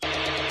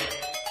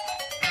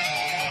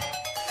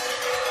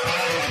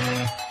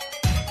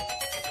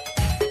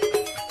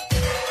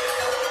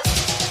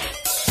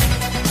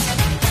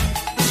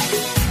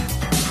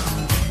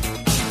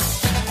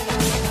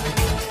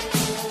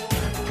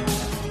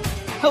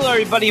Hello,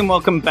 everybody, and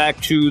welcome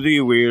back to the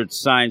Weird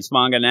Science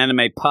Manga and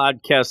Anime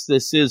Podcast.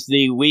 This is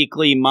the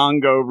weekly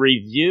manga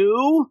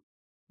review.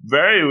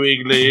 Very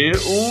weekly.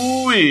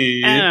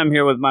 Ooh-wee. And I'm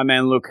here with my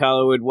man, Luke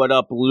Hollywood. What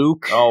up,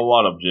 Luke? Oh,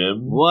 what up,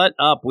 Jim? What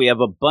up? We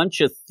have a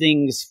bunch of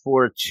things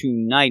for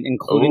tonight,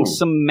 including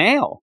some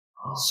mail.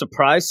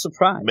 Surprise,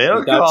 surprise.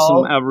 Mail we got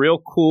call. a real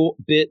cool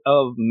bit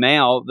of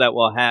mail that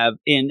we'll have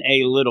in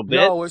a little bit.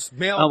 No, it's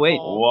mail Oh, wait.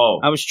 call.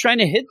 Whoa. I was trying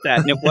to hit that,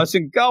 and it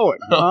wasn't going.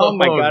 Oh,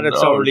 my God,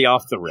 it's no. already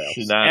off the rails.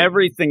 Shenanigans.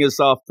 Everything is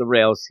off the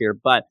rails here,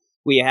 but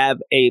we have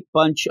a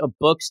bunch of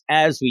books,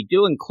 as we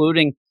do,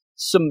 including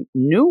some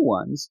new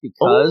ones,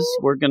 because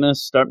we're going to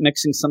start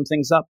mixing some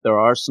things up. There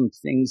are some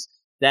things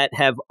that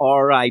have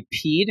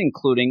RIP'd,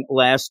 including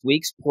last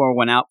week's Pour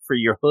One Out for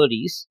Your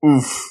Hoodies.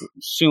 Oof.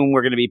 Soon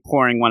we're going to be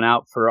pouring one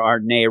out for our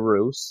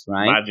Nehrus,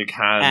 right? Magic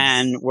hands.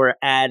 And we're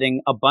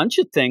adding a bunch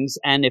of things,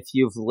 and if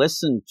you've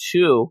listened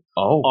to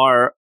Oh.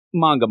 our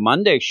Manga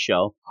Monday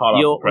show, Hot off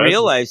you'll the presses.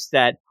 realize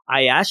that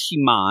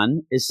Ayashiman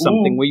is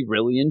something we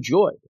really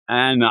enjoyed.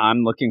 And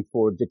I'm looking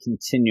forward to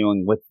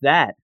continuing with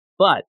that.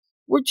 But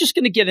we're just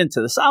going to get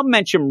into this. I'll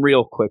mention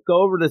real quick.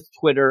 Go over to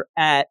Twitter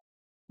at,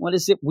 what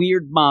is it,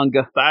 Weird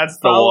Manga. That's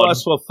the Follow one.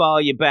 us, we'll follow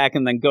you back,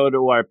 and then go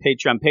to our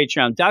Patreon,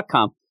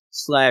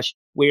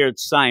 patreon.com/Weird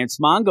Science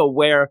Manga,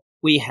 where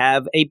we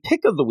have a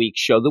Pick of the Week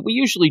show that we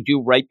usually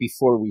do right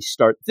before we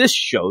start this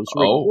show's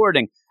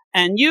recording.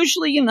 And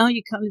usually, you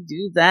kind of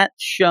do that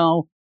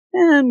show,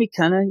 and we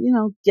kind of,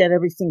 get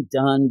everything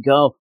done,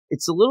 go.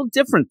 It's a little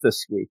different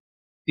this week,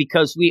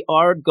 because we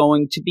are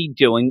going to be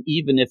doing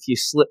Even If You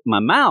Slip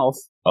My Mouth,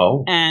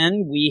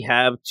 and we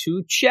have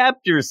 2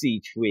 chapters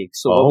each week.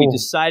 So what we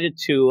decided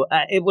to,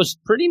 it was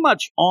pretty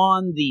much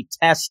on the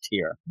test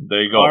here.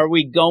 There you go. Are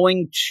we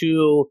going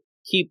to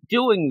keep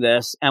doing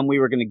this? And we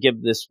were going to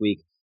give this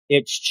week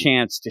its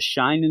chance to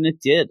shine, and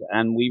it did.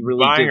 And we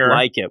really did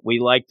like it.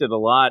 We liked it a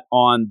lot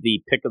on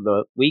the Pick of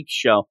the Week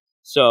show.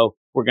 So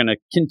we're going to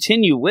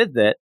continue with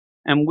it.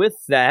 And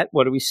with that,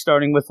 what are we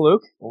starting with,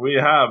 Luke? We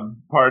have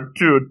part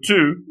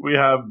 2. We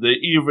have the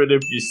Even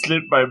If You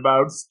Slip My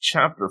Mouth,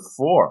 chapter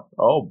 4.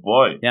 Oh,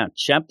 boy. Yeah,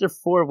 chapter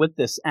 4 with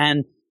this.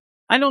 And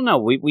I don't know.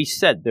 We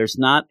said there's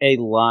not a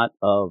lot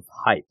of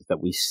hype that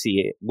we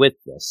see with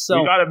this. So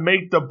we got to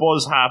make the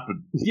buzz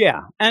happen.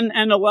 Yeah. And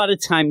a lot of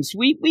times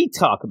we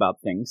talk about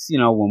things,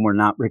 when we're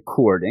not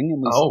recording.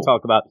 And we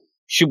talk about,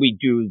 should we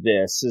do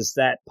this? Is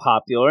that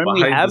popular? And we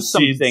Behind have the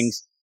some scenes.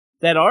 things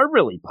that are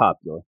really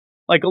popular.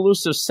 Like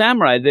Elusive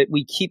Samurai that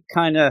we keep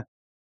kind of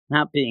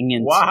not being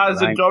into. What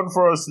has right? it done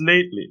for us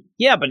lately?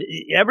 Yeah, but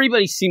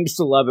everybody seems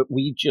to love it.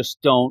 We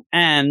just don't.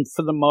 And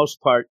for the most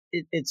part,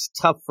 it's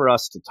tough for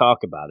us to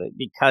talk about it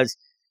because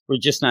we're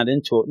just not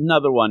into it.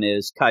 Another one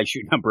is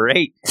Kaiju number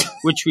 8,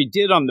 which we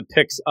did on the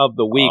Picks of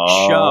the Week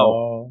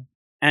show.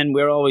 And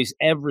we're always,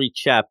 every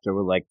chapter,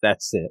 we're like,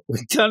 that's it.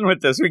 We're done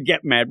with this. We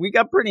get mad. We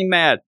got pretty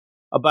mad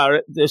about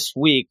it this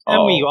week.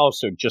 And we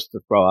also, just to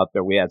throw out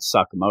there, we had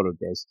Sakamoto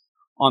Days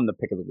on the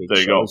Pick of the Week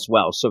show as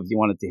well. So if you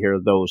wanted to hear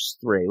those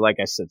 3, like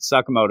I said,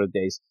 Sakamoto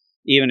Days,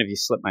 Even If You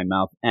Slip My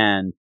Mouth,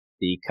 and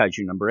the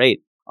Kaiju number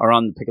 8 are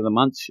on the Pick of the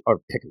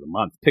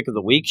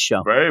Week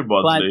show. Very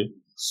monthly. But,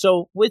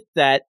 so with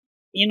that,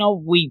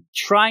 we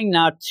try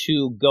not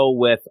to go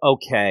with,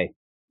 okay,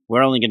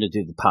 we're only going to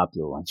do the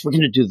popular ones. We're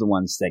going to do the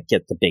ones that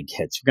get the big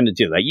hits. We're going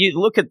to do that. You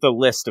look at the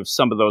list of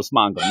some of those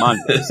Manga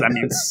Mondays. I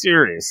mean,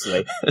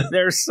 seriously,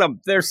 there's some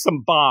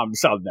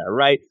bombs on there,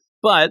 right?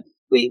 But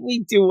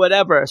we do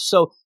whatever.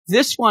 So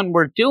this one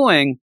we're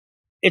doing,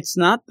 it's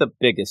not the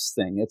biggest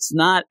thing. It's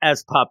not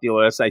as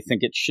popular as I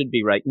think it should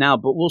be right now,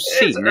 but we'll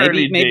see. It's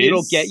early Maybe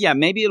days.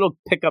 maybe it'll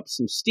pick up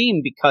some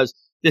steam because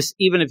this,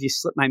 Even If You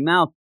Slip My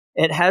Mouth,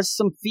 it has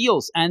some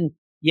feels. And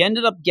you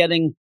ended up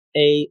getting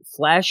a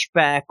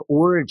flashback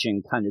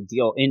origin kind of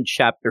deal in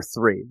chapter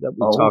 3 that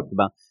we talked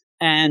about.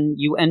 And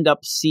you end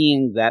up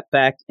seeing that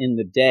back in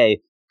the day,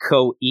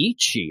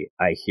 Koichi,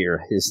 I hear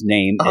his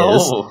name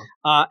is,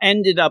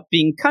 ended up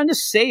being kind of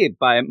saved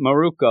by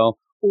Maruko,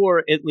 or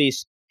at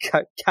least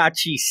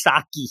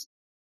Kachisaki,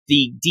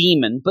 the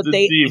demon. But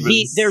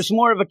there's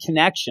more of a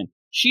connection.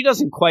 She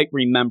doesn't quite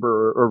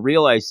remember or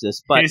realize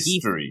this, but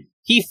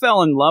he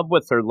fell in love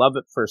with her, love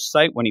at first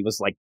sight, when he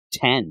was like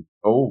 10.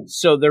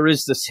 So there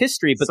is this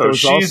history, but so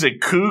she's a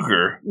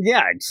cougar.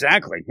 Yeah,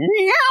 exactly.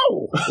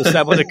 Meow! Is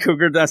that what a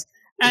cougar does?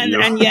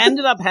 And you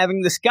ended up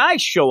having this guy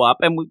show up,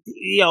 and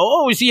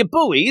is he a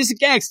bully? He's a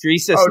gangster. He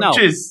says no.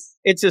 Geez.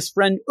 It's his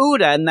friend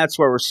Uda, and that's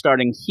where we're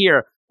starting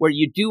here, where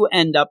you do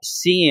end up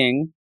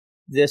seeing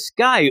this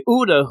guy,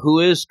 Uda, who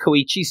is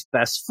Koichi's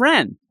best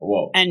friend.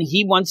 Whoa. And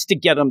he wants to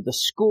get him to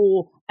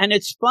school. And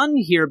it's fun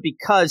here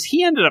because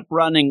he ended up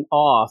running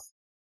off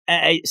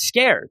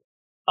scared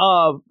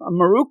of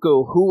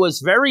Maruko, who was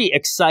very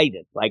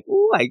excited. Like,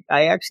 ooh,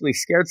 I actually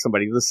scared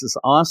somebody. This is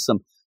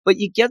awesome. But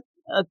you get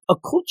a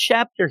cool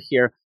chapter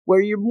here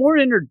where you're more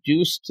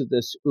introduced to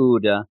this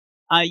Uda.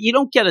 You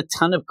don't get a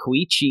ton of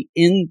Koichi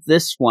in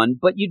this one,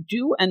 but you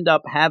do end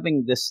up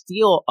having this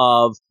deal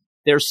of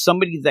there's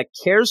somebody that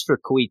cares for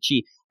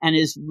Koichi and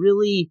is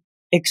really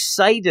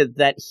excited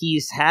that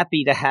he's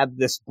happy to have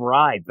this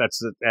bride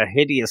that's a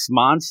hideous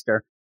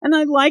monster. And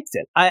I liked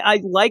it.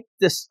 I like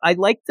this. I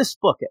like this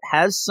book. It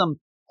has some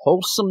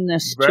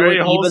wholesomeness to it,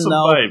 even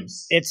though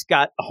it's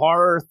got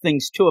horror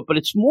things to it. But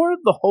it's more of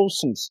the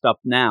wholesome stuff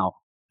now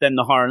than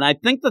the horror. And I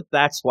think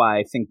that's why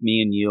I think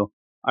me and you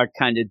are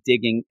kind of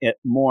digging it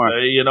more.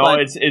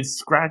 It's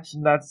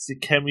scratching that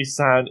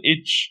Sekemi-san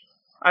itch.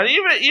 And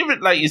even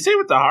like you say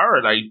with the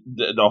horror, like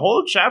the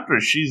whole chapter,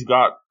 she's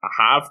got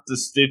half the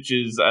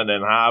stitches and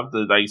then half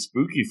the like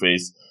spooky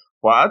face.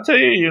 Well, I'll tell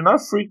you, you're not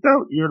freaked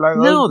out. You're like,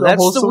 no,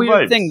 that's the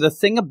weird vibes. thing. The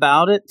thing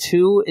about it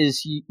too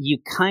is you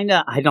kind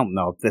of, I don't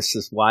know if this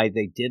is why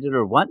they did it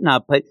or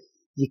whatnot, but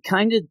you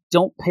kind of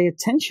don't pay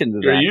attention to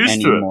that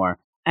anymore.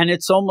 And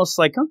it's almost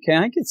like, okay,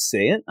 I could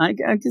see it. I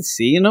could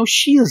see,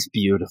 she is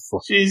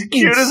beautiful. She's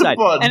cute as a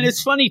bud. And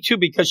it's funny too,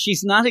 because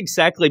she's not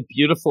exactly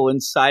beautiful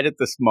inside at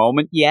this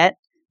moment yet.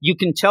 You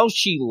can tell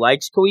she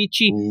likes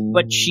Koichi,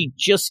 but she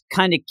just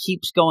kind of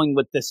keeps going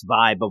with this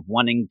vibe of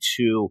wanting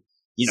to,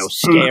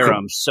 scare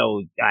him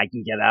so I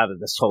can get out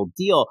of this whole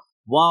deal.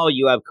 While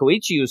you have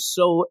Koichi who's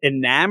so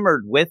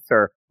enamored with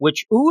her,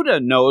 which Uda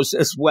knows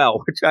as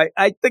well, which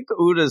I think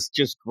Uda's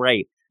just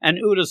great. And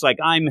Uda's like,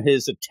 I'm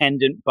his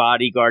attendant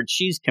bodyguard.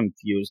 She's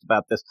confused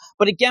about this.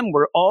 But again,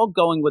 we're all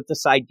going with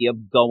this idea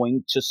of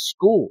going to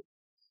school.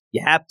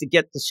 You have to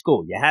get to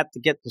school. You have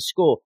to get to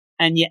school.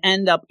 And you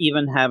end up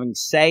even having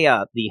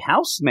Seiya, the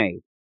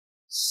housemaid,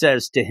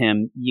 says to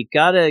him, you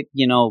gotta,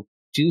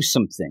 do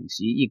some things.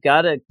 You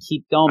gotta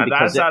keep going. And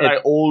because that's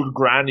that old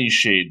granny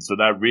shade, so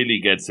that really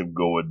gets him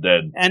going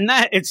then. And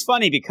it's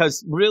funny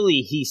because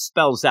really he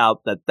spells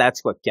out that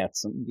that's what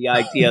gets him. The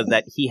idea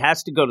that he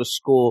has to go to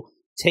school,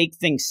 take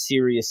things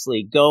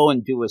seriously, go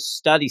and do his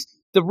studies.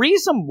 The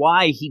reason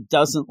why he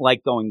doesn't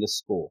like going to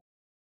school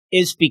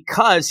is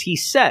because he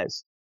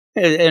says,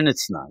 and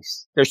it's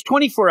nice, there's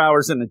 24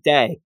 hours in a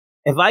day.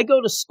 If I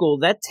go to school,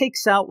 that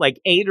takes out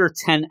like 8 or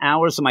 10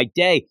 hours of my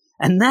day.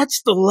 And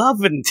that's the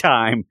loving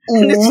time.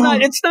 And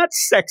it's not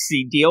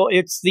sexy deal.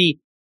 It's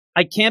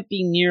I can't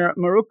be near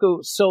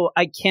Maruko, so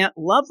I can't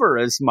love her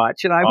as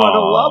much. And I want to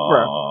love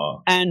her.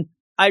 And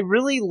I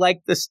really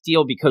like this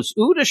deal because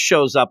Uda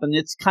shows up, and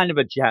it's kind of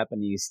a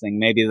Japanese thing.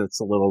 Maybe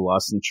that's a little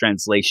lost in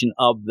translation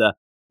of the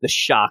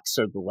shocks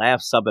or the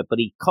laughs of it. But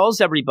he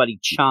calls everybody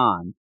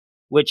Chan,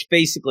 which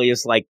basically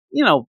is like,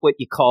 what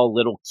you call a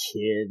little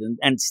kid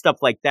and stuff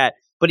like that.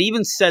 But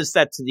even says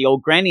that to the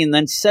old granny and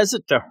then says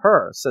it to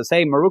her. Says,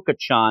 hey,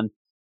 Maruka-chan,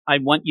 I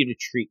want you to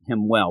treat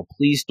him well.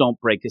 Please don't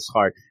break his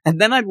heart. And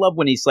then I love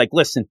when he's like,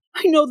 listen,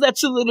 I know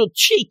that's a little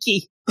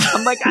cheeky.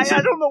 I'm like, I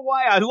don't know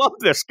why I love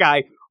this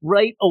guy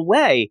right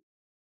away.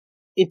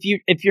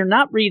 If you're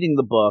not reading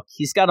the book,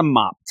 he's got a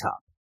mop top.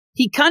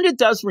 He kind of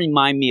does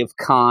remind me of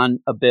Khan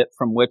a bit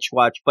from Witch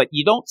Watch, but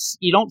you don't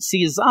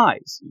see his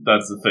eyes.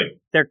 That's the thing.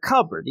 They're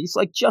covered. He's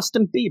like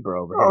Justin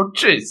Bieber over here. Oh,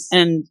 jeez.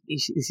 And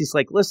he's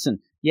like, listen,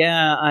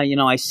 yeah,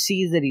 I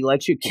see that he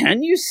likes you.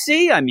 Can you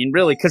see? I mean,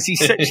 really, because he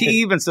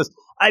even says,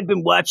 I've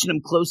been watching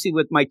him closely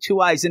with my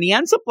 2 eyes, and he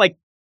ends up like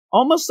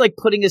almost like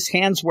putting his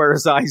hands where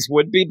his eyes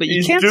would be, but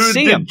you can't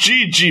see him.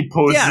 GG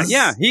poses.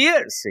 Yeah, he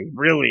is. He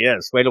really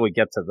is. Wait till we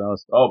get to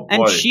those. Oh, boy.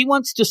 And she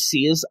wants to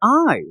see his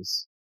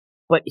eyes.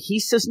 But he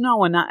says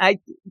no, and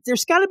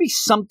there's got to be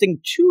something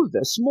to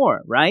this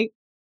more, right?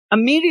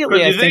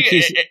 Immediately, I think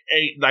he's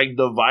like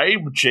the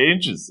vibe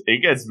changes.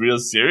 It gets real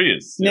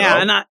serious.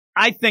 Yeah, and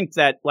I think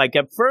that like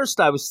at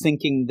first I was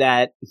thinking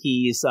that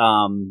he's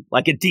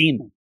like a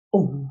demon.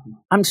 Ooh.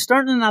 I'm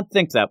starting to not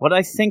think that. What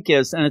I think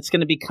is, and it's going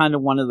to be kind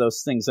of one of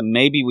those things, and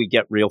maybe we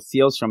get real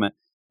feels from it.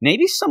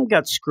 Maybe some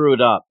got screwed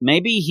up.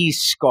 Maybe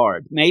he's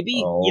scarred.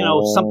 Maybe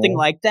something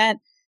like that.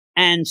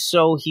 And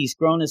so he's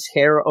grown his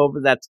hair over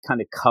that to kind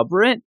of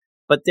cover it.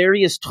 But there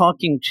he is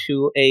talking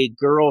to a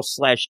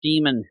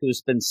girl/demon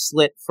who's been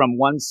slit from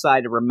one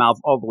side of her mouth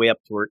all the way up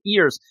to her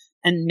ears.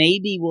 And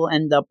maybe we'll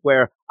end up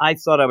where I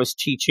thought I was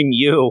teaching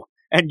you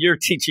and you're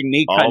teaching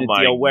me kind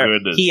of deal where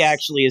he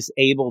actually is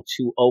able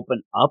to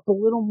open up a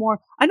little more.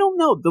 I don't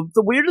know.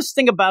 The weirdest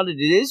thing about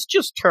it is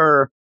just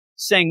her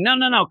saying,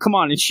 no, come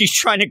on. And she's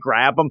trying to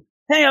grab him.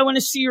 Hey, I want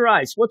to see your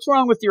eyes. What's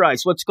wrong with your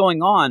eyes? What's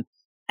going on?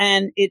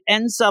 And it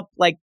ends up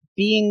like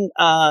being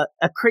a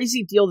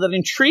crazy deal that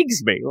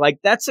intrigues me. Like,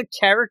 that's a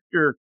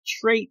character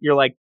trait. You're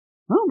like,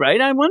 all right,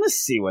 I want to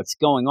see what's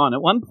going on.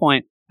 At one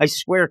point, I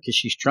swear, because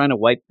she's trying to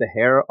wipe the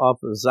hair off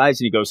of his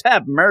eyes, and he goes,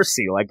 have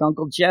mercy, like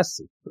Uncle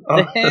Jesse.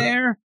 The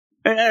hair.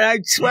 I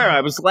swear,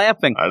 I was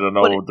laughing. I don't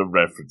know what the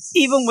reference.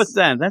 Even with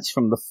that, that's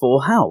from the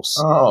Full House.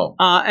 Oh.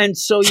 And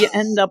so you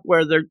end up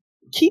where they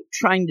keep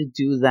trying to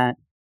do that,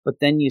 but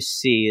then you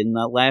see in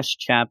the last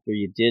chapter,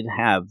 you did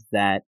have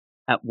that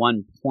at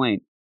one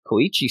point,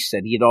 Koichi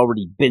said he had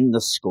already been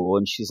to school,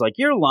 and she's like,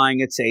 you're lying,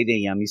 it's 8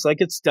 a.m. He's like,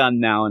 it's done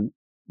now. And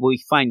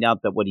we find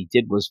out that what he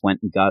did was went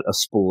and got a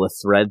spool of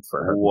thread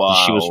for her.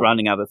 Wow. She was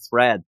running out of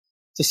thread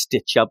to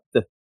stitch up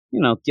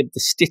give the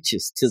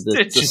stitches to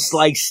the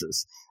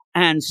slices.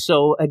 And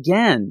so,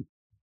 again,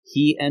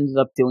 he ended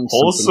up doing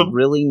something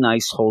really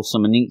nice,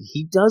 wholesome. And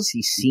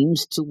he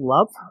seems to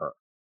love her.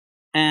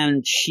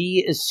 And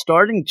she is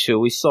starting to,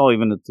 we saw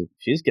even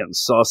she's getting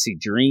saucy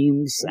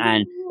dreams,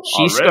 and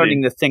she's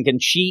starting to think,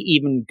 and she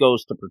even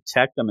goes to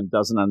protect them and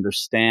doesn't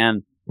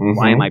understand,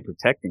 why am I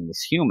protecting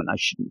this human? I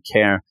shouldn't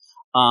care.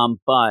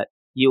 But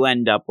you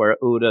end up where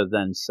Uda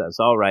then says,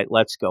 all right,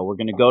 let's go. We're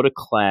going to go to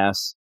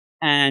class.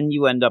 And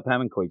you end up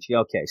having Koichi.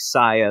 Okay,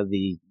 Saya,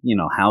 the,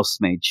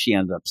 housemaid, she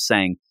ended up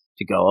saying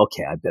to go,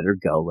 okay, I better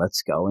go.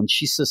 Let's go. And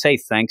she says, hey,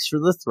 thanks for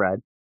the thread.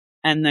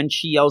 And then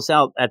she yells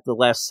out at the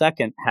last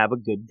second, have a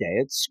good day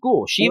at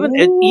school. She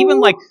even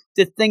like,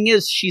 the thing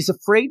is, she's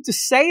afraid to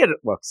say it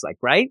looks like,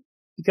 right?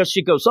 Because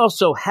she goes,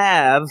 also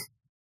have ...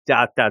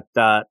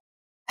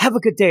 have a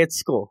good day at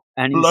school.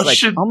 And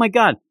he's like, oh my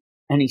God.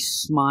 And he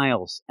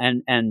smiles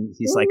and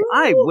he's like,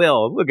 I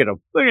will. Look at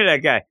him. Look at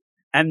that guy.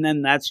 And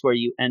then that's where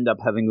you end up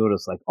having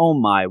Uda's like, oh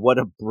my, what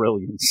a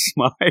brilliant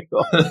smile.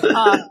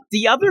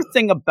 The other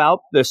thing about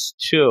this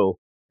too,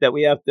 that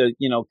we have to,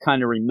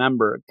 kind of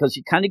remember, because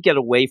you kind of get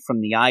away from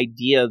the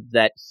idea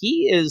that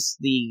he is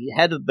the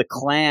head of the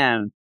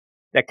clan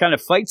that kind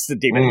of fights the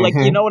demon. Like,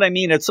 you know what I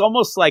mean? It's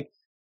almost like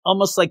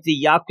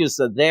the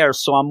Yakuza there.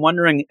 So I'm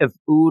wondering if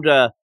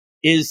Uda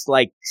is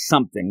like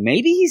something.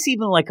 Maybe he's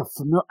even like a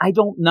familiar. I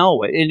don't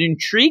know. It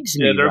intrigues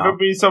me. Yeah, there could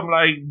be some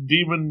like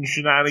demon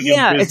shenanigans.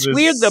 Yeah, business. It's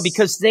weird though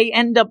because they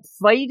end up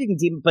fighting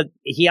demon, but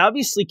he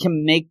obviously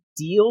can make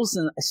deals,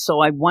 and so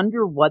I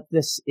wonder what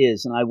this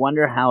is, and I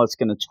wonder how it's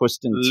going to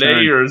twist and turn.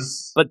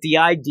 Layers. But the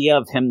idea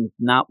of him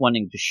not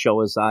wanting to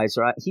show his eyes,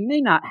 or he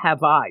may not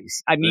have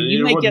eyes. I mean,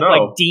 you may get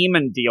like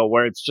demon deal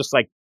where it's just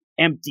like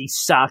empty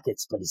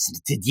sockets, but it's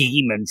the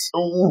demons.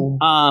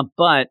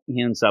 But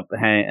he ends up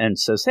and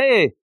says,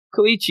 hey,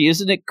 Koichi,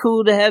 isn't it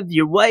cool to have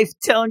your wife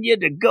telling you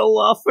to go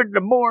off in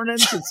the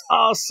mornings? It's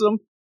awesome.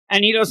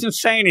 And he doesn't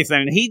say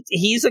anything.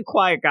 He's a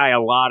quiet guy a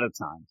lot of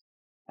times.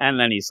 And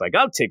then he's like,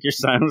 I'll take your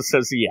son. And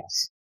says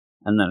yes.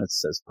 And then it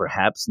says,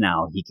 perhaps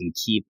now he can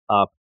keep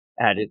up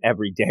at it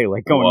every day,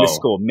 like going to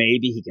school.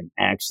 Maybe he can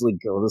actually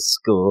go to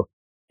school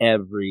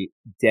every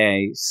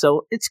day.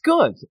 So it's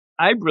good.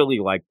 I really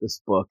like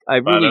this book. I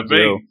really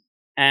do.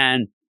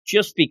 And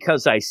just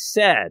because I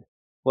said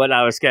what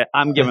I was getting,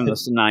 I'm giving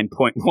this a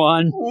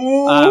 9.1.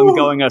 I'm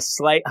going a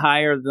slight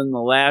higher than the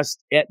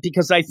last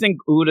because I think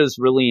Uda's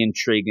really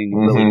intriguing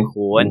and really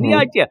cool. And the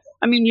idea,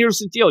 I mean, here's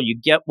the deal. You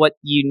get what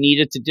you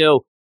needed to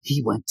do.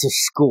 He went to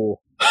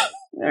school.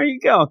 There you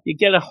go. You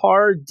get a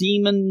hard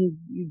demon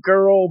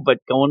girl, but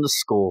going to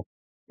school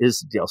is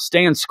the deal.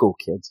 Stay in school,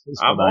 kids.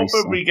 I'm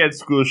hoping we get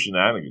school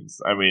shenanigans.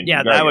 I mean,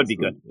 yeah, that would be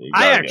good.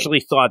 I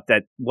actually thought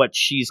that what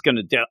she's going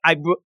to do,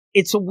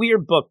 it's a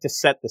weird book to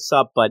set this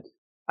up, but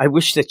I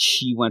wish that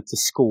she went to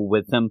school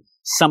with him.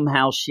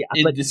 Somehow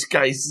in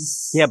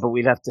disguises. Yeah, but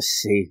we'd have to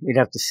see. We'd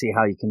have to see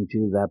how you can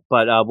do that.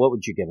 But what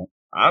would you give it?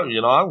 I'm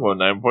going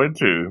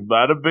 9.2.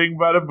 Bada bing,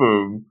 bada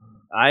boom.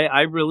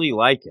 I really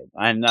like it.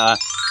 And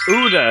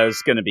Uda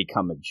is going to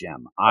become a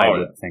gem, I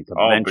would think,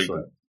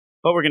 eventually.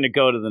 But we're going to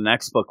go to the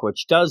next book,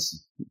 which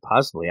does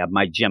possibly have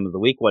my gem of the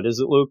week. What is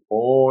it, Luke?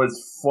 Oh,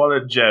 it's full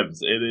of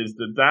gems. It is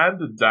the Dan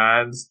to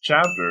Dan's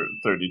chapter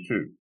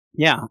 32.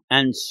 Yeah,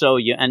 and so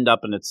you end up,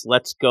 and it's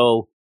let's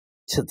go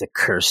to the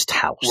cursed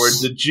house. Where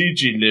the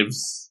Gigi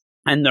lives.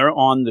 And they're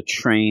on the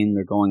train.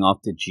 They're going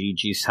off to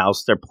Gigi's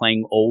house. They're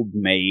playing Old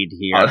Maid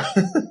here.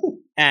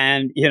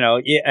 And, you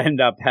end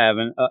up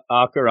having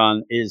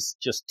Akuran is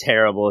just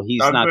terrible. He's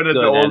not good at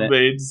the old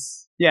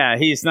maids. Yeah,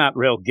 he's not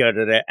real good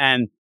at it.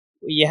 And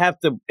you have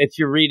to, if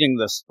you're reading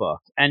this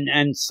book,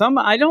 and some,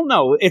 I don't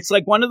know, it's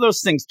like one of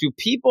those things. Do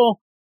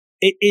people,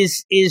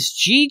 is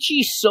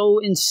Gigi so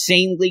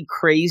insanely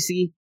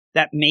crazy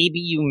that maybe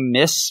you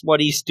miss what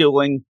he's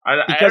doing?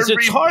 Because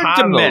it's hard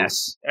to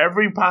miss.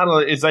 Every panel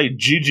is like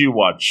Gigi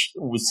watch.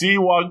 We see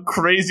what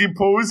crazy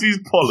pose he's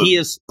pulling. He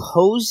is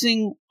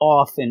posing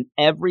off in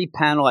every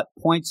panel at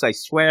points, I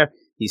swear.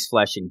 He's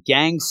flashing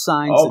gang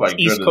signs. It's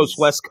East Coast,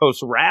 West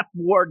Coast rap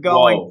war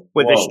going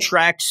with his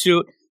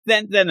tracksuit.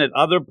 Then at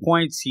other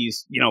points,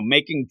 he's,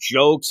 making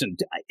jokes, and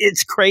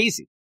it's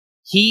crazy.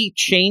 He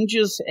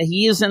changes.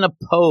 He is in a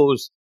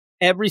pose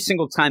every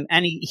single time.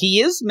 And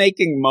he is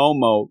making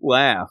Momo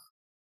laugh.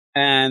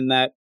 And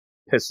that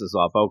pisses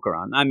off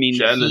Okuran. I mean,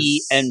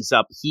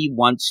 he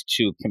wants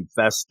to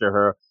confess to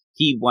her.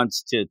 He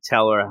wants to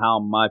tell her how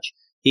much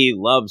he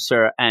loves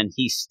her. And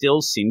he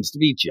still seems to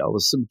be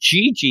jealous of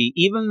Gigi,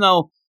 even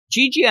though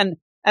Gigi, and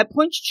at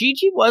points,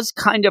 Gigi was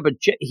kind of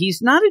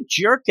he's not a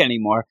jerk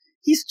anymore.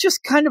 He's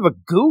just kind of a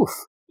goof.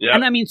 Yep.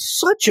 And I mean,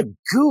 such a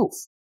goof.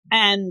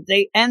 And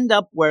they end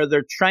up where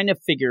they're trying to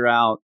figure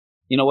out,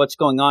 what's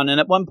going on. And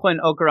at one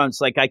point,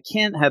 Okuran's like, I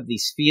can't have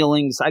these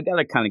feelings. I got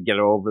to kind of get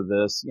over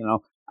this.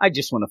 I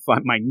just want to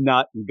find my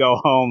nut and go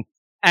home.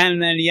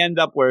 And then you end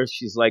up where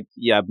she's like,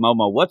 yeah,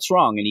 Momo, what's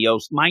wrong? And he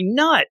goes, my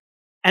nut.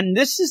 And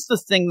this is the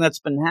thing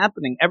that's been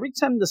happening. Every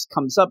time this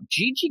comes up,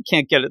 Gigi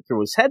can't get it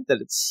through his head that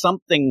it's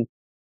something,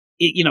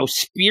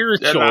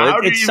 spiritual. And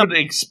how do you even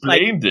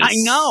explain this? I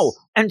know.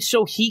 And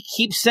so he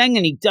keeps saying,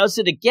 and he does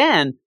it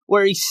again,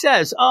 where he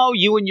says, oh,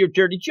 you and your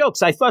dirty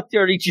jokes. I thought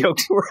dirty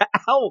jokes were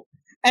out.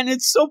 And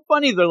it's so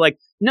funny. They're like,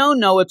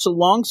 no, it's a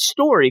long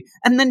story.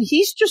 And then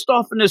he's just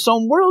off in his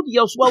own world,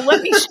 yells, well,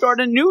 let me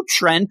start a new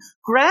trend,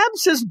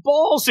 grabs his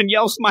balls and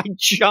yells, my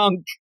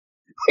junk.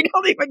 I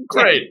don't even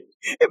get it.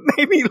 It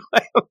made me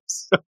laugh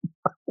so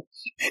much.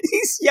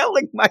 He's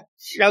yelling my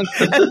junk.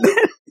 And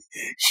then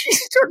she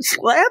starts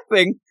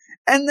laughing.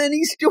 And then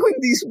he's doing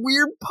these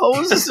weird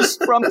poses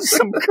from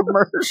some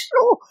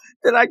commercial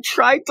that I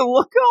tried to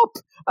look up.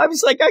 I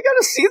was like, I got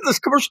to see this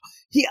commercial.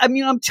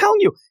 I'm telling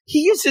you,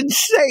 he is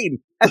insane.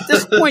 At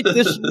this point,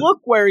 this look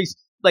where he's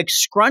like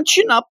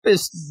scrunching up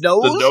his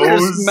nose and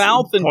his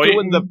mouth and pointing,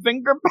 doing the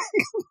finger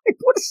bang. Like,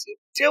 what is he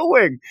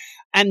doing?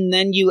 And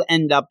then you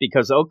end up,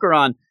 because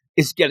Okarun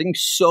is getting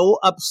so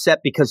upset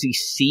because he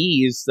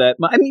sees that,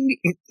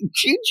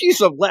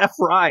 Gigi's a laugh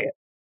riot.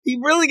 He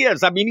really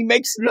is. He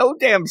makes no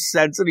damn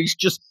sense, and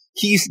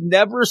he's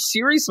never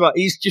serious about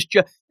it. He's just,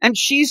 and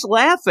she's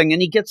laughing,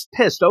 and he gets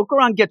pissed.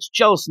 Okarun gets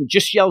jealous and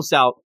just yells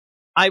out,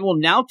 I will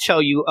now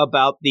tell you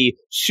about the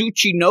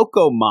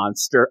Tsuchinoko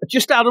monster,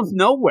 just out of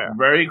nowhere.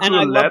 Very cool. And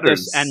I love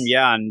this.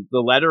 And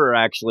the letterer,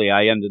 actually,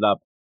 I ended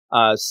up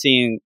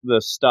seeing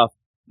the stuff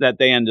that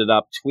they ended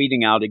up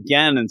tweeting out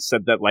again and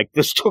said that, like,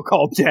 this took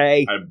all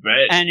day. I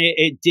bet. And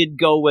it did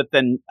go with,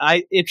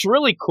 it's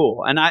really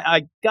cool. And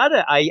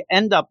I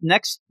end up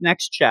next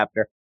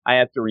chapter, I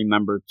have to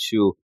remember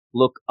to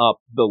look up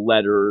the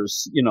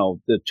letters,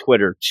 the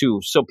Twitter too,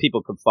 so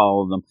people could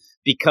follow them,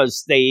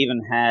 because they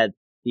even had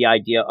the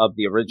idea of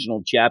the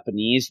original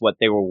Japanese, what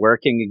they were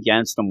working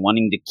against and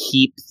wanting to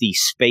keep the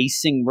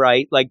spacing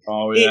right. Like,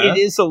 it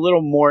is a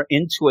little more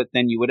into it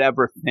than you would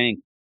ever think,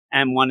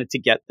 and wanted to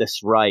get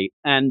this right.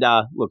 And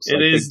looks like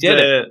they did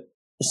it.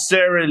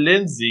 Sarah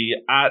Lindsay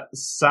at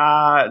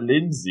Sa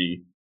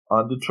Lindsay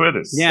on the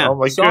Twitters. Yeah,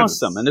 it's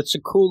awesome. And it's a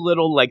cool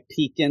little like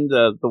peek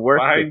into the work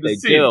that they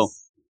do.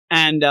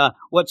 And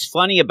what's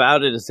funny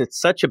about it is it's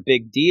such a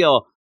big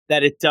deal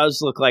that it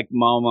does look like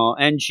Momo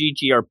and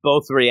Gigi are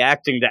both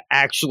reacting to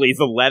actually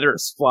the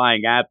letters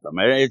flying at them.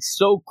 It's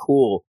so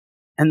cool.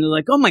 And they're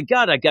like, oh my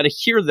God, I got to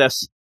hear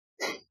this.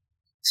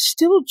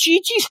 Still,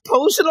 Gigi's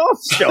posing off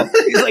still.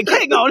 He's like,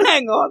 hang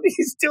on.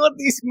 He's doing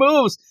these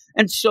moves.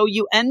 And so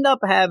you end up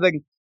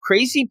having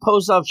crazy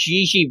pose off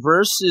Gigi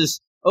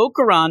versus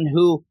Okarun,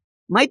 who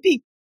might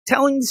be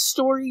telling the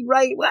story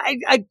right.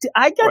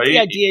 I got the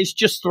idea he's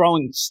just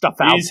throwing stuff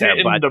out there. He's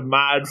hitting the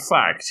mad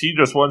facts. He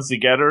just wants to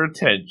get her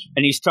attention.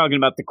 And he's talking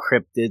about the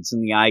cryptids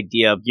and the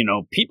idea of,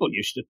 people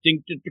used to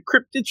think that the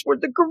cryptids were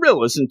the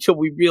gorillas until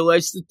we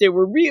realized that they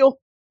were real.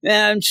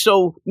 And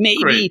so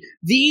maybe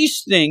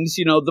these things,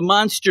 the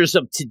monsters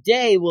of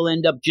today will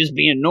end up just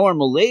being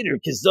normal later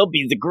because they'll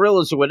be the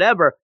gorillas or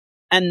whatever.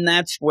 And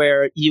that's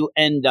where you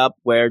end up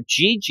where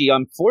Gigi,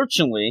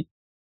 unfortunately,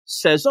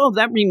 says, oh,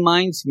 that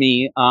reminds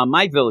me,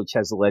 my village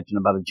has a legend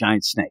about a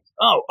giant snake.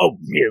 Oh,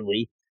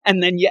 really?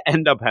 And then you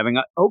end up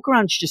having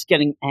Okarun's just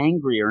getting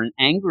angrier and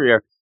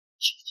angrier.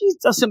 Gigi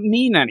doesn't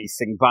mean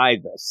anything by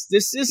this.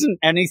 This isn't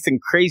anything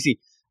crazy.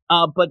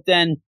 But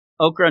then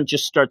Okarun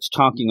just starts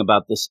talking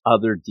about this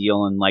other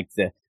deal and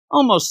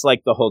almost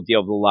like the whole deal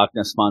of the Loch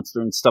Ness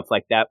Monster and stuff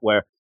like that,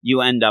 where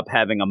you end up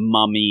having a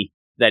mummy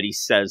that he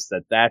says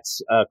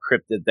that's a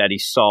cryptid that he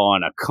saw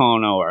on a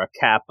Kono or a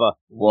Kappa.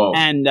 Whoa.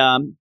 And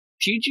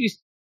Gigi's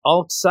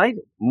all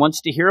excited and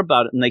wants to hear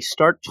about it, and they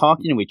start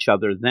talking to each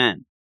other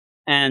then.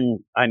 And,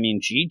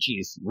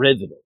 Gigi's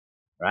riveted,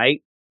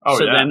 right?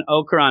 Then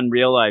Okarun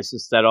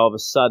realizes that all of a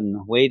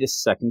sudden, wait a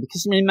second,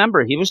 because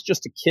remember, he was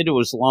just a kid who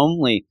was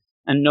lonely,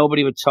 and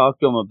nobody would talk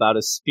to him about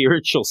his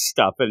spiritual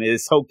stuff and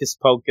his hocus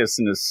pocus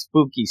and his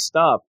spooky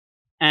stuff.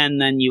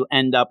 And then you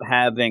end up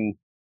having,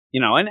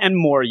 and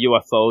more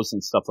UFOs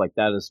and stuff like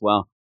that as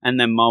well. And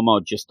then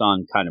Momo just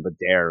on kind of a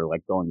dare,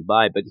 like going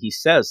by. But he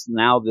says,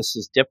 now this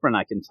is different.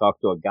 I can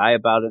talk to a guy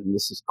about it, and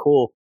this is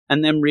cool.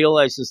 And then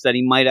realizes that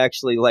he might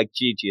actually like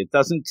Gigi. It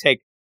doesn't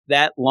take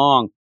that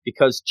long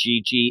because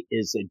Gigi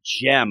is a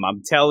gem.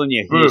 I'm telling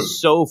you,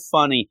 he's so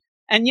funny.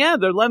 And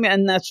they're letting me,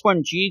 and that's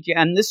when Gigi,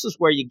 and this is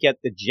where you get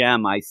the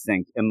gem, I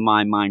think, in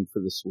my mind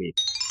for this week,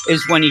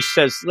 is when he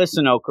says,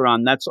 listen,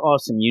 Okarun, that's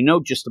awesome. You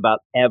know just about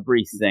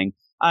everything.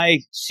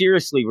 I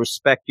seriously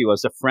respect you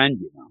as a friend,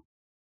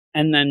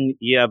 And then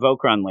you have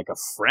Okarun like a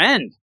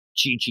friend.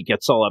 Gigi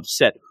gets all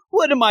upset.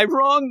 What am I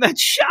wrong?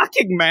 That's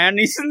shocking, man.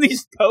 He's in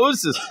these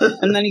poses.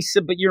 And then he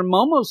said, but you're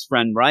Momo's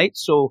friend, right?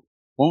 So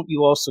won't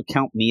you also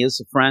count me as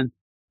a friend?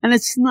 And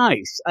it's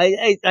nice.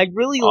 I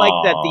really like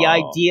that, the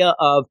idea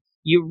of,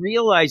 you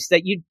realize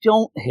that you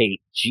don't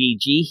hate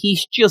Gigi.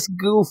 He's just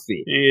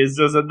goofy. He is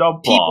just a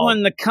nutball. People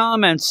in the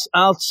comments,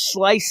 I'll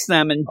slice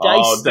them and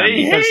dice them.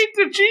 They hate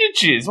the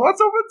Gigis.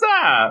 What's up with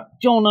that?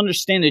 Don't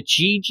understand it.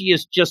 Gigi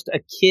is just a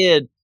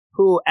kid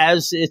who,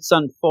 as it's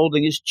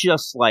unfolding, is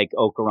just like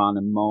Okarun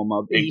and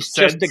Momo. He's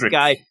just a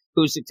guy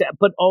who's,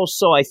 but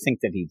also I think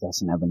that he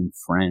doesn't have any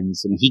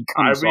friends, and he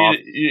comes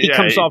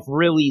off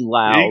really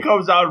loud. He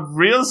comes out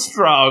real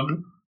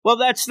strong. Well,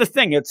 that's the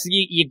thing. It's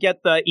you get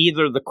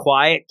either the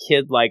quiet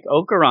kid like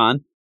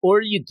Okarun,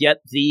 or you get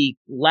the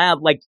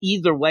loud. Like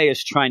either way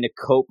is trying to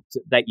cope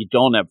that you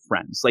don't have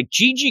friends. Like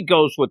Gigi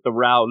goes with the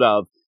route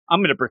of I'm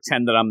going to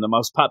pretend that I'm the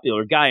most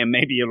popular guy and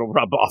maybe it'll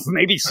rub off.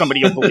 Maybe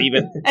somebody will believe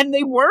it. And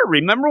they were.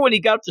 Remember when he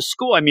got to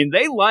school? I mean,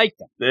 they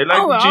liked him. They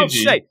liked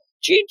Gigi. I'll say,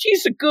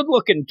 Gigi's a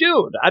good-looking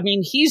dude. I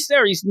mean, he's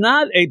there. He's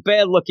not a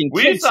bad-looking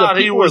kid. We thought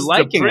so he was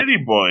the pretty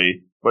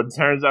boy, but it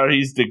turns out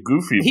he's the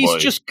goofy boy. He's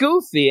just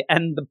goofy.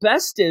 And the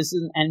best is,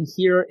 and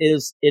here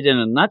is it in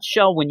a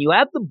nutshell, when you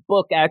have the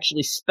book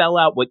actually spell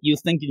out what you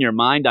think in your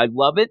mind, I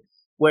love it,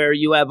 where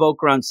you have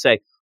Ocaron say,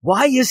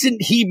 why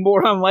isn't he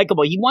more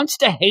unlikable? He wants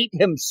to hate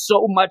him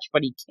so much,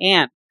 but he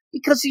can't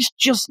because he's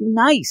just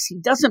nice. He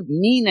doesn't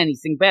mean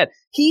anything bad.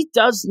 He's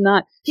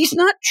not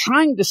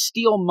trying to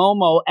steal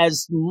Momo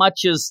as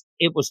much as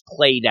it was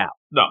played out.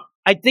 No.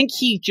 I think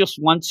he just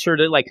wants her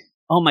to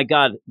oh my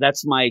God,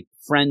 that's my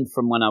friend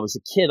from when I was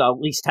a kid. I'll at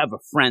least have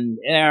a friend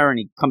there, and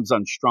he comes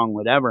on strong,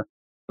 whatever.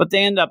 But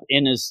they end up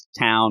in his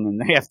town and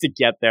they have to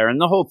get there.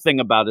 And the whole thing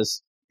about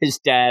his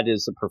dad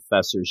is a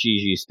professor,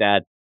 Gigi's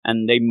dad.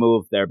 And they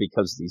moved there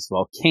because of these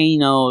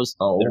volcanoes.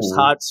 There's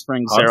hot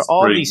springs there.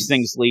 All these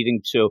things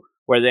leading to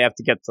where they have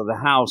to get to the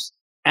house.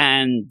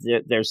 And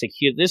there's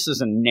this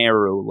is a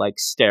Naru-like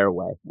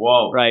stairway.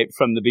 Whoa. Right?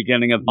 From the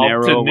beginning of up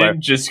Naru. To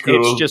ninja school.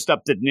 It's just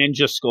up to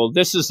ninja school.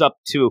 This is up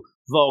to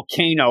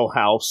Volcano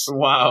House.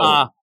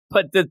 Wow.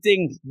 But the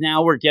thing,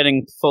 now we're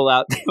getting full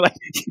out.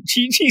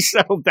 Gigi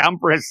settled down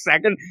for a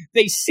second.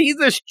 They see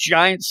this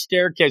giant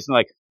staircase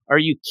and are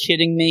you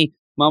kidding me?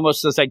 Momo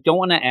says, I don't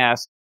want to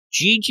ask.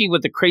 Gigi,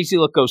 with the crazy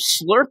look, goes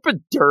slurp a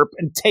derp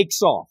and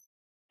takes off.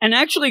 And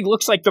actually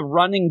looks like the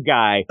running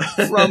guy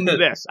from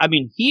this. I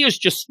mean, he is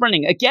just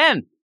sprinting.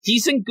 Again,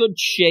 he's in good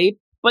shape,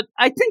 but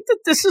I think that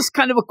this is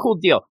kind of a cool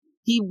deal.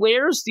 He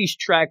wears these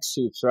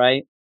tracksuits,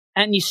 right?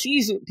 And you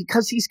see,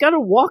 because he's got to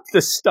walk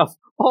this stuff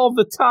all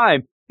the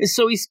time. And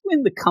so he's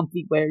in the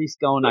comfy where he's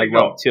going. I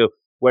love too,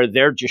 where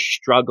they're just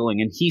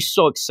struggling. And he's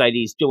so excited.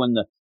 He's doing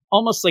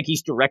almost like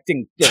he's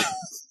directing the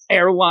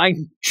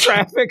airline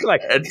traffic,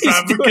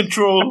 traffic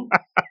control.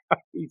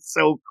 He's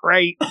so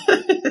great.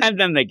 And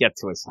then they get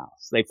to his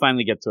house. They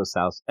finally get to his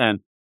house, and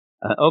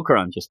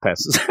Ocaron just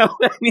passes out.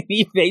 I mean,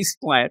 he face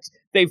plants.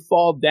 They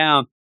fall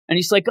down, and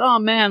he's like, "Oh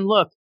man,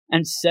 look!"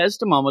 And says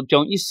to Momo,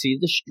 "Don't you see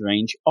the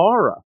strange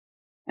aura?"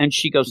 And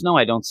she goes, "No,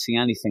 I don't see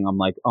anything." I'm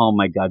like, "Oh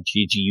my God,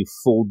 Gigi, you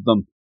fooled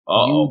them.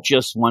 You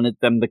just wanted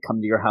them to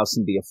come to your house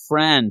and be a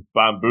friend."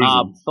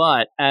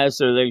 But as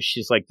they're there,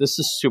 she's like, "This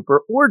is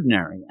super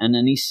ordinary." And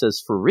then he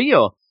says, "For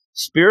real,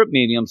 spirit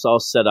mediums all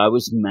said I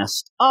was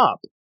messed up."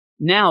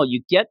 Now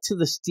you get to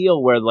this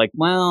deal where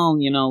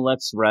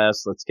let's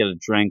rest. Let's get a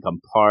drink. I'm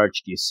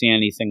parched. Do you see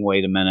anything?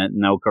 Wait a minute.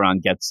 And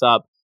Ocaron gets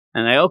up.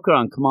 And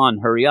Ocaron, come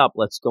on, hurry up.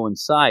 Let's go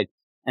inside.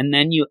 And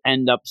then you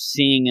end up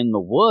seeing in the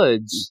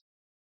woods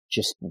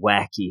just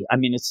wacky. I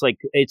mean,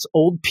 it's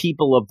old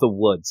people of the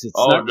woods. It's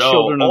not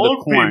children of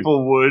the corn. Old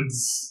people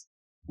woods.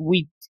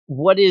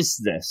 What is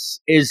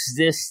this? Is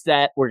this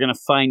that we're going to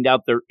find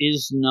out there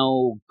is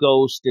no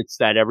ghost? It's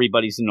that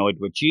everybody's annoyed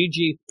with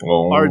Gigi.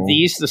 Are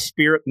these the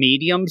spirit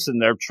mediums?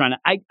 And they're trying to.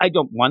 I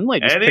don't. One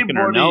lady's picking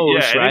her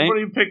nose, right?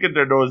 Anybody picking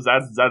their nose,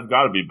 that's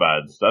got to be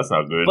bad. That's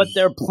not good. But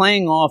they're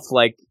playing off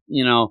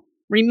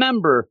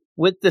remember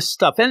with this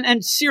stuff,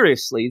 and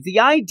seriously, the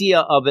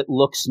idea of it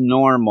looks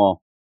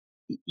normal.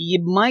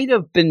 You might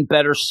have been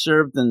better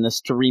served than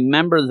this to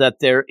remember that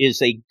there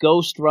is a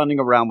ghost running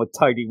around with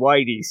tidy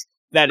whities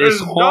that is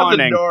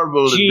haunting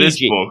normal Gigi. In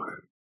this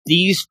book.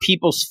 These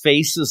people's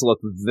faces look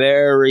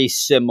very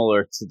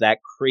similar to that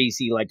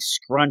crazy,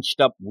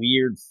 scrunched up,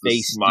 weird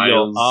face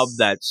deal of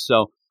that.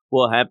 So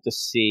we'll have to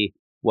see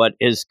what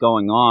is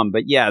going on.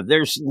 But yeah,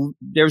 there's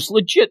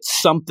legit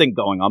something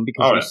going on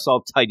because we saw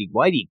tidy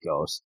whitey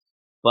ghost.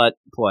 But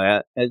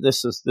boy,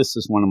 this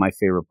is one of my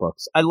favorite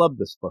books. I love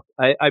this book.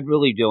 I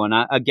really do. And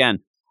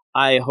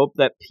I hope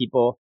that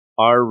people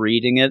are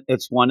reading it.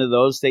 It's one of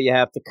those that you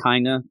have to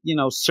kind of,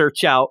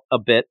 search out a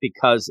bit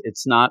because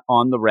it's not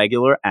on the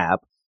regular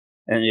app.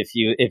 And if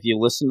you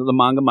listen to the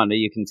Manga Monday,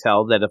 you can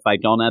tell that if I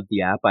don't have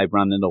the app, I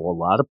run into a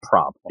lot of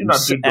problems. You're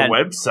not doing the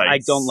website. I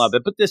don't love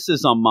it, but this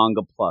is on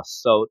Manga Plus,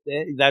 so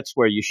that's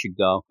where you should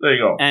go. There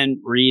you go. And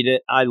read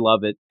it. I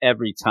love it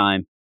every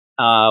time.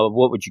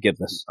 What would you give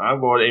this? I'm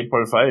going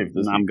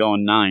 8.5. I'm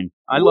going 9.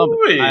 I love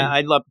it.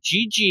 I love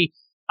Gigi.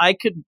 I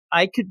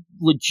could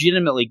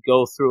legitimately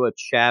go through a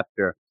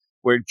chapter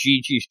where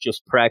Gigi's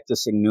just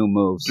practicing new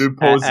moves do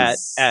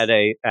poses at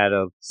a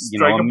a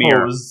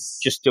mirror,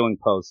 just doing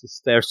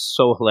poses. They're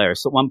so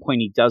hilarious. At one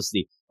point, he does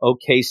the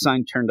OK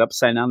sign turned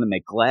upside down to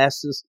make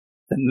glasses.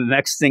 Then the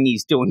next thing,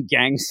 he's doing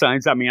gang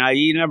signs. I mean,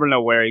 you never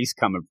know where he's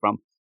coming from,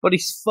 but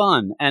he's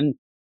fun. And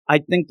I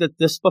think that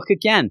this book,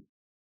 again,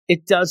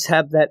 it does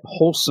have that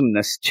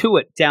wholesomeness to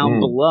it down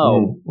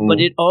below, but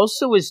it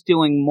also is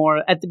doing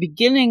more at the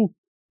beginning,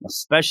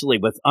 especially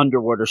with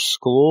Underwater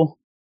School.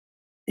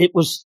 It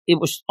was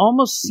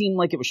almost seemed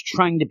like it was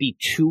trying to be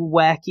too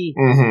wacky,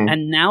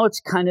 and now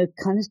it's kind of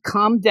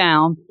calmed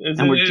down,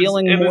 and we're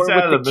dealing more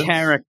with the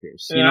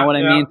characters. You know what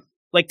I mean?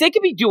 Like, they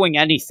could be doing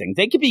anything.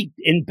 They could be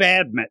in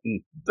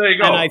badminton. There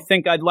you go. And I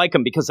think I'd like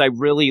them because I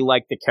really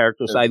like the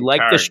characters. I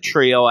like this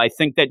trio. I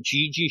think that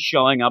Gigi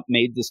showing up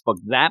made this book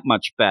that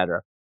much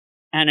better.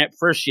 And at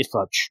first you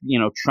thought,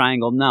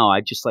 Triangle. No,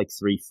 I just like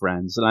three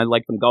friends, and I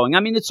like them going. I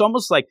mean, it's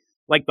almost like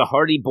the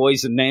Hardy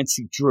Boys and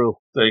Nancy Drew.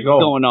 There you go.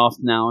 Going off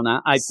now, and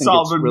I think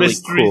solving it's really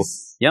mysteries. Cool.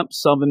 Yep,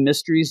 solving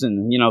mysteries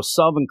and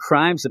solving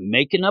crimes and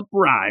making up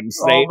rhymes.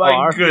 Oh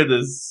my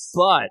goodness!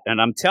 But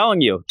I'm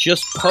telling you,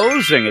 just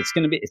posing, it's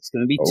gonna be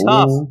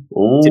tough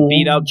to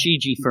beat out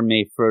Gigi for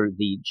me for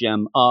the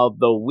gem of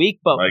the week.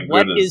 But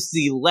what is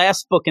the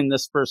last book in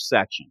this first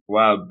section?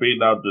 Well,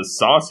 beating out the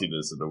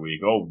sauciness of the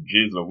week. Oh,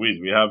 jeez Louise,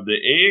 we have the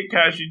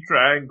Ayakashi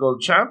Triangle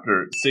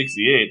chapter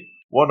 68.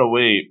 One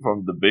away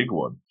from the big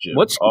one, Jim.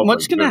 What's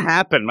going to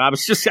happen? I'm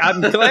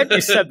glad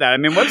you said that. I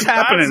mean, what's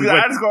happening?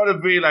 That's going to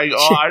be like,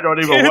 I don't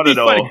even want to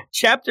know. Funny.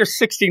 Chapter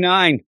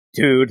 69,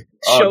 dude,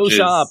 shows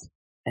up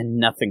and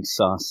nothing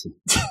saucy.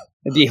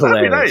 It'd be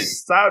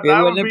hilarious. That'd be nice.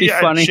 That would be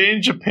funny. A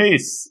change of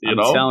pace, I'm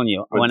telling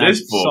you. When I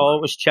saw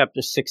it was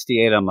chapter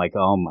 68, I'm like,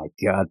 oh my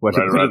God, what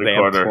do they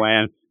have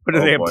planned? What do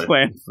they have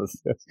planned for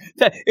this?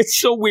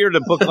 It's so weird, a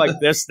book like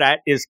this that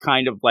is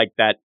kind of like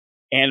that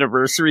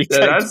anniversary.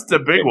 Yeah, that's the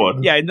big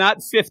one. Yeah,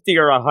 not 50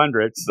 or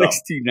 100,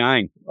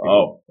 69.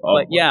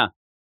 But yeah,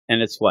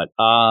 and it's what?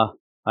 I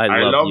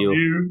love you.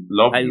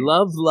 I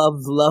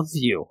love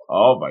you.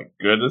 Oh my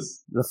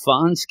goodness. The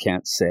Fonz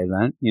can't say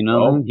that, He'd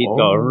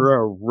go,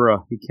 ruh,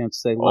 ruh. He can't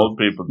say love. Old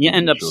people. You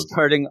end up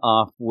starting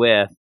off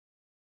with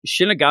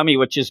Shinigami,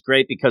 which is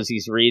great because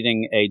he's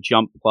reading a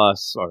Jump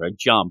Plus or a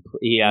Jump.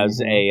 He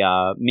has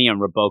a Me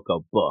and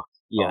Roboco book.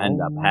 You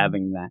end up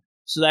having that.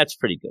 So that's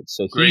pretty good.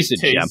 So he's a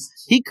gem.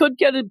 He could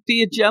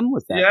be a gem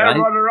with that. Yeah, right?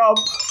 runner up.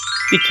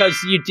 Because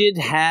you did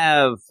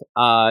have,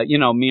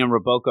 me and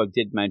Roboco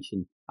did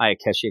mention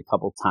Ayakashi a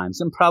couple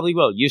times, and probably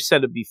will. You said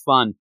it'd be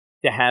fun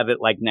to have it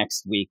like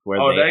next week where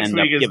they end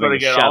up giving a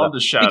shout out.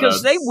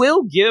 Because they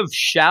will give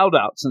shout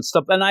outs and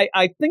stuff. And I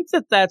think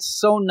that's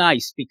so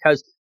nice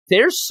because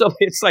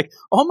it's like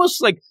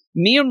almost like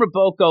me and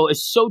Roboco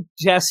is so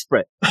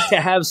desperate to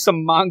have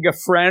some manga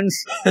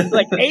friends.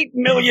 Like 8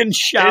 million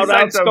shout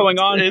outs going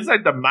on. It's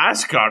like the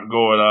mascot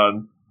going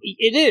on.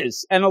 It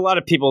is. And a lot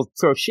of people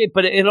throw shit,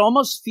 but it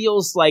almost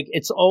feels like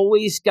it's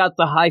always got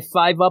the high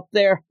five up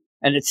there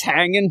and it's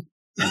hanging.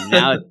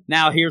 And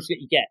now here's what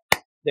you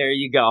get. There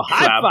you go.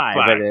 High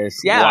five it is.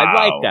 Yeah, wow.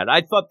 I like that.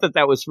 I thought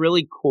that was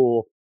really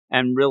cool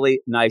and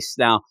really nice.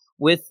 Now,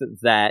 with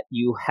that,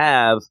 you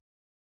have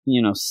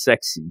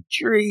sexy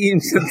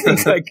dreams and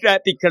things like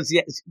that because,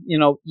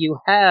 you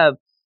have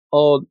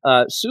old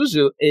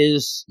Suzu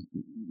is,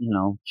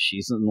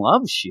 she's in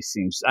love, she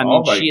seems. I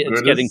mean, she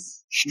is getting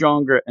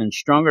stronger and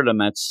stronger to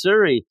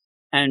Matsuri,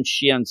 and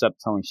she ends up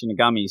telling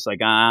Shinigami, he's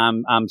like,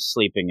 I'm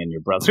sleeping in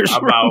your brother's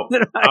room.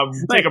 I'm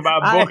thinking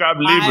about a book, I'm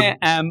leaving.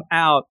 I am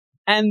out.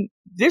 And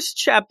this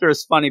chapter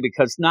is funny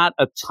because not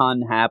a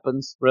ton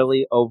happens,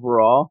 really,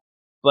 overall,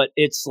 but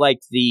it's like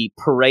the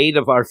parade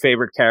of our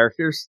favorite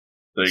characters.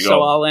 There you go.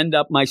 So I'll end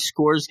up, my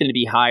score is going to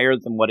be higher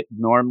than what it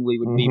normally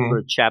would be for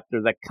a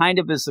chapter that kind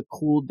of is a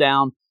cool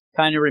down,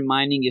 kind of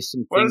reminding you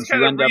some things. Well, it's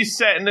kind of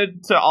resetting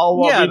it to all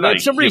what we like. Yeah,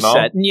 it's a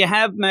reset. And you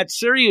have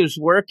Matsuri who's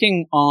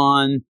working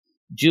on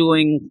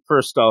doing,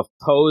 first off,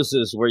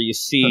 poses where you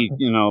see,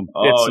 bits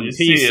and pieces.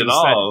 See it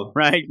all.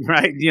 Right.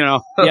 You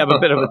have a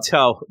bit of a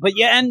toe. But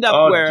you end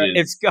up where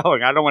it's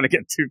going. I don't want to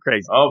get too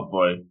crazy. Oh,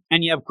 boy.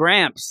 And you have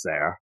Gramps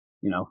there.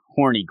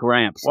 Horny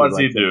Gramps. What's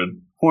he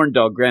doing? Horn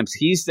Dog Gramps,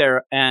 he's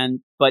there,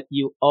 but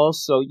you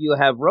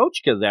have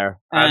Rochka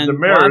there and the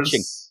mirrors,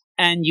 watching,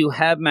 and you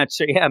have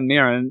Matsuri. Yeah,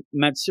 Mira, and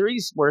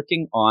Matsuri's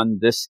working on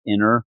this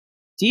inner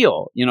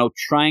deal.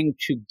 Trying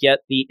to get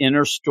the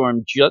inner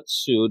storm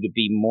jutsu to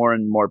be more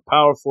and more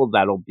powerful.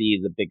 That'll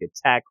be the big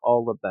attack.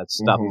 All of that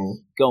stuff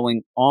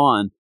going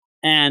on,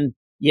 and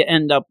you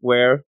end up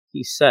where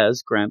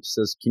Gramps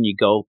says, "Can you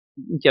go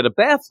get a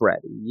bath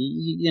ready?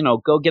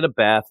 Go get a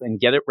bath and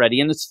get it ready."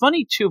 And it's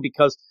funny too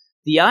because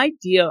the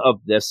idea of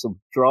this, of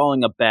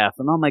drawing a bath,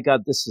 and oh my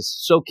God, this is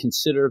so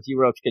considerate of you,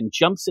 Rochka,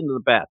 jumps into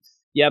the bath.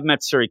 You have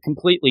Matsuri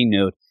completely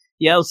nude,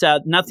 yells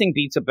out, nothing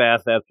beats a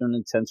bath after an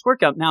intense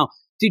workout. Now,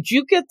 did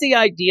you get the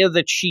idea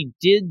that she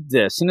did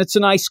this? And it's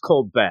an ice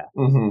cold bath.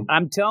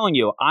 I'm telling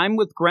you, I'm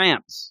with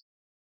Gramps.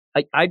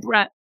 It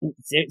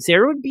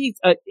would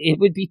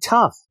be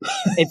tough.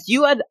 If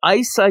you had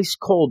ice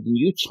cold and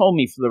you told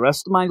me for the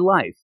rest of my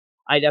life,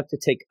 I'd have to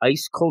take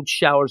ice cold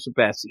showers or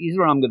baths.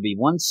 Either I'm going to be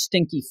one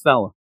stinky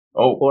fella.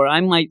 Or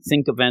I might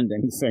think of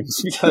ending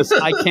things because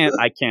I can't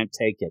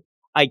take it.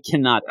 I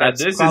cannot.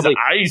 This is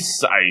ice.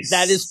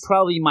 That is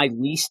probably my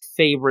least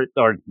favorite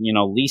or,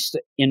 least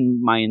in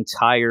my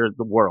entire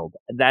world.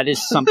 That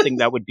is something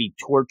that would be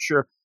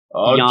torture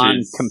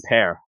beyond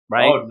compare,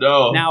 right? Oh,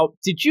 no. Now,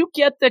 did you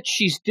get that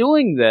she's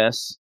doing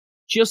this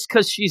just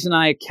because she's an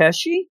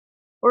Ayakashi?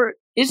 Or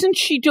isn't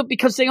she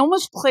because they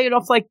almost play it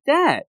off like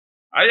that?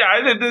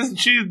 I think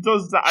she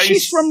does the ice.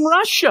 She's from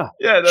Russia.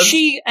 Yeah,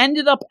 she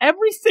ended up,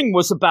 everything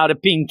was about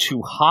it being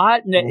too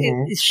hot.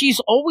 And she's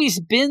always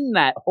been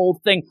that whole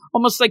thing.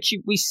 Almost like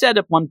we said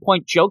at one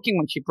point, joking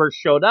when she first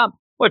showed up,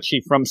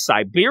 she from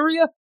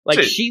Siberia?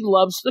 Like she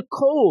loves the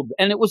cold.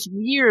 And it was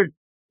weird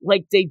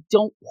like they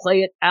don't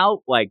play it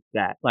out like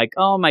that. Like,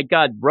 oh my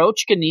God,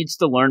 Roachka needs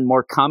to learn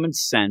more common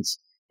sense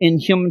in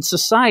human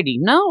society.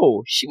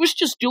 No, she was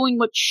just doing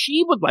what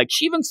she would like.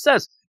 She even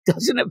says,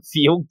 doesn't it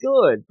feel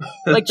good?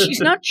 Like, she's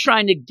not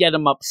trying to get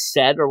him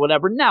upset or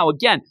whatever. Now,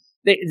 again,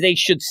 they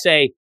should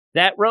say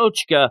that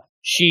Roachka,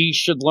 she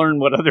should learn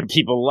what other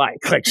people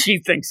like. Like, she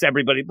thinks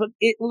everybody, but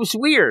it was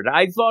weird.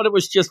 I thought it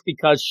was just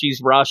because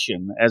she's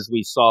Russian, as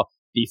we saw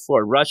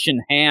before. Russian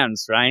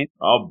hands, right?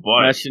 Oh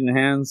boy, Russian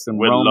hands and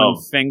With Roman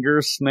love.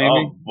 fingers, maybe.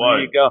 Oh boy,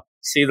 There you go.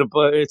 See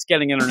it's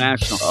getting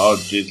international. Oh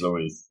jeez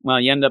Louise. Well,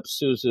 you end up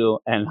Suzu,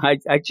 and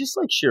I just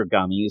like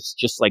Shirogami. He's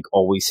just like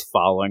always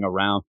following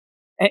around.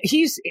 And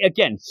he's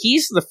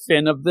the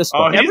Finn of this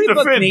book. Oh, he's Every the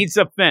book Finn. needs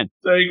a Finn.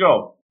 There you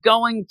go.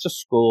 Going to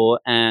school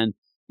and,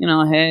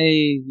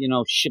 hey,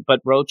 but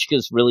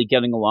Roachka's really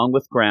getting along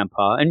with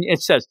Grandpa. And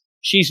it says,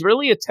 she's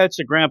really attached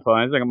to Grandpa.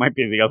 I think it might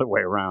be the other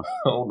way around.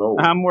 Oh, no.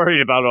 I'm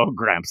worried about old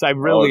Gramps. I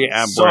really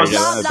am so worried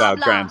blah, about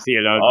Gramps.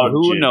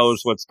 Who geez.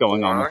 knows what's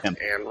going on with him.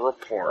 And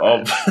report.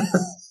 Oh.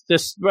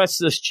 This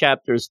rest of this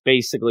chapter is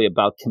basically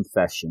about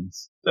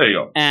confessions. There you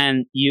go.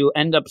 And you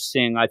end up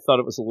seeing, I thought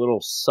it was a little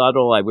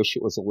subtle. I wish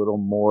it was a little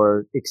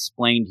more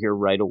explained here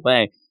right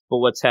away. But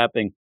what's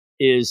happening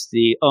is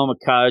the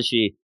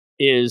Omikaji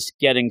is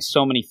getting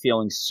so many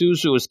feelings.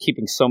 Suzu is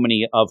keeping so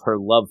many of her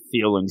love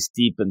feelings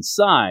deep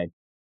inside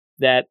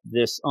that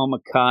this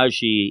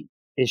Omikaji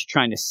is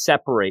trying to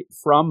separate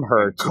from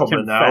her to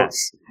Coming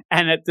confess.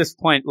 And at this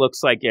point,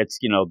 looks like it's,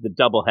 the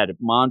double-headed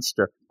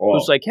monster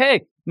who's like,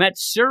 hey,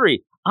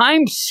 Matsuri,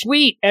 I'm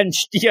sweet. And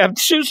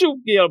Suzu,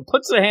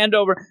 puts a hand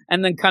over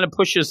and then kind of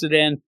pushes it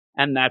in.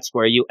 And that's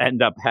where you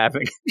end up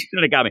having,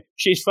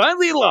 she's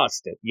finally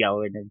lost it,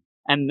 yelling.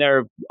 And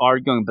they're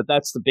arguing. But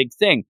that's the big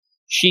thing.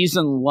 She's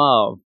in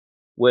love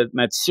with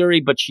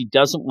Matsuri, but she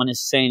doesn't want to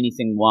say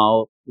anything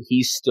while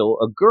he's still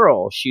a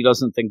girl. She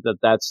doesn't think that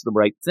that's the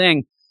right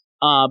thing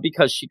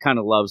because she kind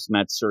of loves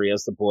Matsuri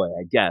as the boy,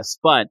 I guess.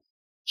 But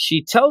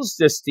she tells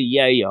this to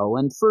Yayo.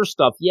 And first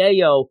off,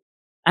 Yayo,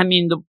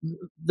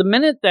 the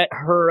minute that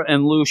her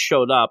and Lou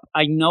showed up,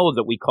 I know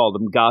that we call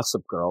them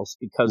Gossip Girls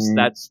because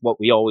that's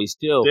what we always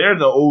do. They're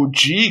the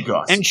OG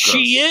Gossip And Girls. she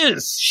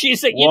is.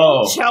 She's like, you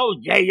don't tell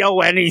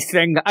Yayo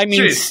anything.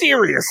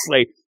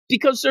 Seriously.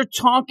 Because they're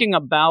talking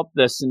about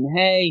this and,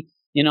 hey,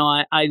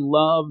 I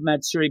love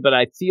Matsuri, but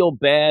I feel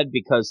bad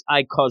because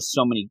I caused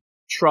so many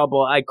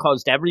trouble. I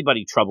caused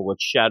everybody trouble with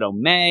Shadow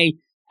May.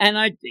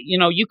 And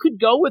you could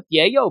go with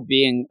Yayo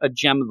being a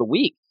gem of the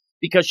week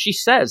because she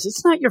says,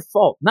 it's not your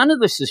fault. None of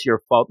this is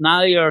your fault.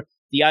 Now you're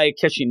the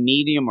Ayakashi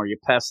medium or your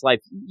past life.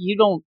 You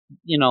don't,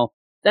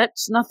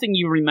 that's nothing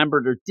you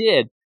remembered or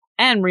did.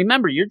 And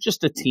remember, you're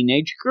just a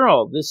teenage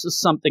girl. This is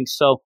something,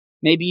 so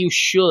maybe you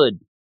should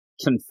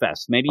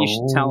confess. Maybe you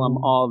should tell him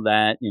all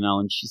that,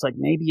 and she's like,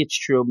 maybe it's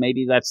true.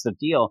 Maybe that's the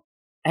deal.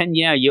 And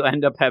yeah, you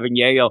end up having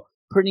Yayo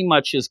pretty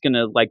much is going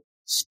to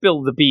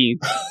spill the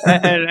beans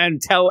and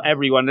tell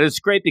everyone. And it's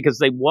great because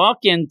they walk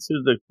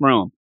into the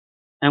room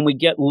and we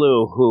get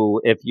Lou,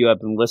 who, if you have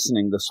been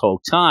listening this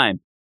whole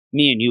time,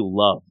 me and you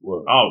love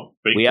Lou. Oh,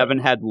 we haven't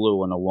had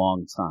Lou in a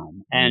long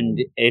time and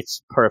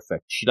it's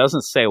perfect. She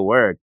doesn't say a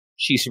word.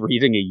 She's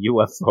reading a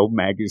UFO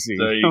magazine.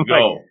 There you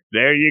go.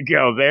 There you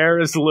go. There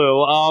is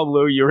Lou. Oh,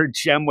 Lou, you're a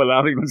gem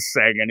without even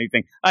saying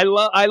anything. I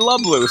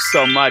love Lou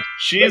so much.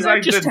 She's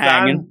like just the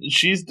hanging.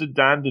 She's the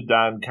Dan to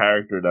Dan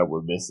character that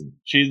we're missing.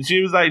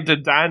 She was like the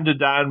Dan to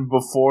Dan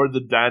before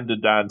the Dan to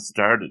Dan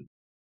started.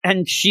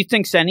 And she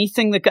thinks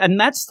anything and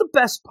that's the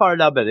best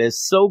part of it.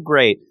 It's so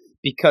great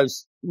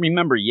because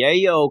remember,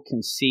 Yayo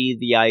can see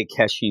the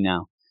Ayakashi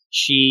now.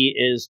 She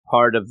is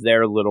part of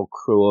their little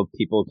crew of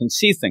people who can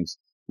see things.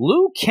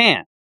 Lou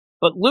can't,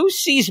 but Lou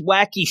sees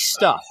wacky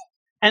stuff.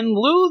 And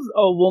Lou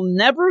will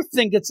never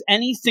think it's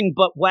anything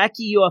but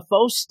wacky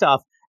UFO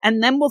stuff.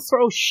 And then we'll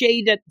throw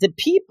shade at the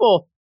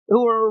people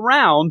who are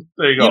around,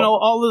 there you go.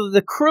 All of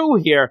the crew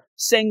here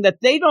saying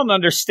that they don't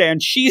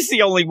understand. She's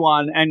the only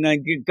one. And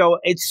then go,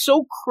 it's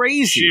so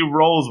crazy. She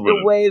rolls with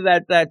the way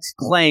that's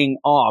playing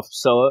off.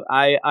 So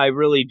I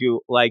really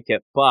do like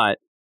it. But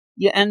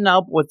you end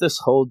up with this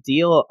whole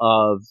deal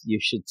of you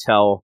should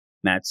tell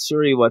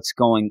Matsuri what's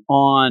going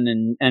on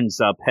and ends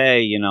up,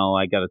 hey,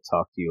 I got to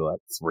talk to you at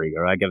 3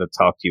 or I got to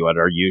talk to you at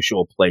our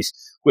usual place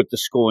with the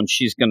school and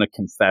she's going to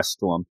confess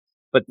to him.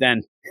 But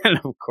then, and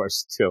of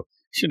course, too,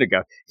 should have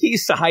got,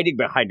 he's hiding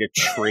behind a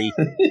tree,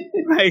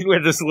 right,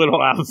 with his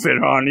little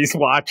outfit on. He's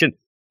watching.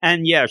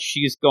 And yeah,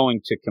 she's going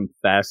to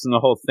confess and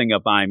the whole thing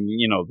of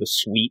the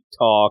sweet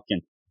talk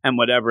and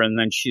whatever. And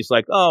then she's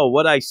like, oh,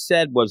 what I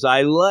said was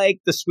I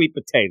like the sweet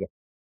potato.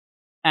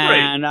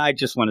 And I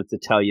just wanted to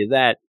tell you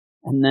that.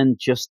 And then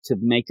just to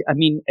make,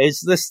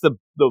 is this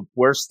the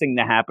worst thing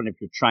to happen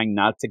if you're trying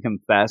not to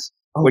confess?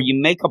 Where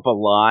you make up a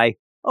lie?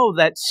 Oh,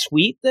 that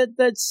sweet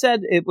that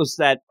said it was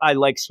that I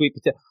like sweet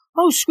potato.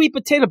 Oh, sweet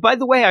potato. By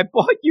the way, I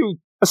bought you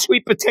a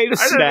sweet potato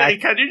snack.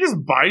 Can you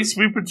just buy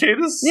sweet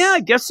potatoes? Yeah, I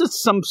guess it's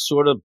some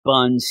sort of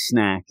bun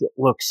snack. It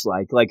looks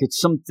like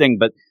it's something,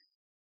 but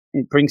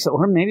It brings,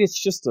 or maybe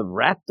it's just a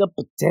wrapped up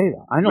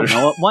potato. I don't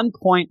know. At one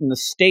point in the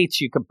States,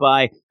 you could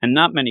buy, and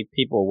not many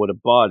people would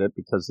have bought it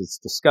because it's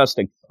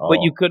disgusting,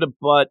 but you could have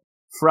bought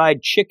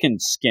fried chicken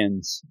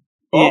skins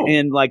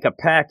in like a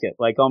packet,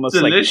 like almost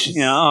delicious.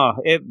 Like,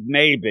 it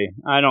may be.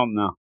 I don't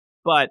know.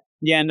 But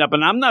you end up,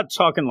 and I'm not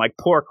talking like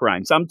pork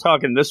rinds. I'm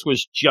talking this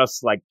was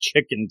just like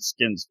chicken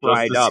skins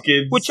fried up,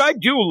 which I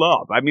do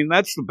love. I mean,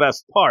 that's the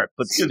best part,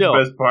 but still,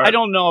 I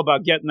don't know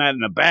about getting that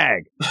in a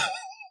bag.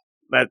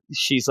 That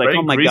she's like,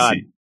 oh my God.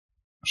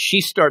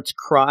 She starts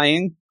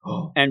crying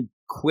and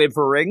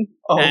quivering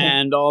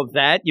and all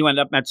that. You end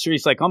up,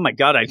 Matsuri's like, oh my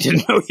God, I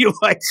didn't know you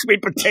like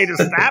sweet potatoes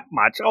that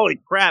much. Holy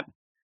crap.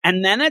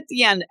 And then at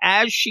the end,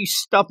 as she's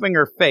stuffing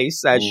her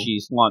face, as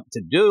she's wont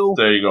to do.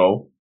 There you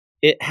go.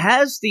 It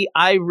has the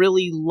I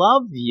really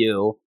love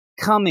you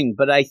coming,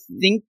 but I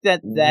think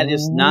that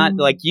is not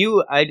like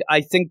you.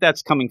 I think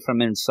that's coming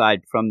from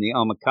inside, from the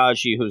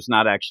Omikaji, who's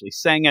not actually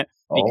saying it,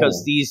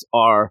 because these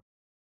are.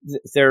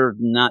 They're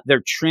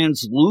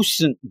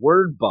translucent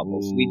word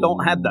bubbles. We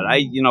don't have that.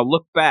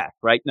 Look back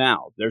right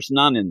now. There's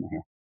none in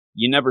there.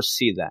 You never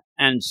see that.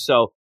 And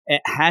so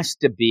it has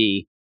to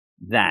be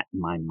that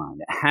in my mind.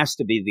 It has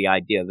to be the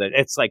idea that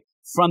it's like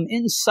from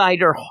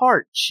inside her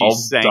heart.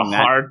 She's saying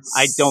that.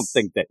 I don't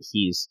think that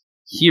he's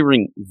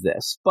hearing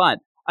this, but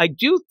I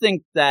do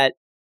think that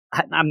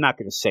I'm not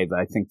going to say that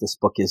I think this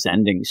book is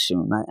ending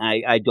soon.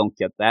 I don't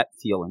get that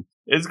feeling.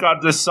 It's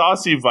got the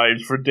saucy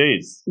vibes for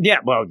days. Yeah.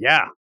 Well,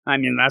 yeah. I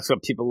mean, that's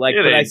what people like.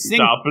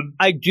 But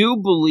I do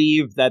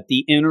believe that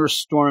the inner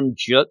storm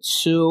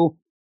jutsu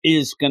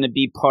is going to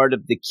be part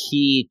of the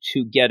key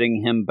to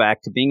getting him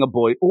back to being a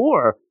boy.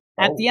 Or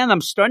at the end,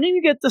 I'm starting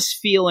to get this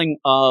feeling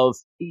of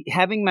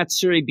having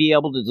Matsuri be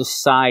able to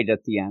decide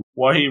at the end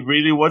what he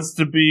really wants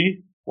to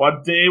be,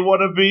 what they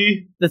want to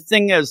be. The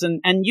thing is,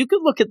 and you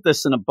could look at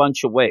this in a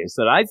bunch of ways,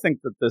 that I think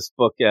that this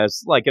book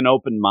has like an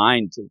open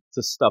mind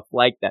to stuff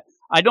like that.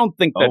 I don't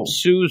think that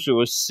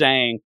Suzu is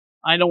saying,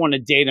 I don't want to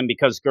date him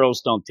because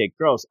girls don't date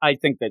girls. I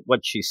think that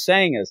what she's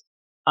saying is,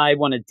 I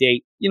want to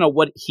date,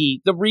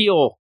 the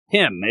real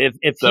him.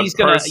 If he's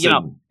going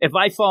to, if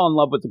I fall in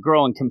love with the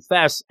girl and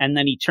confess, and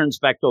then he turns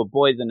back to a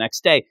boy the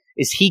next day,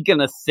 is he going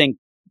to think,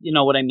 you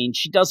know what I mean?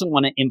 She doesn't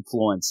want to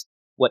influence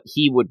what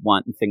he would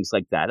want and things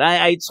like that.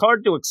 It's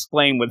hard to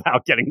explain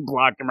without getting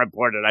blocked and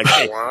reported, I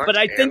think. But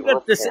I think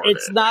that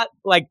it's not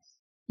like,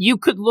 you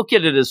could look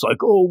at it as like,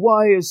 oh,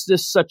 why is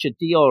this such a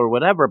deal or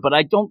whatever? But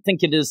I don't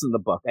think it is in the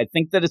book. I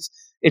think that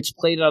it's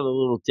played out a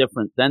little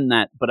different than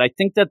that. But I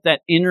think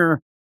that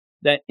inner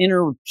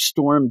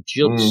storm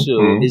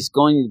jutsu is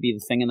going to be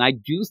the thing. And I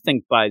do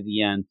think by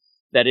the end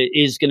that it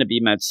is going to be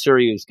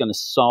Matsuri who's going to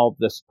solve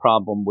this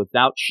problem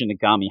without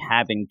Shinigami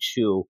having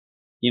to,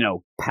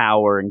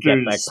 power and get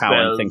back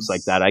power and things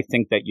like that. I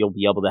think that you'll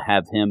be able to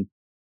have him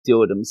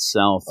do it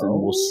himself, and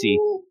we'll see.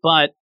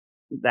 But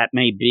that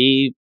may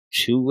be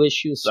 2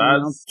 issues.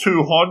 That's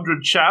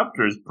 200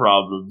 chapters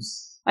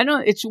problems. I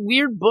know, it's a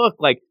weird book.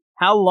 Like,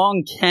 how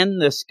long can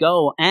this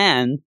go?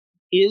 And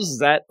is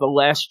that the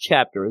last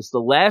chapter? Is the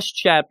last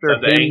chapter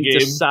him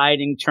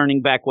deciding,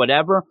 turning back,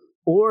 whatever?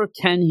 Or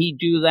can he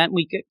do that?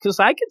 Because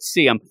I could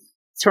see him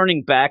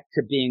turning back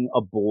to being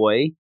a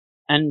boy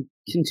and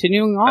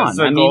continuing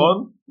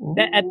on.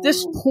 At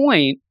this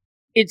point,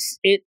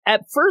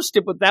 at first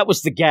that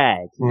was the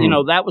gag.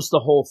 That was the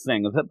whole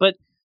thing of it. But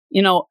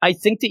I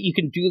think that you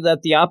can do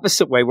that the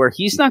opposite way, where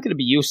he's not going to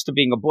be used to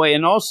being a boy.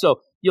 And also,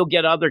 you'll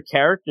get other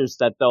characters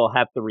that they'll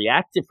have to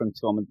react different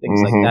to him and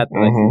things like that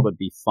I think would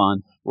be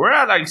fun. We're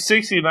at like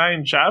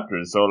 69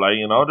 chapters, so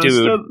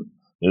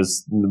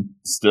there's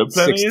still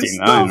plenty of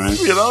stuff,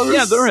 right?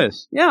 Yeah, there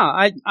is.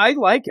 Yeah, I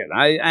like it.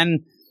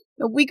 And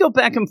we go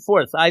back and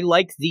forth. I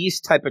like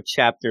these type of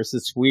chapters.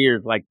 It's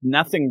weird. Like,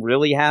 nothing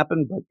really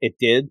happened, but it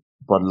did.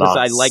 Because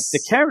I like the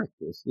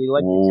characters. We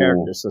like the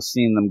characters, so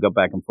seeing them go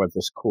back and forth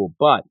is cool.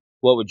 But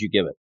what would you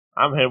give it?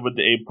 I'm here with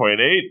the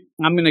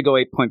 8.8. I'm going to go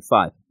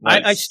 8.5.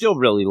 Nice. I still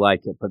really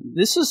like it, but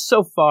this is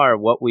so far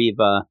what we've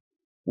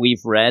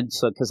read.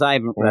 So, because I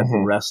haven't read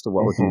the rest of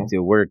what we're going to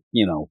do. We're,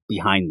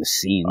 behind the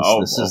scenes.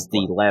 This is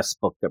the last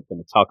book that we're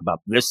going to talk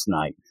about this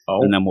night.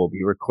 And then we'll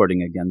be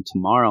recording again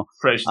tomorrow.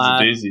 Fresh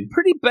as a daisy.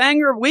 Pretty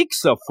banger week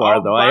so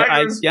far, though. Back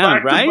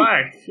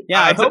right?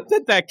 Yeah, I hope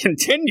that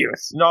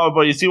continues. No,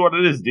 but you see what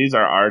it is? These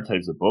are our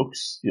types of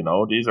books.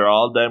 These are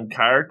all them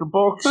character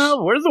books.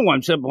 Well, we're the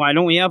ones that, why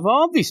don't we have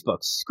all these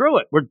books? Screw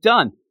it. We're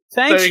done.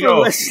 Thanks for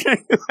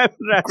listening.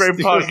 Great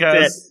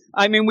podcast.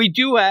 I mean, we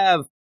do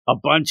have a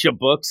bunch of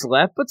books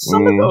left, but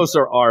some of those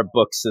are our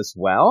books as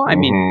well. I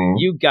mean,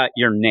 you got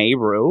your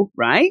Nehru,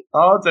 right?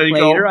 Oh, there you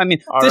go. I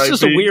mean, this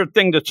is a weird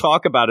thing to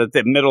talk about at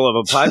the middle of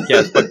a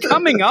podcast, but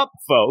coming up,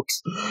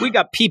 folks, we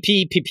got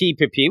PP,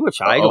 which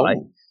I like.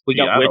 We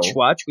got Witch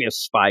Watch. We have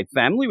Spy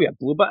Family. We have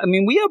Blue Bot. I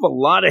mean, we have a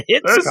lot of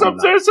hits.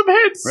 There's some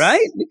hits,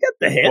 right? We got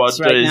the hits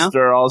right now. Is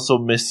there also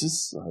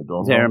misses? I don't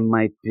know. There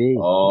might be.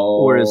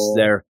 Or is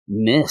there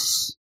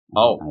miss?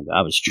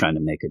 I was trying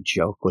to make a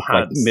joke with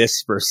like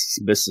Miss versus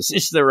Mrs.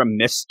 Is there a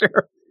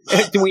Mister?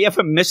 Do we have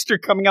a Mister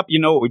coming up? You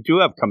know what we do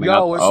have coming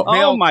up? It's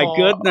Oh my call.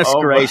 goodness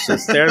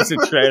gracious. There's a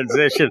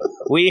transition.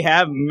 We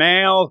have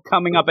mail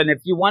coming up. And if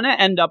you want to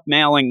end up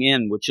mailing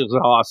in, which is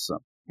awesome,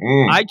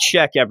 I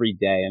check every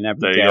day and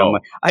every day.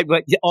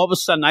 But all of a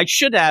sudden, I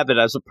should have it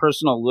as a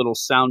personal little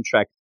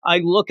soundtrack.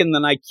 I look and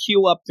then I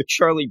cue up the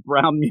Charlie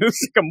Brown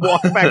music and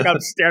walk back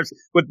upstairs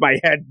with my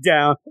head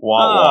down.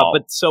 Wow.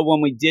 But so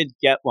when we did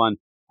get one,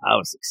 I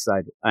was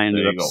excited. I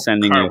ended up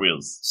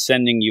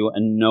sending you a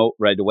note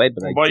right away,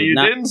 but you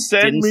didn't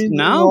send me.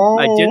 No,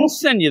 I didn't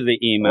send you the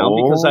email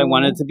because I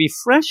wanted to be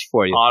fresh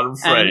for you.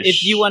 Fresh. And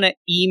if you want to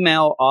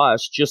email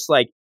us, just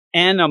like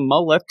Anna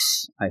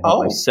Mullix, I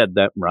hope I said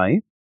that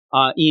right.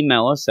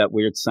 Email us at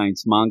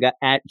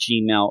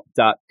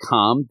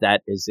weirdsciencemanga@gmail.com.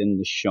 That is in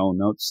the show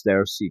notes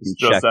there, so you can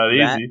check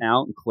that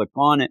out and click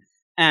on it.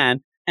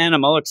 And Anna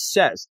Mullix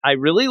says, I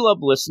really love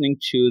listening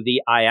to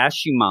the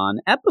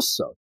Ayashimon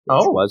episode,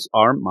 which was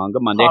our Manga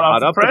Monday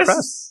Hot Off the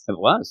Press. It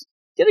was.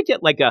 Did it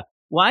get like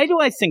why do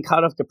I think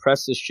Hot Off the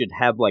Presses should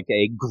have like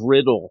a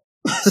griddle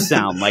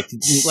sound? like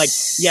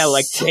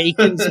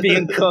bacon's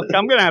being cooked.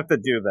 I'm going to have to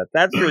do that.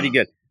 That's pretty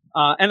good.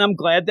 And I'm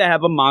glad to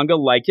have a manga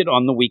like it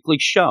on the weekly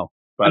show.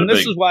 And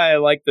this is why I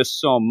like this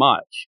so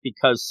much,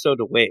 because so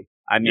do we.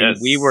 I mean,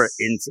 we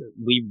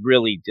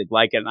really did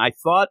like it. And I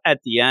thought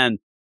at the end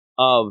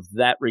of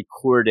that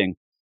recording,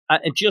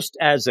 just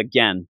as,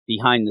 again,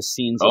 behind the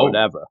scenes or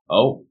whatever.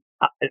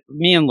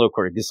 Me and Luke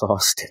were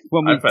exhausted.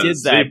 When we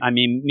did that, I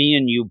mean, me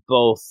and you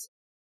both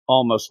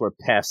almost were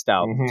passed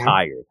out,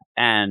 tired.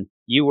 And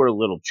you were a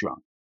little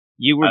drunk.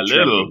 You were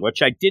drinking,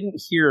 which I didn't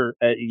hear,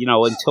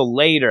 until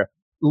later.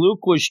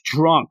 Luke was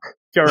drunk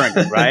during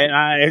it, right?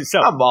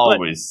 I'm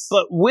always.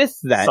 But with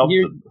that,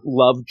 you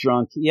love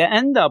drunk. You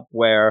end up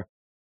where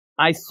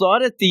I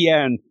thought at the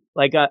end,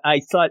 like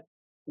I thought,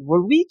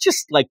 were we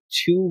just like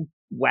too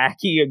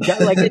wacky?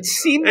 Like it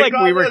seemed like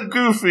we were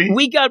goofy.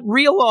 We got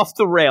real off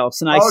the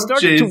rails, and I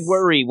started to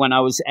worry when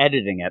I was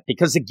editing it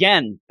because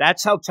again,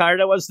 that's how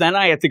tired I was. Then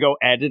I had to go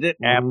edit it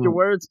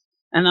afterwards,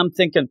 and I'm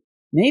thinking,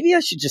 maybe I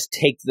should just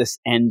take this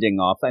ending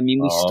off. I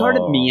mean, we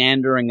started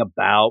meandering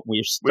about.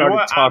 We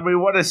started talking. We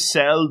want to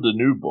sell the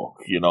new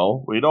book, We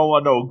don't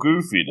want no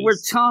goofiness. We're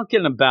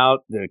talking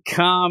about the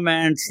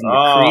comments and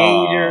the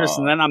creators,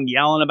 and then I'm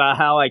yelling about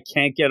how I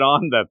can't get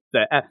on the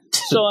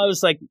so I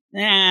was like,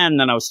 and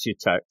then I was too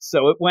tired.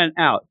 So it went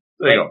out.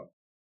 There you go.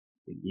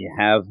 You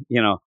have,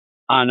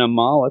 Anna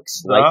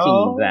Mullix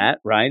liking that,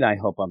 right? I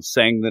hope I'm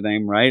saying the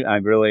name right. I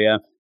really am.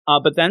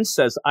 But then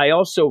says, I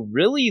also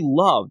really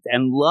loved,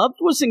 and loved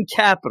was in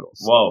capitals.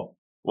 Whoa.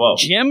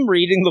 Jim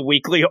reading the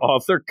weekly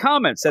author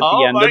comments at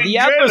the end of the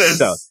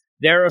episode.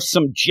 There are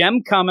some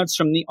gem comments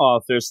from the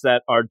authors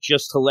that are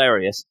just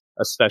hilarious,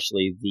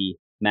 especially the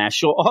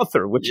Mashal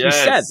author, which he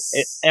said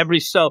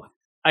so.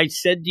 I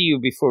said to you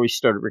before we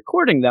started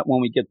recording that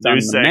when we get done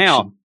in the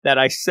mail, that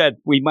I said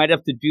we might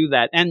have to do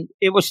that. And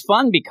it was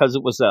fun because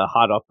it was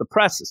hot off the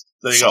presses.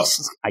 There you go.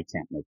 I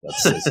can't make that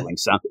sizzling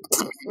sound.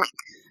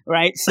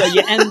 Right? So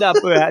you end up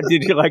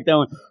did you like that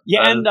one?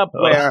 You end up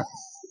where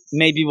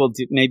maybe we'll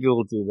do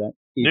that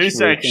each new week.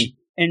 section.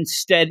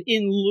 Instead,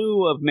 in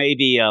lieu of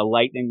maybe a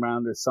lightning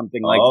round or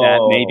something like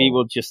that, maybe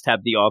we'll just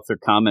have the author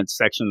comments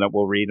section that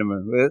we'll read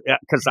them.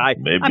 Because I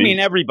mean,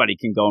 everybody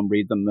can go and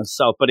read them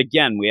themselves. But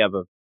again, we have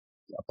a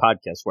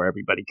podcast where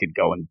everybody could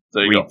go and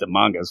read the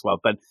manga as well.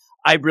 But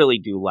I really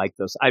do like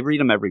those. I read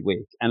them every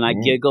week, and I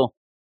giggle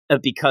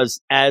because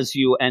as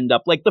you end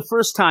up, like the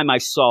first time I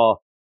saw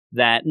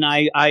that, and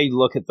I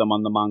look at them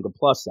on the Manga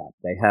Plus app.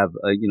 They have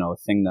a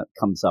thing that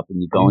comes up,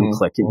 and you go and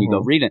click, and you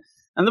go read it.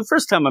 And the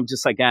first time I'm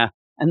just like,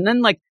 and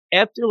then like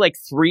after like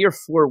 3 or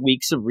 4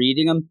 weeks of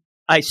reading them,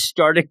 I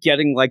started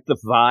getting like the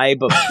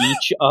vibe of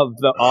each of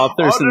the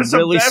authors and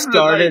really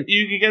started. Like,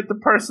 you can get the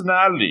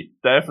personality,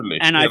 definitely.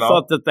 And I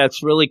thought that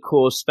that's really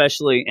cool,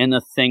 especially in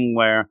a thing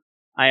where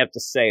I have to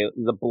say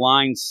the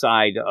blind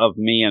side of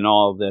me and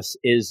all of this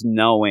is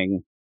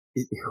knowing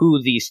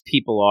who these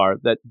people are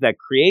that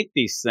create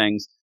these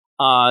things.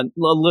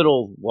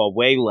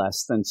 Way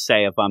less than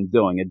say if I'm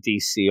doing a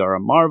DC or a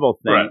Marvel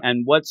thing. Right.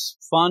 And what's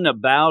fun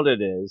about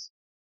it is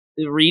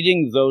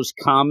reading those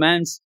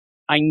comments.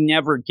 I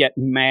never get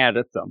mad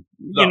at them.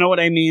 No. You know what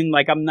I mean?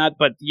 Like I'm not,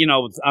 but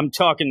I'm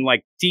talking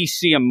like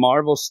DC and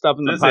Marvel stuff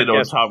in the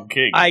podcast. Tom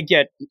King. I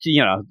get,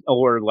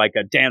 or like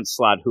a Dan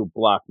Slott who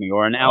blocked me,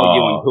 or an Al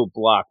Ewing who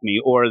blocked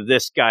me, or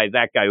this guy,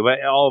 that guy,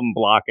 all of them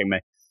blocking me.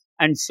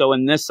 And so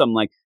in this, I'm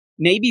like,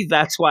 maybe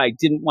that's why I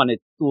didn't want to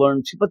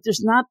learn to, but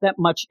there's not that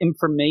much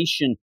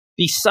information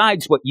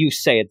besides what you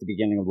say at the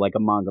beginning of like a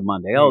Manga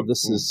Monday. Oh,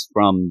 this is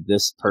from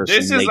this person.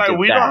 This is like,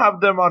 we don't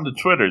have them on the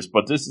Twitters,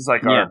 but this is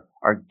like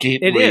our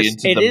gateway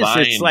into the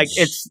mind. It's like,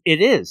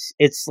 it is.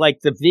 It's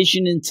like the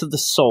vision into the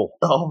soul.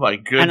 Oh my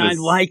goodness. And I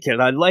like it.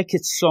 I like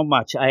it so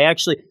much. I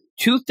actually,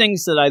 2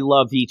 things that I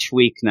love each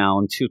week now,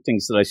 and 2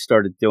 things that I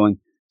started doing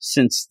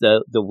since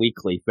the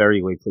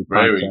very weekly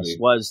podcast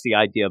was the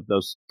idea of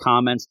those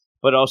comments.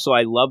 But also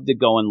I love to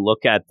go and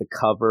look at the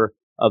cover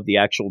of the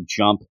actual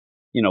Jump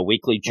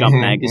Weekly Jump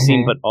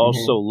magazine, but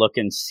also look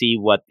and see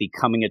what the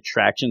coming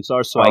attractions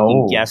are, so I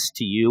can guess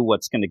to you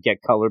what's going to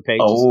get color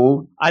pages.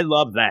 Oh, I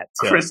love that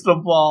too.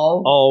 Crystal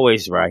ball.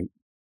 Always right.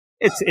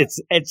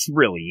 It's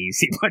really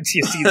easy once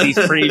you see these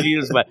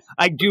previews, but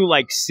I do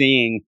like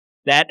seeing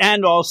that,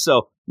 and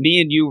also me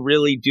and you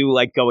really do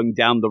like going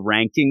down the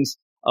rankings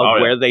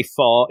of where they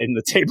fall in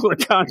the table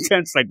of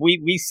contents. Like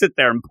we sit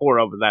there and pour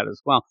over that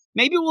as well.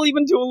 Maybe we'll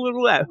even do a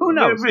little of that. Who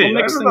knows? Maybe.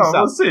 We'll mix things up.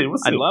 We'll see.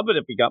 I'd love it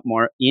if we got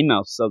more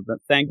emails. So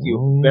thank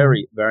you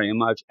very, very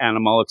much,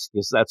 Animalix,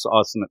 because that's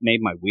awesome. It made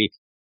my week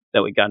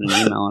that we got an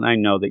email, and I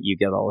know that you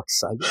get all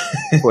excited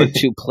for it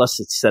too. Plus,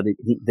 it said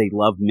they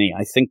love me.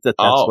 I think that's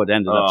what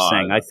ended up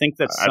saying. I think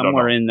that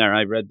somewhere in there,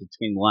 I read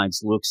between the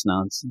lines, Luke's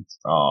nonsense.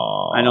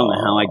 I don't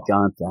know how I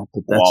got that,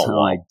 but that's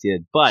how I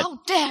did. But how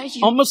dare you?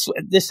 Almost,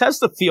 this has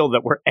the feel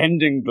that we're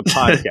ending the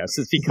podcast.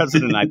 It's because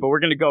of the night, but we're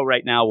going to go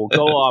right now. We'll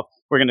go off.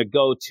 We're going to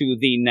go to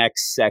the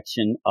next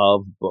section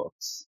of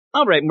books.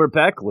 All right, and we're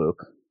back,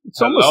 Luke. It's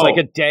almost like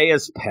a day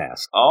has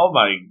passed. Oh,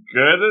 my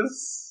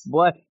goodness.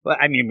 What?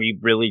 I mean, we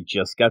really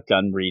just got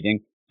done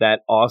reading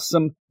that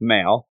awesome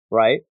mail,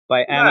 right,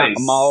 by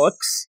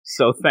Animalix.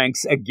 So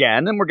thanks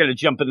again. And we're going to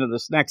jump into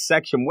this next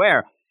section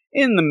where,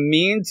 in the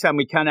meantime,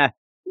 we kind of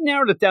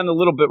narrowed it down a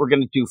little bit. We're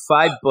going to do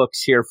 5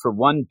 books here for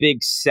one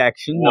big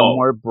section. Whoa. No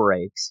more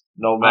breaks.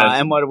 No, man.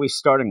 And what are we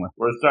starting with?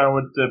 We're starting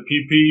with the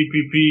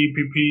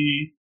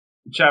PP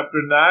Chapter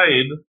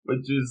 9,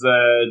 which is,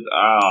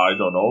 I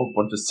don't know, a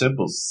bunch of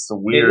symbols. So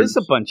weird. It is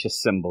a bunch of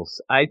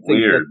symbols. I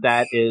think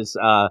that is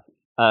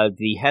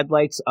the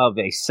headlights of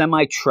a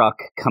semi-truck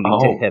coming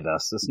to hit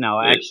us. It's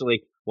now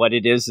actually what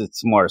it is.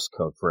 It's Morse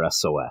code for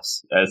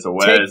SOS.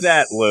 SOS. Take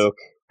that, Luke.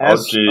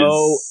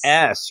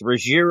 SOS.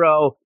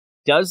 Ruggiero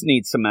does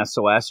need some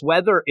SOS,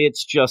 whether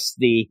it's just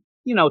the,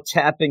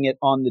 tapping it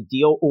on the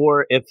deal,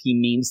 or if he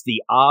means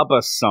the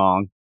ABBA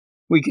song.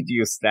 We could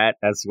use that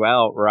as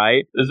well,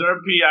 right? Is there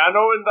a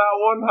piano in that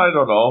one? I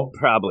don't know.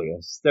 Probably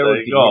is. There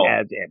would be.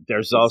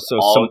 There's also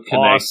some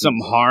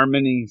awesome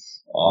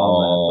harmonies.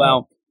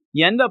 Well,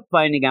 you end up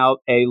finding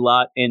out a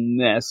lot in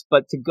this,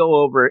 but to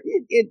go over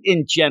it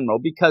in general,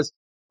 because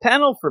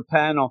panel for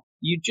panel,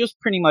 you just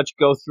pretty much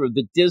go through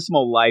the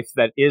dismal life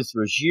that is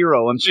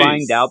Ruggiero and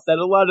find out that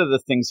a lot of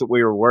the things that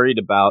we were worried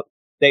about,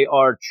 they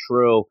are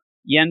true.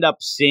 You end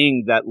up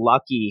seeing that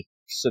Lucky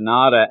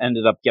Sonata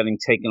ended up getting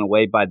taken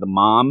away by the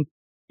mom,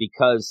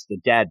 because the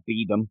dad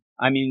beat him.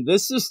 I mean,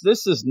 this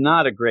is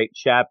not a great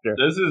chapter.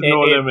 This is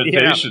no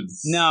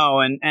limitations. No,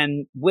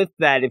 and with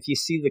that, if you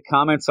see the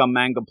comments on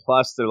Manga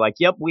Plus, they're like,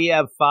 "Yep, we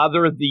have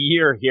Father of the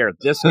Year here.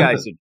 This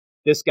guy's a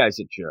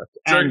jerk.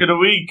 Jerk of the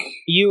week."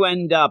 You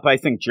end up, I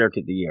think, jerk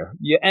of the year.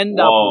 You end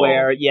up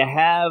where you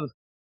have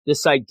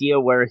this idea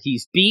where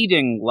he's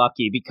beating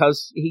Lucky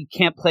because he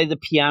can't play the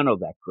piano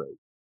that great.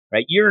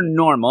 Right, you're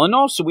normal, and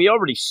also we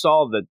already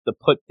saw the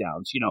put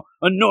downs.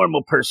 A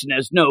normal person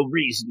has no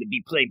reason to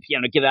be playing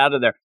piano. Get out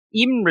of there.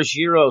 Even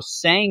Ruggiero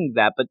saying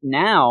that, but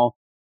now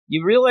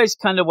you realize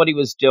kind of what he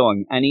was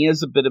doing, and he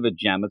is a bit of a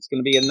gem. It's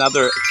going to be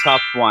another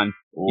tough one.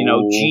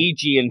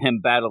 Gigi and him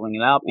battling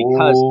it out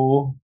because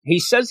he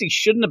says he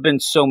shouldn't have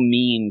been so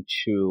mean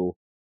to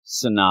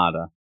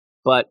Sonata.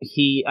 But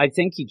I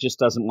think he just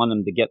doesn't want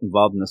him to get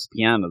involved in this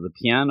piano. The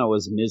piano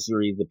is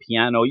misery. The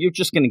piano, you're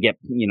just going to get,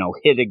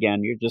 hit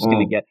again. You're just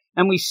going to get,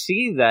 and we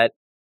see that,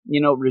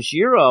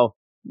 Ruggiero,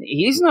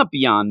 he's not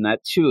beyond that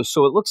too.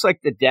 So it looks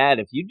like the dad,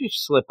 if you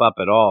just slip up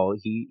at all,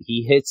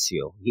 he hits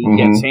you. He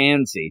gets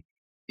handsy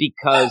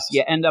because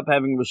you end up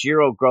having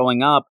Ruggiero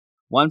growing up.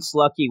 Once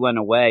Lucky went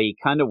away, he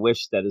kind of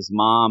wished that his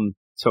mom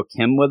took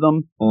him with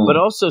him, but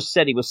also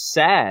said he was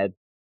sad.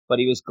 But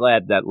he was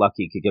glad that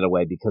Lucky could get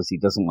away because he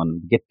doesn't want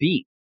him to get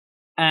beat.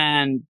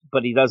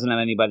 But he doesn't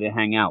have anybody to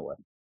hang out with.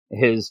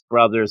 His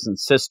brothers and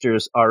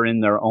sisters are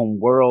in their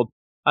own world.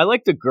 I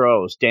like the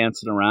girls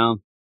dancing around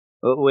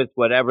with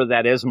whatever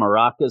that is,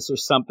 maracas or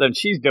something.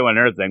 She's doing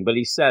her thing. But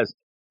he says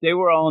they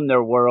were all in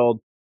their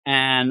world,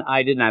 and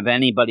I didn't have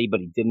anybody, but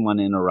he didn't want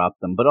to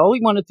interrupt them. But all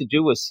he wanted to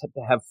do was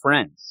to have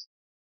friends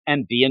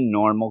and be a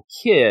normal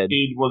kid.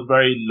 He was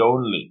very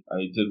lonely.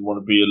 I didn't want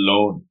to be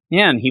alone.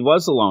 Yeah, and he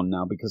was alone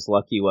now because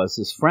Lucky was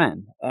his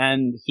friend.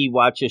 And he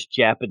watches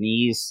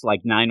Japanese,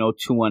 like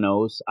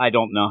 90210s. I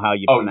don't know how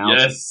you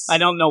pronounce it. I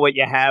don't know what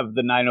you have,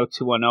 the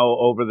 90210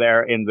 over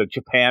there in the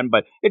Japan,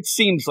 but it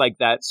seems like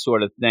that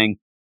sort of thing.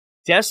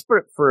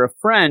 Desperate for a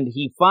friend,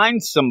 he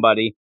finds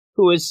somebody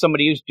who's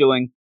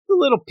doing the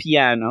little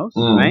pianos,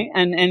 right?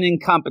 And in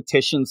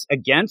competitions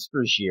against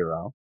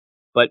Ruggiero.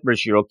 But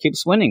Ruggiero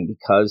keeps winning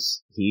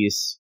because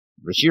he's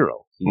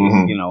Ruggiero. He's,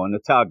 an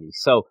Itagi.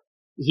 So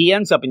he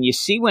ends up, and you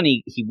see when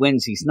he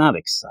wins, he's not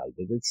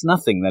excited. It's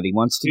nothing that he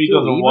wants to do. He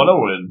doesn't want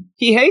to win.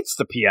 He hates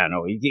the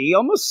piano. He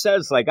almost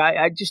says, like,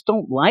 I just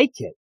don't like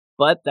it.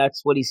 But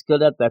that's what he's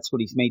good at. That's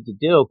what he's made to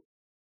do.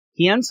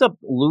 He ends up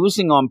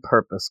losing on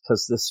purpose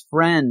because this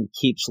friend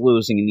keeps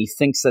losing, and he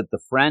thinks that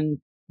the friend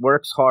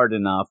works hard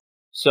enough.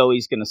 So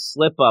he's going to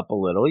slip up a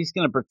little. He's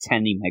going to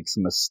pretend he makes a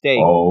mistake.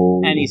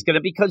 And he's going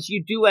to, because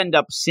you do end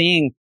up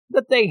seeing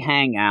that they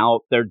hang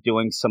out. They're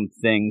doing some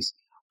things.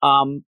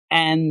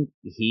 And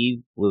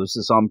he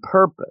loses on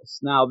purpose.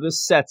 Now,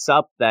 this sets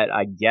up that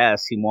I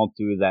guess he won't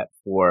do that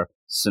for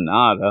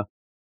Sanada,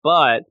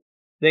 but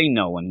they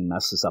know when he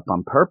messes up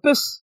on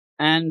purpose,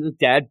 and the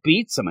dad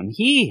beats him, and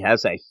he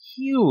has a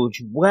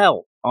huge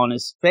welt on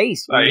his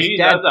face. He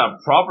has a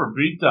proper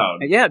beatdown.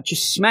 Yeah,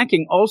 just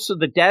smacking. Also,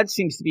 the dad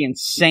seems to be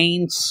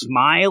insane,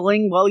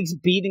 smiling while he's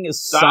beating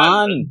his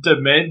son.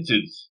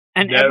 Demented.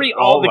 And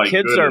all the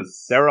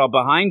kids they're all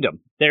behind him.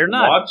 They're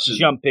not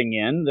jumping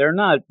in. They're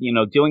not,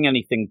 doing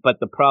anything. But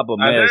the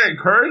problem is, they're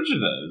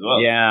encouraging it as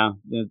well. Yeah,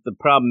 the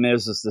problem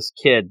is this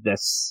kid,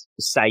 this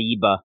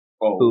Saiba,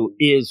 who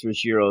is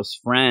Rojiro's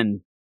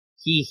friend.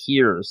 He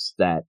hears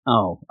that,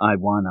 I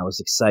won. I was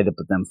excited,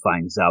 but then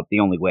finds out the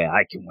only way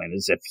I can win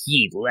is if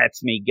he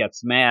lets me,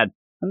 gets mad,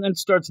 and then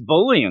starts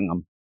bullying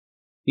him.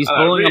 He's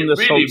bullying him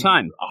this whole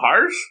time.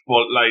 Harsh,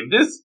 but like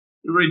this.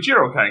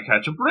 Rojiro can't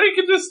catch a break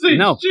in this thing.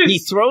 No, he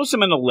throws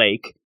him in a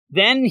lake.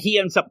 Then he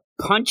ends up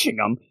punching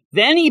him.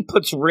 Then he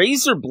puts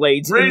razor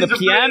blades in the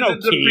piano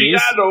keys.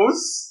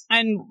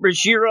 And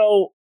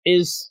Rojiro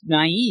is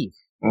naive.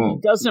 He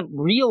doesn't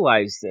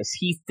realize this.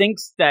 He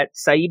thinks that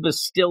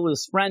Saiba's still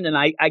his friend. And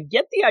I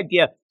get the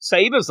idea.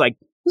 Saiba's like,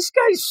 this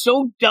guy's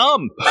so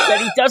dumb that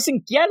he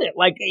doesn't get it.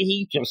 Like,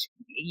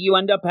 you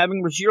end up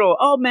having Rojiro,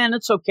 oh man,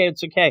 it's okay.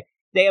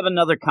 They have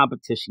another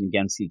competition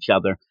against each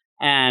other.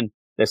 And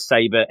the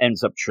Saiba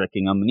ends up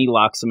tricking him, and he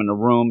locks him in a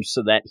room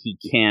so that he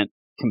can't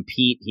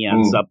compete. He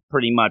ends up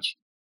pretty much,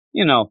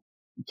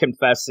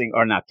 confessing,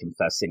 or not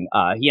confessing.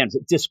 He ends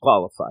up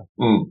disqualified.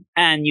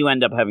 And you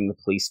end up having the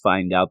police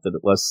find out that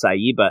it was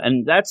Saiba.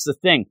 And that's the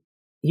thing.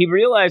 He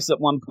realized at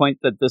one point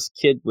that this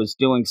kid was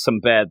doing some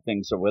bad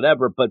things or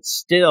whatever, but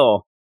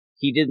still,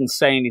 he didn't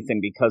say anything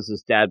because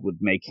his dad would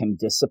make him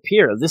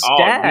disappear. This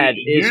dad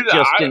is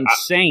just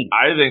insane.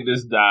 I think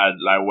this dad,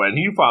 like, when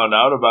he found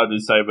out about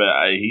this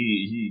Saiba,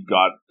 he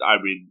got,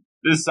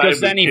 this Saiba.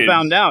 Because then he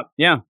found out,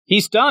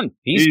 he's done.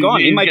 He's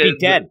gone. He might be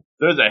dead.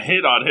 There's a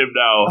hit on him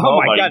now.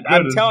 Oh my God.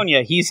 Goodness. I'm telling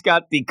you, he's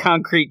got the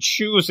concrete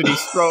shoes and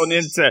he's thrown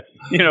into,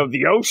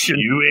 the ocean.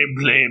 You ain't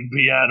playing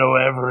piano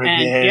ever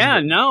again. Yeah,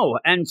 no.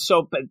 And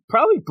so, but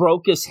probably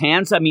broke his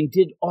hands.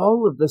 Did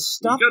all of this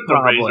stuff. He's got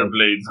the razor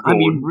blades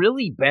going.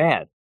 Really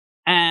bad.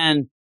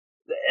 And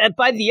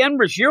by the end,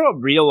 Rojiro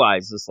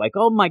realizes, like,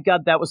 oh my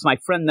God, that was my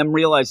friend. Then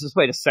realizes,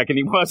 wait a second,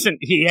 he wasn't.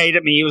 He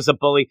hated me. He was a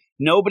bully.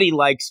 Nobody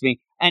likes me.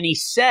 And he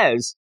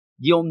says,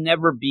 you'll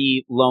never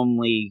be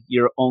lonely.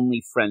 Your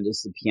only friend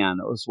is the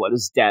piano, is what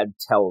his dad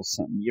tells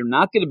him. You're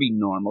not going to be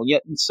normal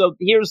yet. And so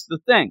here's the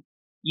thing.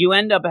 You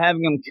end up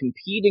having him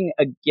competing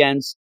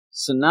against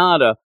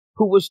Sanada,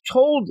 who was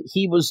told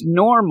he was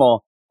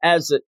normal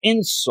as an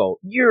insult.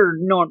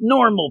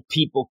 Normal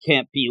people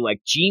can't be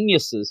like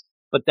geniuses,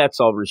 but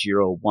that's all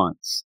Rojiro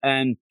wants.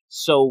 And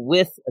so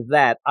with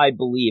that, I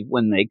believe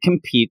when they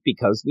compete,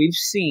 because we've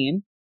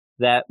seen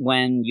that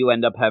when you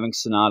end up having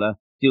Sanada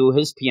do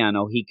his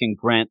piano, he can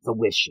grant the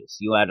wishes.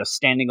 You had a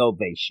standing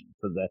ovation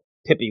for the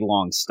Pippi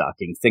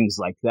Longstocking, things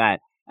like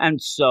that.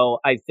 And so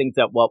I think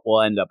that what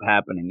will end up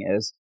happening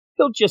is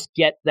he'll just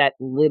get that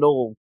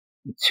little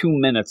 2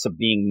 minutes of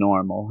being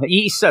normal.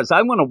 He says,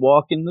 I want to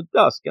walk in the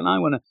dusk, and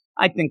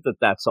I think that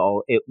that's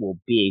all it will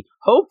be.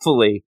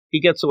 Hopefully he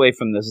gets away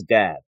from this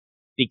dad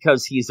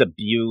because he's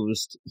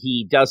abused.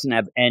 He doesn't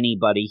have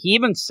anybody. He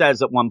even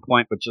says at one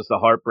point, which is the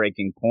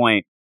heartbreaking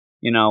point,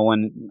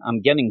 when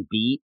I'm getting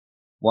beat,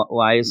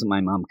 why isn't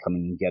my mom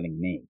coming and getting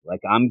me?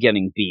 Like, I'm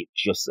getting beat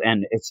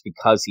and it's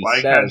because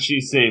why can't she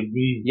save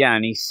me? Yeah,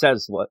 and he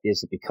says, what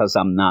is it because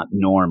I'm not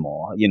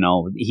normal?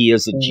 He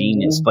is a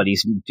genius, but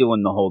he's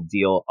doing the whole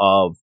deal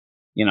of,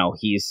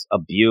 he's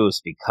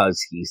abused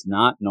because he's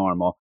not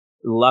normal.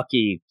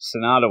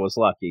 Sanada was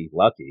lucky,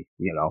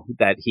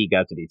 that he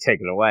got to be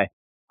taken away.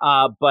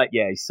 But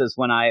yeah, he says,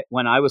 when I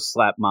was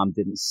slapped, mom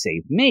didn't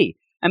save me.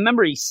 And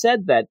remember, he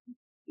said that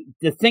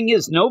the thing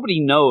is, nobody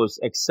knows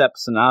except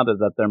Sanada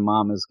that their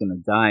mom is going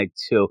to die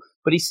too.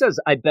 But he says,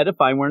 I bet if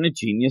I weren't a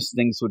genius,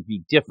 things would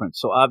be different.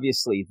 So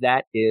obviously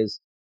that is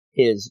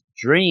his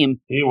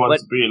dream. He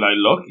wants to be like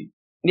Lucky.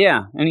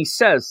 Yeah. And he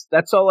says,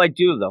 that's all I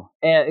do though.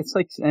 It's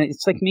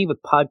like me with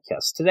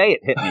podcasts. Today it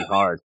hit me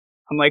hard.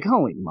 I'm like,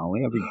 holy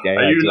moly, every day.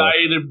 Are you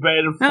lying in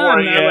bed at 4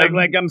 a.m.?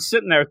 Like I'm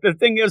sitting there. The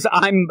thing is,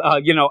 I'm,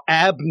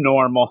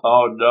 abnormal.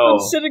 Oh, no. I'm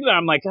sitting there.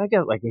 I'm like, I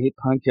got like 8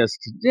 podcasts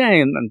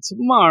today and then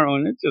tomorrow,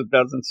 and it just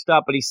doesn't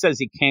stop. But he says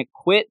he can't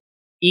quit.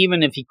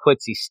 Even if he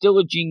quits, he's still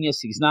a genius.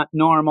 He's not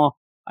normal.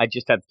 I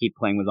just have to keep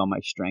playing with all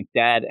my strength.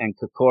 Dad and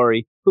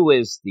Kokori, who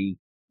is the,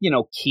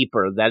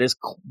 keeper that is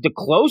the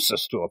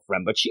closest to a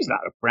friend, but she's not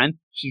a friend.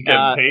 She's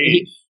getting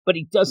paid. But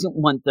he doesn't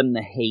want them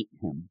to hate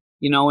him.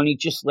 And he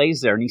just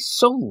lays there, and he's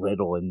so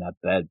little in that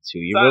bed, too.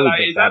 Is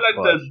that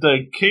like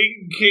the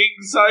king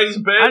size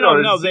bed? I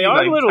don't know. They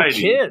are little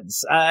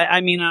kids.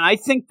 I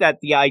think that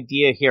the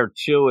idea here,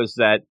 too, is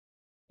that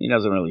he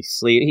doesn't really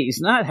sleep. He's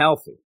not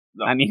healthy.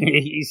 No.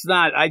 He's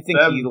not. I think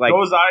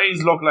those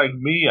eyes look like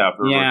me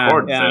after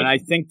recording. Yeah, and I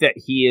think that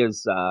he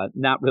is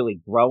not really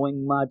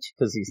growing much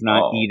because he's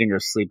not eating or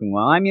sleeping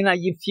well.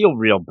 You feel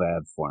real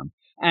bad for him.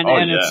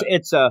 And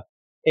it's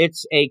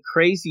it's a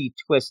crazy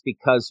twist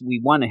because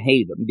we want to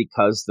hate him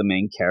because the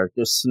main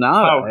character is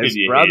Sonata, his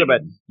brother,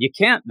 but you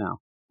can't now.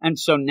 And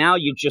so now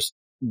you just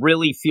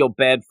really feel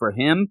bad for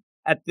him.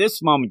 At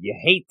this moment, you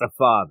hate the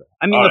father.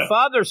 I mean, the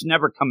father's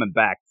never coming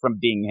back from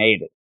being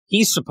hated.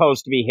 He's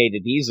supposed to be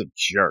hated. He's a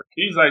jerk.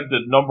 He's like the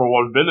number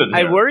one villain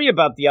here. I worry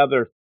about the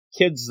other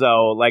kids,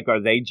 though. Like,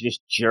 are they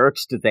just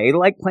jerks? Do they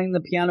like playing the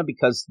piano?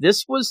 Because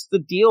this was the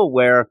deal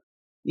where,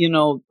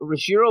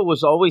 Ruggiero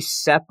was always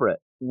separate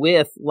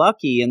with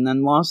Lucky and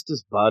then lost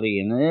his buddy,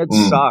 and it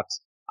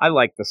sucks. I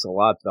like this a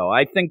lot, though.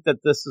 I think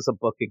that this is a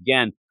book,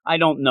 again, I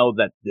don't know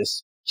that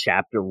this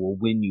chapter will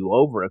win you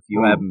over if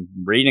you haven't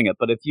been reading it,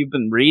 but if you've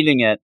been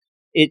reading it,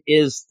 it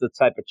is the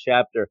type of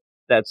chapter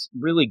that's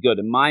really good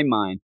in my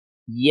mind,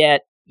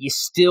 yet you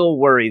still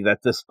worry that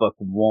this book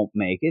won't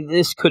make it.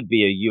 This could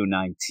be a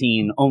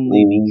U19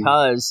 only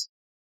because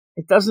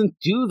it doesn't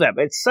do that.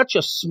 It's such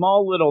a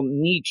small little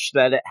niche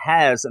that it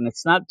has, and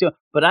it's not doing,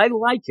 but I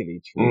like it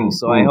each week,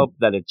 so I hope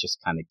that it just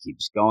kind of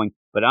keeps going.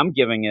 But I'm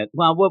giving it,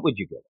 well, what would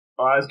you give it?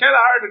 It's kind of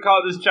hard to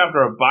call this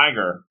chapter a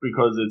banger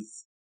because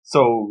it's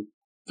so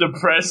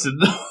depressing.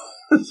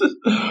 But there's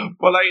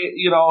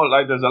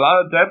a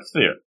lot of depth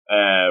here.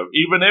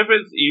 Even if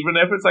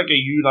it's like a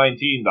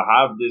U19, to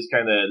have this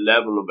kind of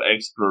level of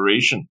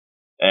exploration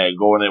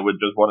going in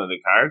with just one of the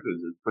characters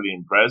is pretty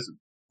impressive.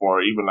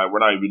 For even like we're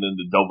not even in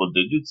the double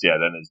digits yet,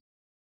 and it's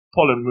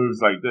pulling moves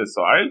like this.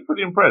 So I was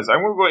pretty impressed.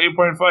 I'm going to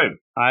go 8.5.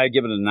 I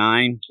give it a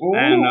 9. Ooh.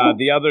 And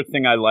the other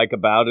thing I like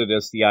about it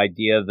is the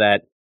idea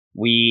that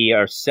we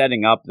are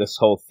setting up this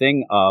whole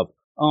thing of,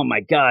 oh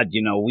my God,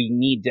 we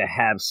need to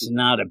have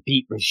Sonata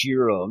beat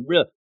Ruggiero.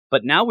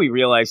 But now we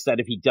realize that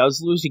if he does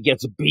lose, he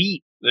gets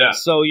beat. Yeah.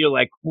 So you're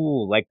like,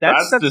 ooh, like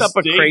that sets up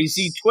a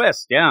crazy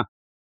twist. Yeah.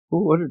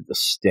 Who ordered the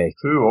steak?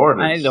 Who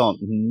ordered? I don't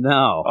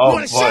know.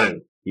 Oh,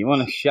 boy. You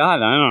want a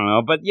shot? I don't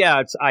know. But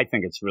yeah, I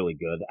think it's really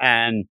good.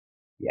 And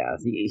yeah,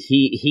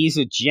 he's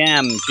a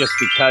gem just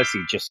because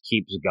he just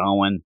keeps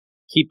going.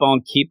 Keep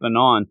on keeping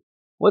on.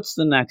 What's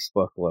the next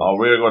book, Will? Oh,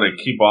 we're going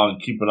to keep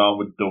on keeping on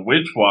with The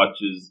Witch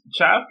Watchers,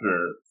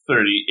 chapter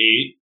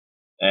 38,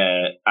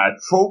 A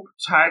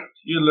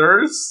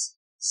Trope-taculars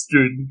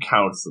Student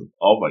Council.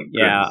 Oh my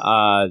goodness.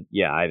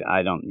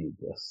 I don't need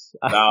this.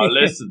 Now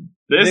listen,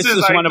 this is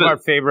like one of our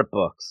favorite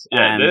books.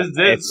 Yeah,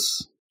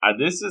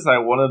 this is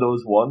like one of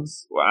those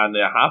ones, and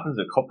it happens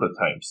a couple of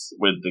times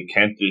with the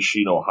Kentish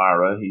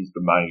Shinohara. He's the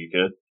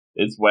mangaka.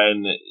 It's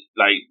when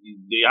like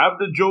they have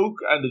the joke,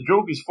 and the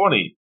joke is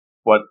funny,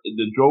 but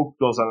the joke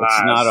doesn't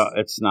last.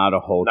 It's not a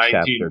whole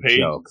chapter pages.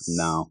 Joke.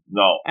 No.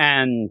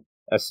 And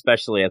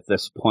especially at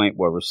this point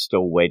where we're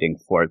still waiting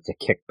for it to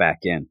kick back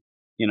in.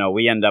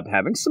 We end up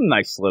having some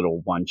nice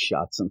little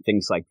one-shots and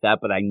things like that,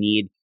 but I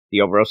need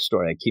the overall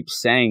story. I keep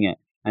saying it.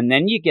 And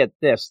then you get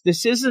this.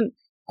 This isn't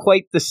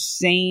quite the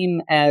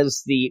same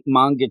as the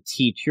manga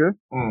teacher,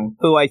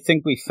 who I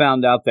think we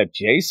found out that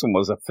Jason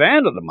was a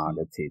fan of the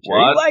manga teacher.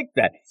 What? He liked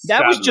that.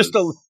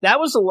 That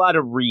was a lot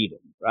of reading,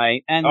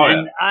 right? And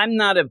I'm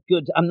not a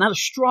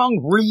strong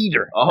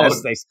reader,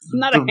 as they say. I'm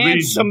not a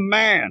handsome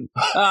man.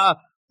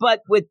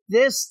 But with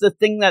this, the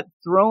thing that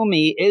threw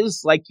me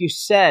is, like you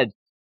said,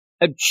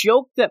 a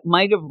joke that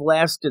might have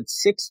lasted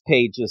 6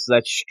 pages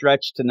that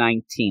stretched to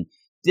 19.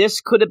 This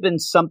could have been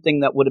something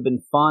that would have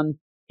been fun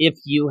if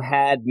you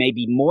had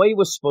maybe Moy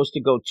was supposed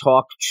to go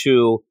talk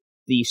to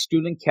the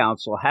student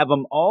council, have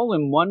them all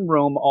in one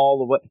room all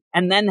the way,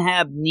 and then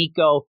have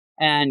Nico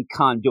and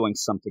Khan doing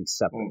something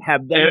separate.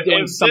 Have them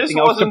doing something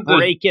else to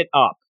break it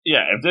up.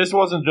 Yeah, if this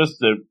wasn't just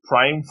the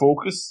prime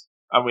focus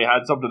and we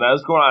had something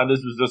else going on, and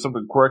this was just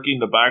something quirky in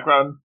the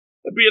background,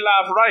 it'd be a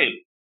laugh riot.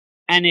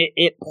 And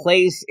it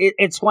plays,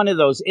 it's one of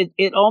those,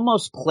 it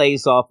almost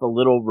plays off a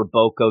little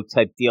Roboco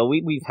type deal.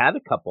 We've had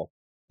a couple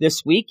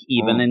this week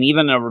and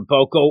even a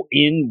Roboco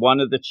in one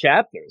of the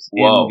chapters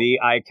in the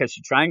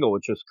Ayakeshi Triangle,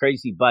 which was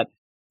crazy. But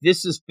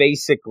this is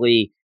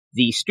basically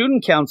the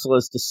student council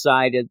has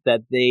decided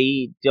that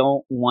they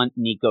don't want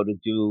Nico to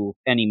do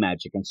any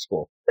magic in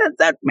school.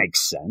 That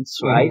makes sense,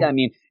 right? I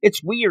mean,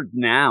 it's weird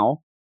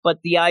now, but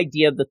the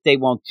idea that they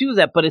won't do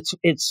that, but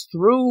it's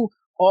through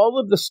all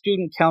of the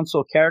student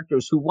council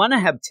characters who want to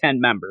have 10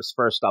 members,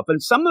 first off.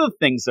 And some of the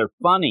things are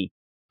funny,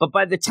 but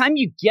by the time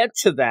you get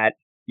to that,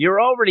 you're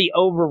already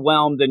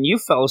overwhelmed and you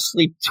fell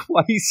asleep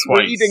twice.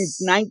 Reading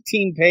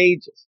 19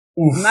 pages.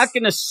 Oof. I'm not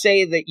going to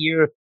say that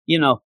you're,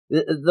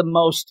 the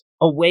most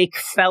awake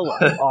fella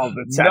all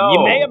the time. No.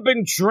 You may have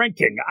been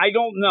drinking. I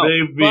don't know.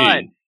 Maybe.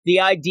 But the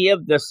idea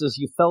of this is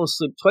you fell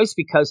asleep twice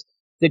because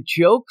the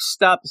joke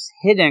stops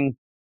hitting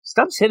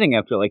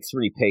after like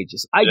 3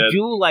 pages. I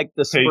do like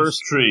this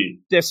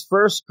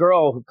first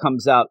girl who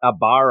comes out,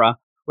 Abara,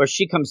 where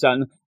she comes out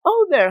and,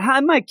 oh there,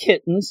 hi my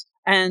kittens.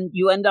 And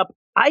you end up,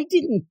 I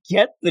didn't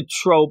get the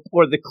trope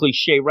or the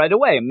cliche right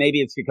away. Maybe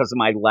it's because of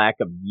my lack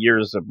of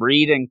years of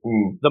reading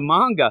the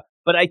manga,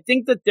 but I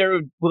think that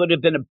there would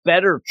have been a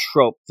better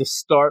trope to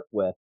start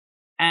with.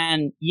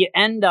 And you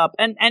end up,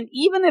 and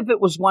even if it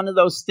was one of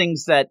those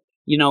things that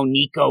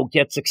Nico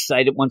gets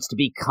excited, wants to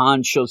be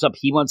Khan, shows up,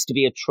 he wants to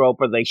be a trope,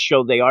 or they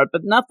show they are,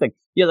 but nothing.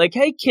 You're like,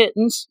 hey,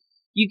 kittens,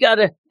 you got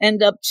to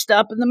end up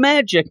stopping the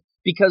magic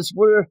because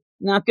we're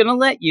not going to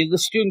let you, the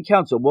student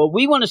council. Well,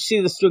 we want to see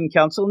the student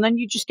council, and then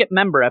you just get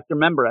member after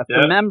member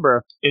after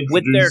member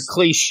with their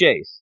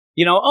cliches.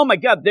 Oh my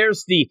God,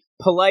 there's the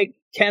polite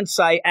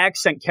Kansai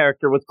accent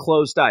character with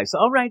closed eyes.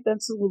 All right,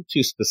 that's a little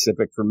too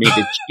specific for me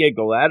to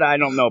giggle at. I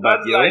don't know about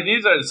you.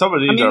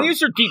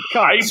 These are deep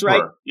cuts,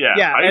 right?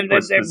 Yeah, and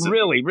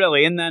really,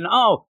 really. And then,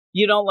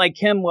 you don't like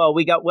him? Well,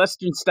 we got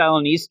Western style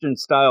and Eastern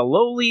style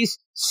lolis,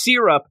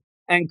 syrup,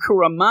 and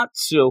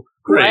Kuramatsu,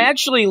 who I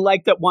actually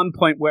liked at one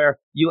point where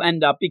you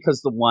end up,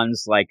 because the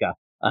one's like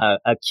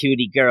a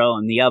cutie girl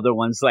and the other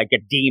one's like a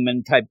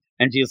demon type.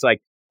 And she's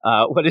like,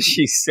 what does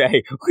she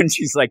say when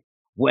she's like,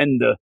 when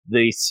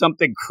the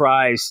something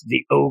cries,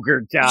 the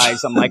ogre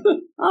dies? I'm like,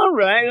 all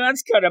right,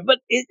 that's kind of, but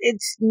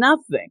it's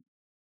nothing.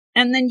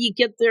 And then you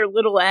get their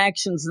little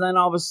actions, and then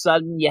all of a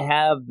sudden you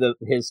have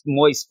his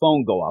moist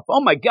phone go off.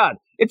 Oh my God,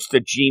 it's the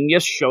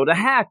genius Shota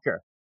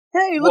Hacker.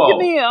 Hey, look at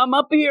me, I'm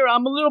up here,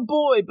 I'm a little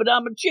boy, but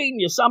I'm a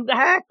genius, I'm the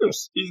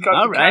hackers. He's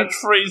got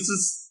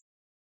catchphrases.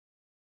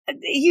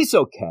 He's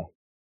okay.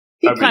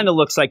 He kind of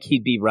looks like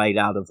he'd be right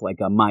out of like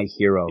a My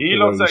Hero. He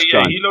looks like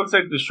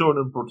the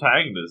shonen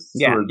protagonist.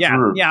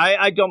 Yeah,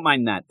 I don't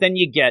mind that. Then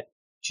you get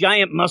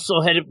giant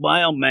muscle-headed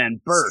wild man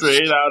burst.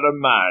 Straight out of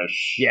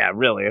MASH. Yeah,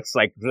 really, it's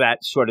like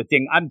that sort of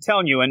thing. I'm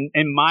telling you,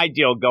 in my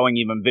deal going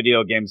even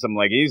video games, I'm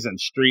like, he's in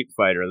Street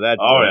Fighter.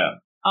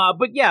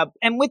 But yeah,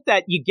 and with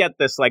that, you get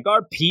this, like,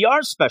 our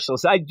PR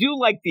specialist. I do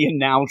like the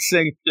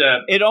announcing. Yeah.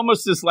 It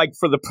almost is like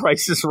For the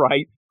Price is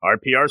Right. Our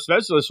PR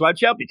specialist,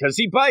 watch out because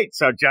he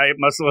bites. Our giant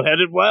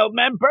muscle-headed wild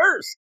man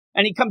bursts.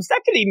 And he comes,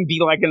 that could even be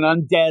like an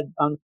undead.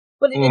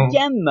 But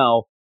again,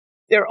 though,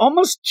 they're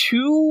almost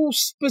too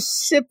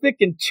specific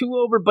and too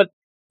over. But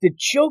the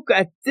joke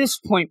at this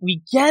point,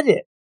 we get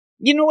it.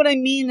 You know what I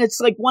mean? It's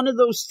like one of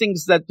those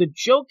things that the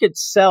joke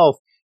itself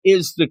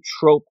is the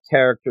trope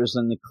characters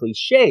and the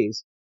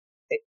cliches.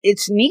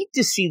 It's neat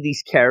to see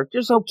these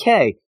characters,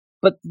 okay,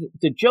 but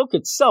the joke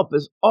itself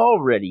is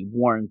already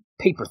worn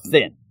paper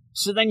thin.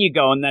 So then you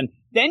go, and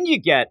then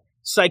you get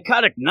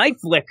Psychotic Knife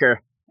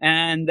Licker,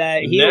 and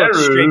he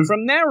looks straight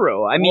from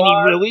Neru. I mean,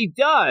 he really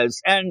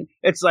does. And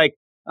it's like,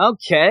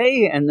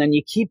 okay, and then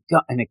you keep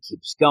going, and it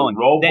keeps going.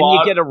 Then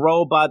you get a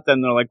robot,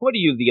 then they're like, what are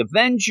you, the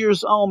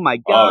Avengers? Oh my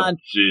God.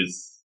 Oh,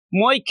 jeez.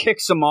 Moi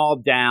kicks them all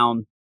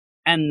down,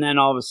 and then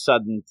all of a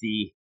sudden,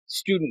 the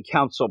student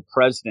council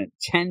president,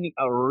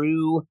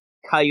 Tenaru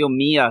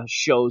Kiyomiya,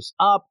 shows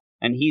up,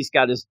 and he's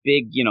got his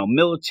big,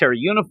 military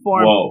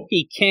uniform. Whoa.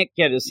 He can't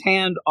get his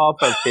hand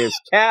off of his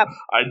cap.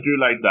 I do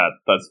like that.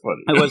 That's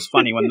funny. It was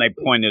funny when they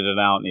pointed it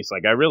out, and he's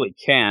like, I really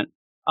can't.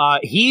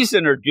 He's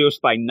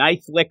introduced by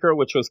Knife Licker,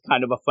 which was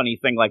kind of a funny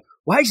thing. Like,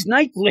 why is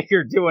Knife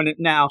Licker doing it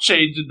now?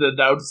 Changing the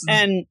notes.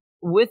 And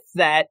with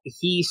that,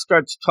 he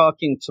starts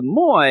talking to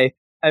Moi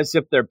as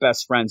if they're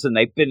best friends and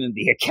they've been in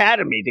the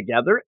academy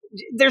together.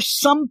 There's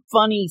some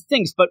funny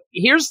things, but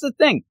here's the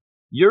thing.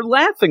 You're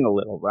laughing a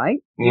little, right?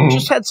 You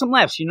just had some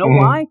laughs. You know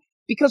why?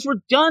 Because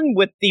we're done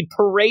with the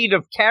parade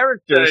of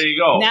characters. There you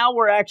go. Now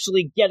we're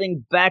actually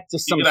getting back to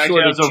some sort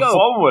of have some joke.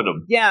 fun with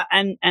them. Yeah,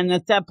 and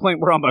at that point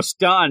we're almost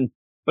done.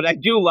 But I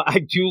do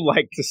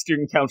like the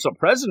student council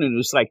president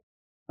who's like,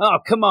 oh,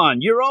 come on,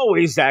 you're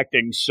always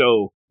acting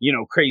so,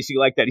 crazy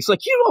like that. He's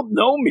like, you don't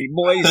know me,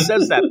 boy. He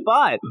says that.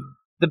 But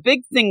the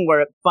big thing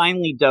where it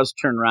finally does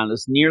turn around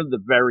is near the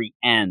very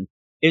end,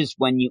 is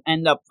when you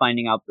end up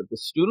finding out that the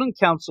student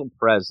council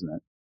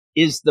president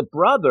is the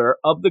brother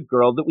of the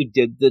girl that we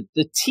did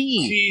the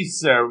tea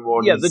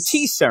ceremony. Yeah, the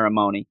tea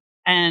ceremony.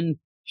 And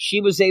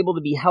she was able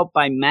to be helped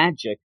by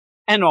magic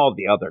and all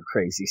the other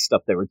crazy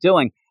stuff they were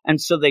doing.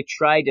 And so they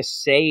try to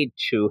say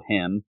to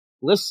him,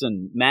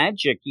 listen,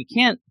 magic, you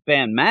can't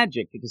ban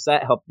magic because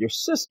that helped your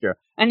sister.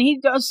 And he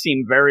does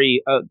seem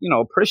very,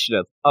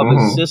 appreciative of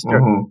his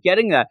sister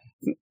getting that.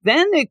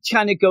 Then it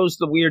kind of goes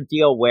the weird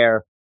deal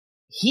where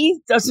he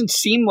doesn't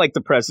seem like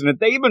the president.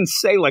 They even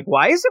say, like,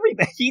 why is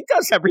he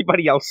does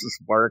everybody else's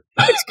work.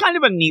 It's kind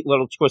of a neat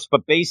little twist,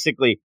 but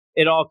basically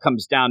it all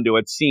comes down to,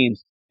 it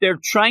seems, they're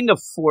trying to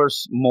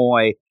force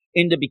Moi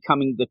into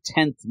becoming the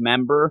 10th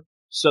member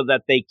so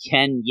that they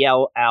can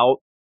yell out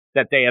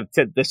that they have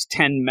this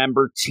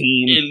 10-member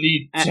team.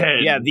 Elite 10.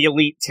 Yeah, the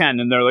Elite 10.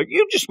 And they're like,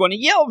 you just want to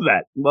yell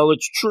that. Well,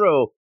 it's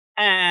true.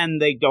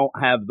 And they don't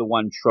have the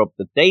one trope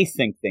that they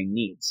think they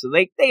need. So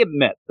they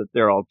admit that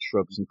they're all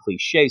tropes and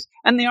cliches.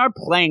 And they are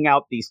playing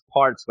out these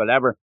parts,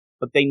 whatever.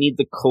 But they need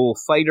the cool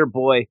fighter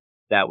boy.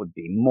 That would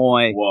be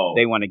Moi. Whoa.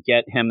 They want to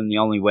get him. And the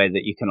only way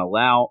that you can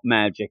allow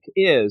magic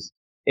is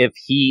if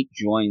he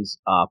joins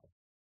up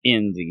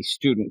in the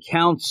student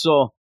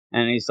council.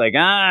 And he's like,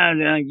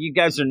 you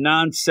guys are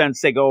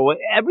nonsense. They go,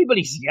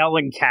 everybody's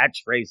yelling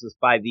catchphrases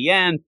by the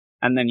end.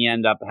 And then you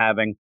end up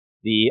having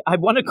I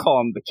want to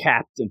call him the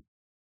captain,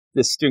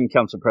 the student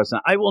council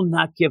president. I will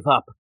not give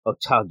up,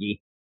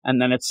 Otagi.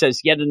 And then it says,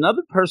 yet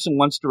another person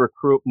wants to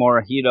recruit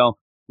Morihito.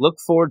 look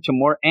forward to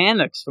more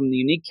annex from the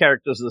unique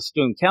characters of the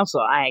Student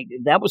Council.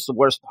 That was the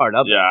worst part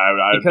of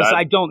it. Because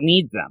I don't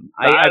need them.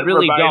 I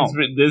really don't.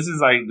 This is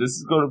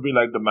going to be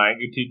like the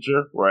manga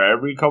teacher, where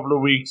every couple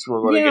of weeks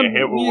we're going to get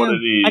hit with one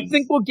of these. I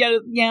think we'll get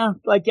it. Yeah,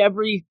 like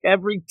every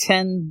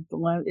 10,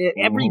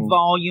 every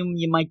volume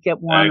you might get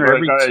one, or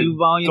every 2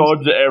 volumes.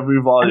 Go to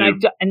every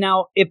volume. And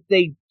now, if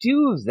they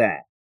do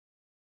that,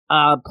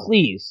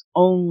 please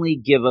only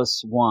give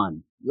us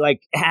one.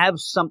 Like, have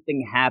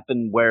something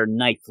happen where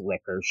Knife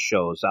Licker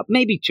shows up.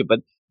 Maybe 2, but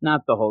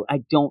not the whole. I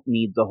don't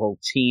need the whole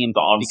team. The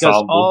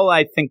ensemble. Because all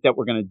I think that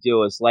we're going to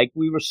do is, like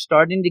we were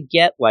starting to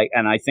get,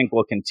 and I think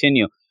we'll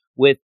continue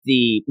with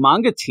the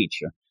manga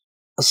teacher.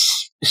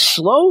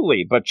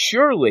 Slowly but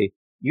surely,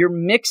 you're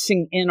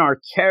mixing in our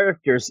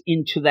characters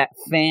into that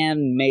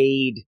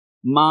fan-made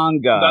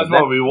manga. That's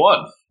what we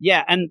want.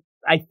 Yeah, and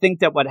I think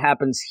that what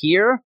happens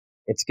here,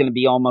 it's going to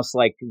be almost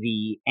like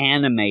the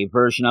anime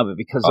version of it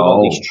because of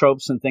all these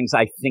tropes and things.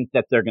 I think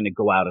that they're going to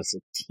go out as a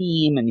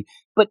team, and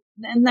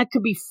that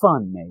could be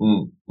fun,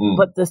 maybe.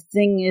 But the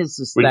thing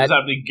is we that just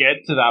have to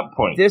get to that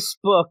point. This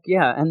book,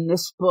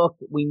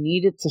 we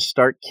need it to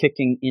start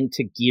kicking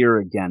into gear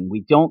again.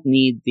 We don't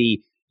need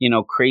the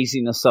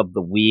craziness of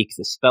the week,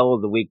 the spell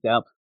of the week.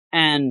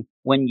 And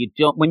when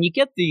you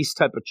get these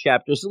type of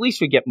chapters, at least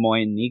we get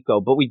Moy and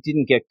Nico, but we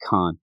didn't get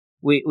Khan.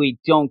 We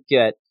don't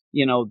get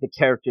the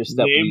characters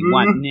that we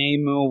want.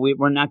 Nemu,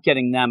 we're not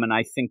getting them, and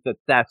I think that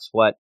that's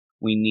what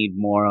we need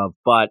more of.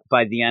 But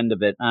by the end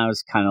of it, I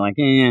was kind of like,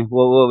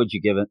 what would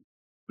you give it?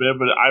 Yeah,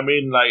 but I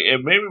mean, like,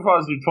 it made me fall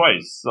asleep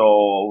twice,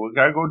 so we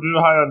gotta go do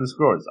high on the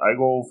scores. I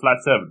go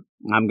flat 7.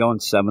 I'm going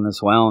 7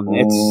 as well, and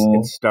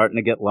it's starting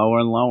to get lower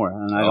and lower,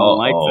 and I don't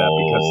like that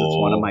because it's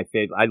one of my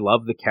favorite. I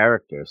love the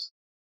characters.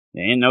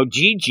 There ain't no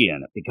Gigi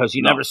in it because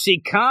you never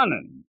see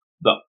Kanan.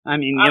 No. I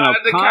mean,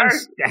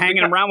 Khan's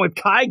hanging around with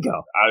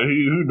Kaigo.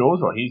 Who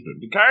knows what he's doing?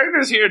 The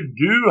characters here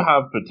do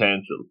have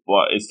potential,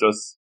 but it's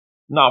just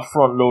not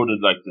front loaded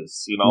like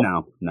this,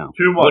 No.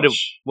 Too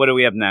much. What do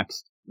we have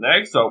next?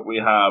 Next up, we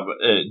have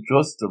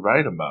just the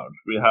right amount.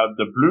 We have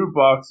the Blue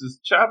Boxes,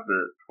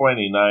 Chapter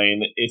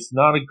 29. It's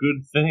not a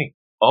good thing.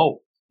 Oh,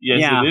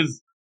 yes, it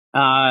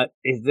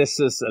is. This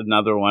is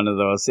another one of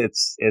those.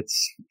 It's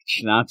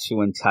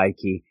Chinatsu and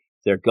Taiki.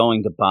 They're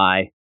going to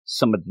buy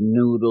some of the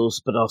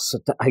noodles, but also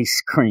the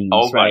ice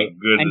creams, right? My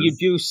goodness. And you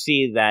do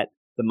see that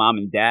the mom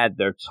and dad,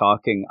 they're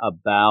talking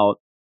about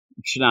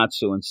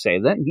Chinatsu and say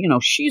that,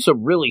 she's a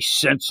really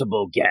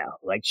sensible gal.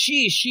 Like,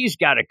 she's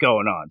got it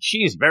going on.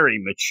 She's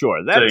very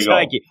mature. That's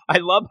Taiki. I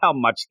love how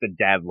much the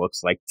dad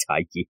looks like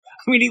Taiki.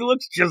 I mean, he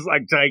looks just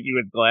like Taiki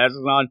with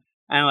glasses on.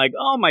 And like,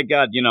 oh my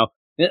God,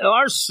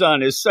 our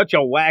son is such a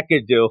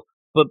wackadoo.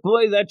 But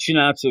boy, that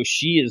Chinatsu,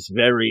 she is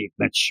very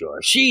mature.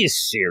 She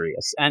is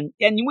serious. And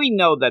we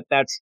know that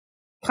that's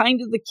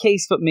kind of the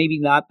case, but maybe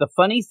not. The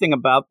funny thing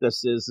about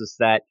this is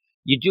that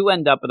you do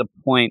end up at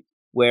a point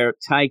where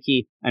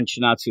Taiki and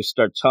Chinatsu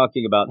start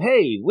talking about,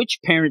 hey, which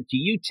parent do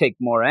you take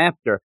more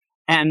after?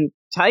 And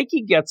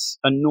Taiki gets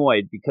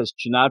annoyed because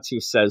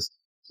Chinatsu says,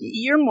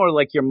 you're more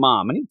like your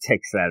mom. And he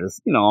takes that as,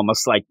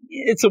 almost like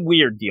it's a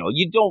weird deal.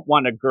 You don't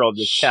want a girl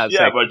to chat.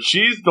 Yeah, but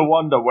she's the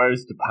one that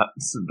wears the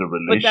pants in the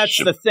relationship. But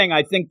that's the thing.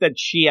 I think that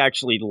she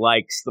actually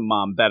likes the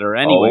mom better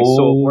anyway,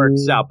 so it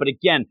works out. But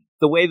again,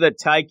 the way that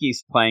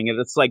Taiki's playing it,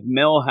 it's like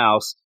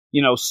Millhouse,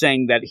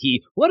 saying that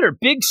what are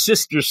big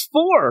sisters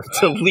for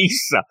to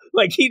Lisa?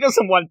 Like, he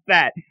doesn't want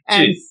that.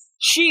 And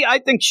I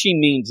think she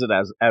means it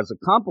as a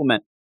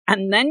compliment.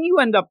 And then you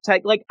end up,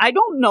 I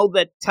don't know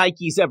that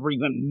Taiki's ever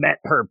even met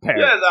her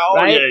parents.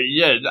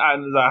 Yeah.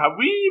 And have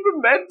we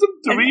even met them?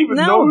 Do we even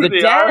know who the they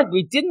dad, are?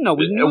 We didn't know.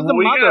 We knew the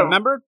mother.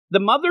 Remember? The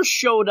mother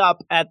showed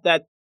up at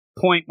that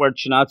point where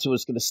Chinatsu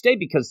was going to stay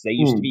because they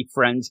used to be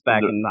friends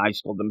back in high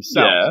school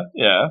themselves.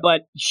 Yeah.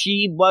 But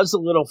she was a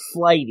little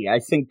flighty. I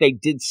think they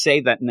did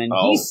say that. And then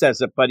he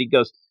says it, but he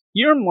goes,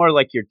 you're more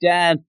like your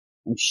dad.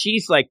 And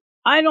she's like,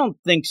 I don't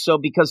think so,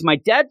 because my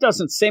dad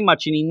doesn't say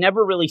much and he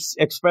never really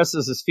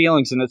expresses his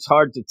feelings, and it's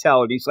hard to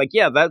tell. And he's like,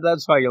 yeah,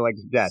 that's how you're like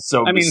your dad.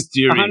 So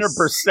mysterious.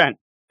 100%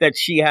 that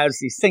she has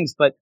these things.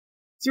 But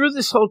through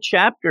this whole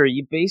chapter,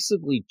 you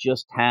basically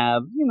just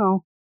have,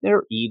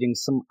 they're eating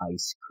some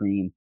ice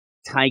cream.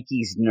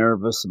 Taiki's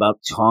nervous about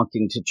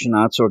talking to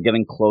Chinatsu or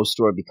getting close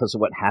to her because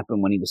of what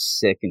happened when he was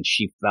sick and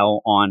she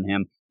fell on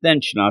him. Then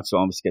Chinatsu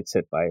almost gets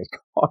hit by a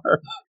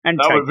car. And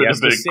that would be a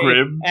big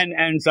crib. And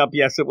ends up,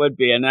 yes, it would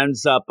be, and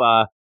ends up,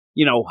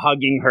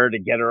 hugging her to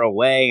get her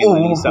away, and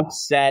then he's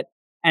upset.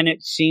 And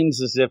it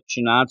seems as if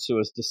Chinatsu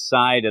has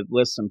decided,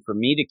 listen, for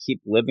me to keep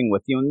living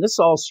with you, and this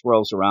all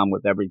swirls around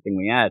with everything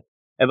we had,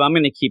 if I'm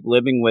going to keep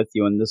living with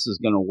you and this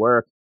is going to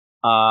work,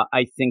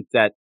 I think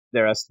that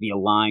there has to be a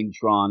line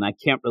drawn. I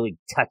can't really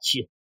touch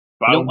you.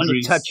 I don't want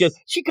to touch it.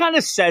 She kind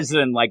of says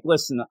it and like,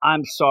 listen,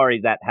 I'm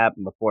sorry that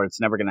happened before. It's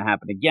never going to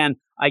happen again.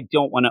 I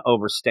don't want to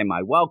overstay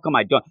my welcome.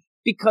 I don't,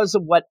 because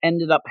of what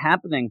ended up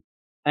happening.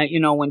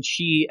 When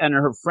she and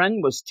her friend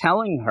was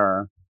telling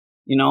her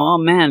oh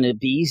man, it'd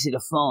be easy to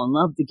fall in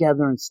love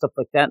together and stuff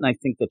like that. And I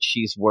think that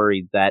she's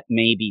worried that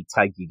maybe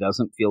Taiki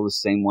doesn't feel the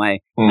same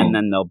way, and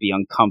then they'll be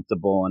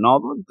uncomfortable and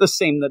all the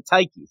same that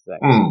Taiki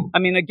thinks. I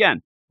mean,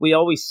 again, we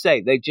always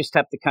say they just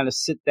have to kind of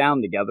sit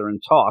down together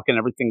and talk, and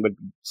everything would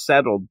be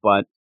settled.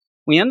 But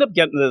we end up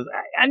getting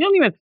I don't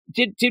even.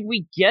 Did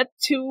we get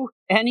to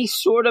any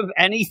sort of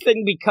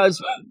anything,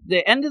 because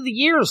the end of the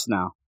year is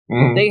now.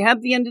 They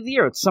have the end of the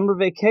year. It's summer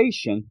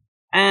vacation.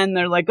 And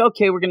they're like,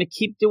 okay, we're going to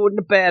keep doing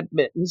the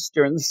badmittens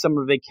during the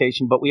summer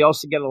vacation, but we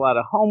also get a lot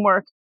of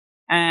homework.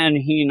 And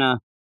Hina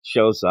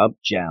shows up,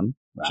 Jem.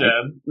 Right?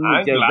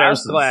 Jem.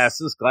 There's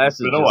glasses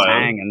just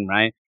hanging,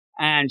 right?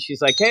 And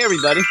she's like, hey,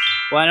 everybody,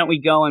 why don't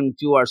we go and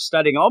do our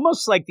studying?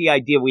 Almost like the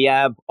idea we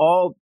have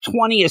all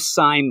 20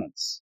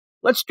 assignments.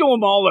 Let's do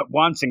them all at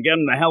once and get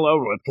them the hell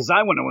over with, because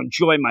I want to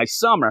enjoy my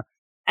summer.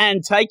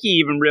 And Taiki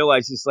even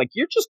realizes, like,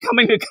 you're just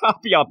coming to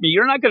copy off me.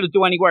 You're not going to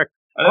do any work.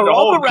 Are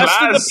all the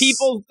rest of the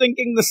people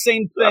thinking the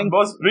same thing? That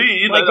must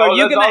be. Like, are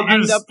you going to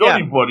end up?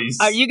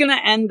 Are you going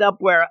to end up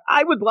where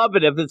I would love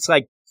it if it's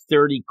like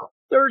 30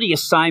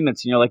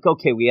 assignments, and you're like,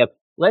 okay,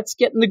 let's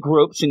get in the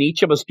groups, and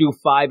each of us do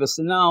 5.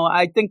 No,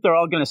 I think they're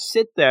all going to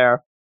sit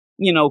there.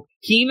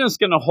 Hina's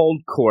going to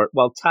hold court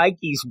while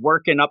Taiki's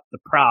working up the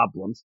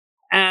problems,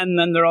 and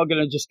then they're all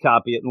going to just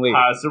copy it and leave.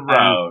 Pass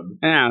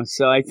around.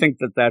 So I think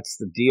that that's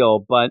the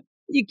deal. But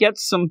you get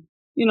some,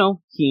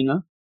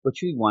 Hina, which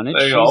we wanted.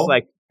 She's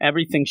like,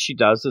 everything she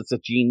does, it's a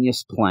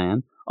genius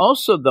plan.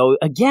 Also, though,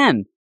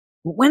 again,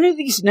 when are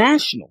these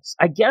nationals?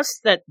 I guess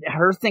that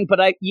her thing, but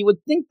you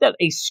would think that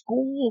a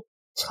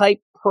school-type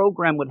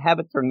program would have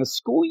it during the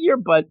school year,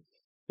 but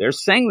they're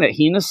saying that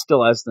Hina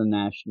still has the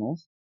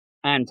nationals.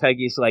 And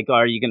Taiki's like,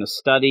 are you going to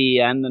study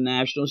and the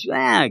nationals?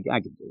 I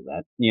can do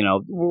that.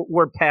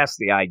 We're past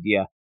the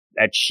idea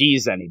that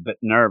she's any bit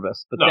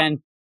nervous. But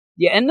then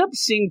you end up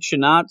seeing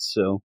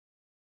Chinatsu,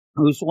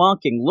 who's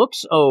walking,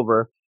 looks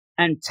over,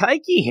 and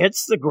Taiki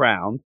hits the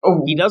ground.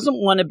 Oh. He doesn't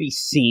want to be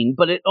seen,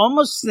 but it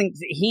almost thinks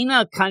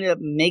Hina kind of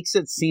makes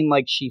it seem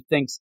like she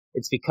thinks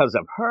it's because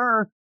of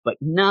her, but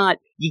not.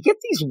 You get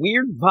these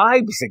weird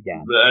vibes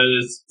again.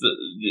 It's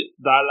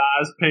that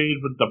last page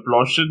with the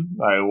blushing,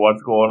 like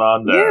what's going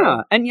on there?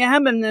 Yeah, and you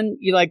have, and then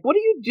you're like, "What are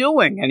you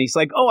doing?" And he's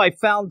like, "Oh, I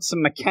found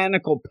some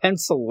mechanical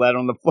pencil lead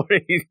on the floor."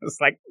 He's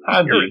like,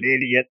 "You're an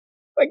idiot!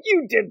 Like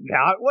you did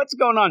that. What's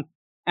going on?"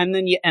 And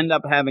then you end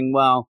up having,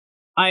 well,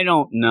 I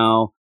don't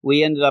know.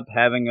 We ended up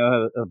having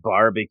a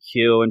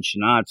barbecue, and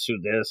Chinatsu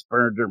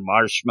burned her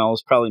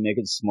marshmallows, probably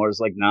making s'mores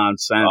like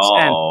nonsense.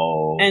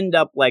 Oh. And end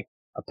up like,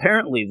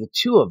 apparently the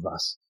two of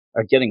us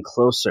are getting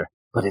closer,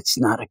 but it's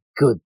not a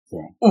good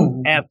thing.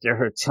 Ooh. After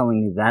her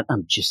telling me that,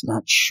 I'm just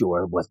not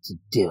sure what to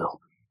do.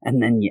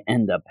 And then you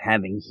end up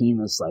having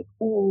Hina's like,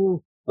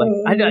 ooh. Like,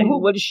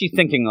 what is she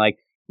thinking? Like,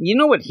 you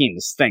know what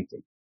Hina's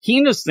thinking?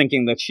 Hina's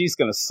thinking that she's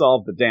going to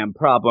solve the damn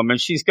problem, and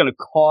she's going to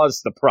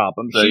cause the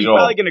problem. She's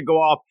probably going to go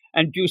off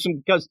and do some,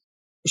 because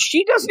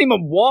she doesn't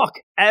even walk.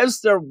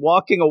 As they're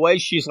walking away,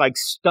 she's like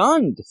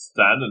stunned.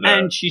 Standing there.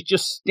 And she's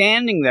just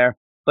standing there,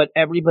 but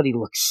everybody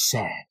looks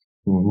sad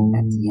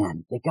at the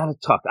end. They got to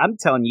talk. I'm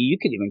telling you, you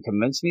could even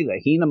convince me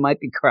that Hina might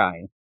be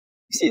crying.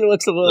 She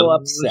looks a little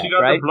upset, she got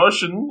right? The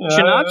blushing.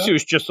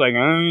 Chinatsu's just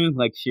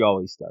like she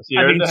always does.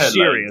 I mean,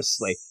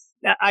 seriously.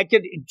 I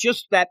could,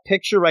 just that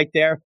picture right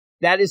there,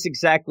 that is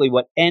exactly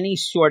what any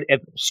sort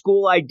of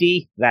school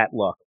ID, that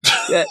look.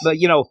 But,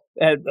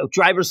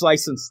 driver's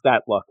license,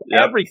 that look.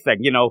 Yep.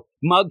 Everything,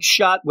 mug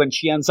shot when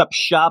she ends up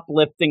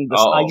shoplifting this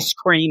ice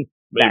cream,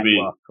 that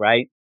look,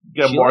 right?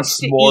 Get more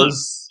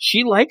s'mores.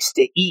 She likes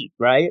to eat,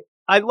 right?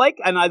 I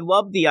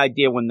love the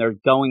idea when they're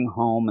going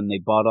home and they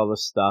bought all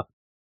this stuff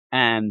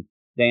and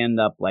they end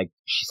up like,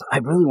 I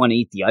really want to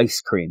eat the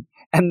ice cream.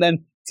 And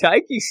then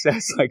Taiki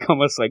says, like,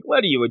 almost like,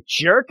 what are you, a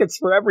jerk? It's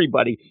for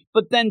everybody.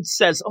 But then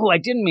says, I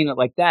didn't mean it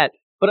like that.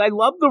 But I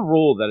love the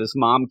rule that his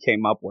mom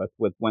came up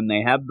with when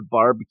they have the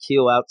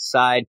barbecue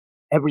outside,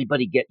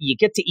 you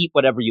get to eat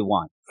whatever you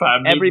want.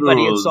 Family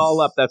everybody, rules. It's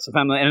all up. That's the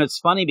family. And it's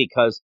funny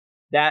because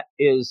that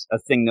is a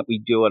thing that we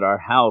do at our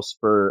house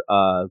for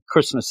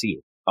Christmas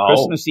Eve.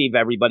 Christmas Eve,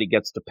 everybody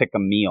gets to pick a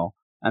meal.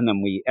 And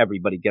then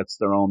everybody gets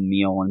their own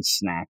meal and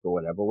snack or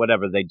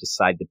whatever they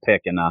decide to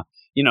pick. And,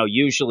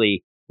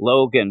 usually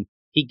Logan,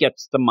 he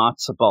gets the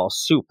matzo ball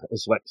soup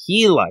is what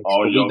he likes.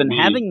 We've been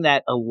having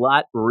that a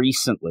lot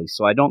recently,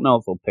 so I don't know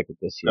if we'll pick it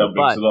this year.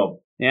 But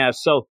yeah,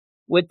 so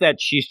with that,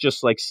 she's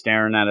just like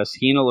staring at us.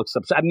 Hina looks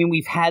upset. I mean,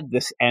 we've had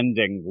this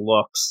ending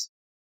looks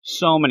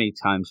so many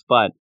times,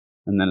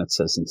 and then it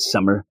says, "In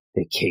summer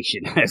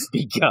vacation has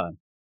begun."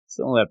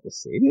 So we'll have to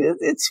see.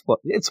 It's what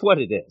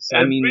it is.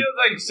 It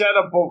feels like set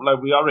up,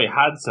 like we already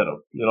had set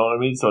up. You know what I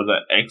mean? So the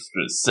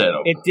extra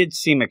setup. It did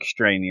seem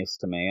extraneous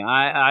to me.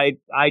 I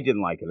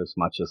didn't like it as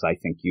much as I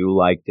think you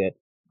liked it.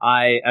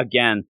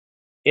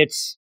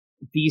 It's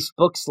these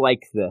books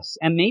like this,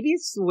 and maybe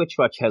it's the Witch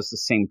Watch has the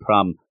same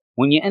problem.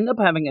 When you end up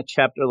having a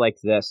chapter like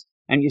this,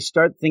 and you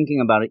start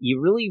thinking about it, you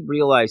really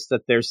realize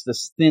that there's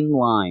this thin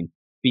line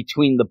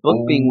between the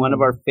book being one of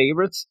our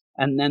favorites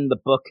and then the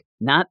book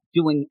not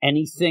doing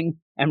anything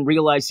and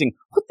realizing,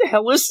 what the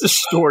hell is the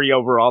story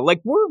overall?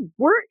 Like,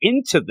 we're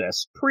into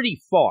this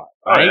pretty far,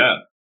 right? Oh, yeah.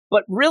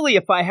 But really,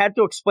 if I had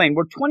to explain,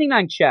 we're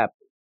 29 chapters.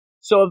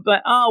 So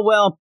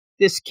if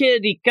this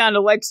kid, he kind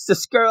of likes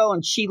this girl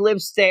and she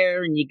lives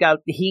there, and you got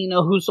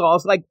Hina who's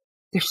all like,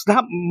 there's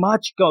not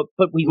much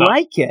but we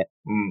like it.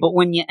 But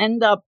when you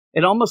end up,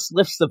 it almost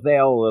lifts the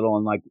veil a little,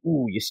 and like,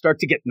 ooh, you start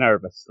to get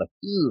nervous. Like,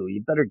 ooh,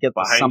 you better get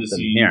something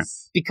here.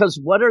 Because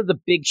what are the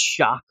big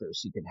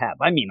shockers you could have?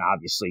 I mean,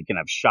 obviously you can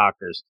have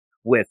shockers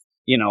with,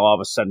 all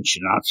of a sudden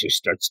Shinatsu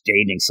starts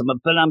dating someone.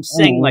 But I'm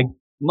saying, like,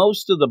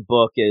 most of the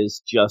book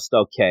is just,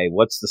 okay,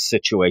 what's the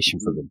situation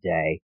for the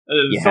day?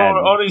 There's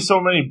only so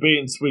many bait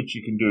and switch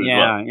you can do.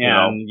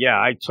 Yeah,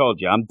 I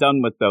told you. I'm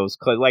done with those.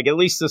 Like, at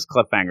least this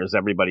cliffhangers,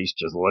 everybody's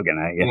just looking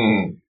at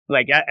you.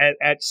 Like,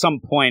 at some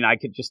point, I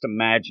could just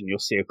imagine you'll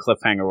see a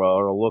cliffhanger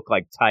where it'll look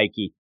like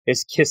Taiki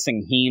is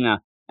kissing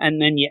Hina, and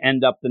then you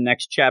end up the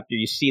next chapter,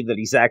 you see that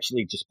he's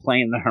actually just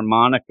playing the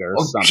harmonica or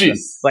something.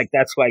 Geez. Like,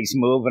 that's why he's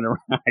moving around.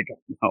 I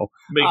don't know.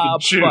 Making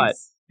tunes. But,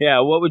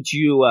 yeah, what would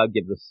you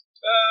give this?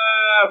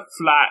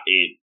 Flat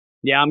 8.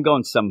 Yeah, I'm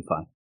going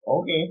 7.5.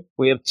 Okay.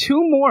 We have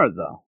 2 more,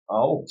 though.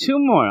 Oh. 2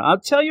 more. I'll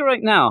tell you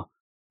right now.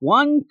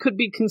 One could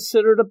be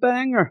considered a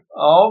banger.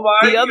 Oh,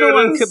 my The other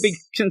one could be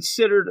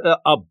considered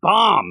a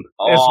bomb,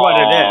 is what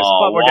it is.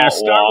 But we're going to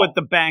start with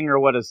the banger.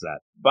 What is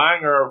that?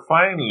 Banger,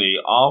 finally,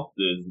 off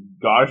this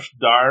gosh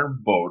darn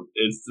boat.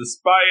 It's the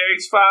Spy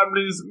X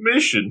Family's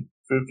Mission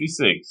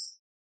 56.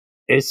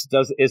 Is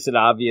it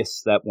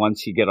obvious that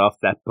once you get off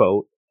that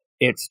boat,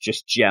 it's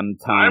just gem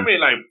time? I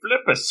mean, like, flip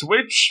a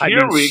switch.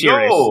 Seriously.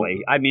 Go.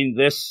 I mean,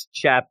 this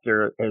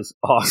chapter is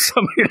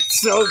awesome.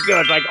 It's so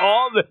good. Like,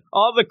 all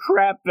the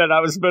crap that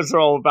I was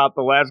miserable about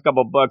the last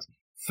couple books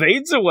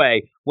fades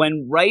away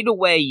when right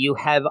away you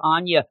have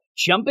Anya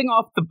jumping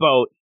off the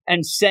boat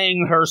and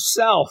saying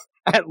herself,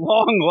 at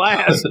long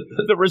last,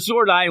 the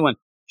resort island.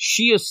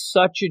 She is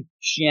such a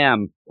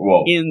gem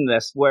in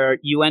this, where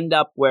you end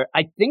up where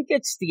I think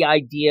it's the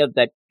idea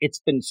that it's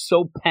been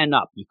so pent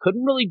up. You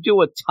couldn't really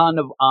do a ton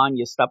of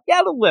Anya stuff. You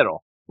had a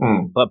little,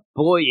 but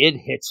boy, it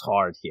hits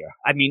hard here.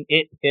 I mean,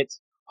 it hits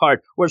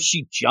hard where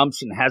she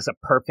jumps and has a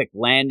perfect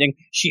landing.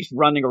 She's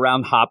running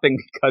around hopping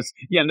because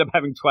you end up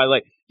having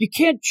Twilight. You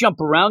can't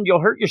jump around.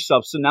 You'll hurt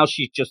yourself. So now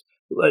she's just,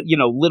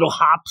 little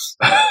hops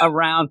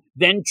around,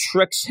 then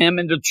tricks him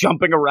into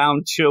jumping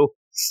around too.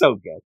 So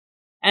good.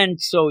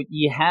 And so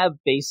you have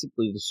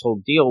basically this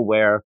whole deal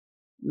where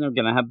they're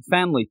going to have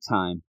family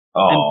time.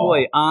 Oh. And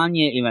boy,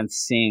 Anya even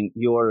seeing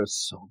Yor is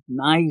so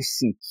nice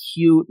and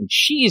cute, and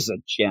she's a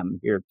gem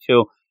here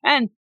too.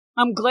 And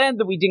I'm glad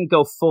that we didn't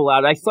go full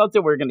out. I thought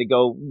that we were going to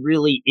go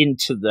really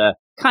into the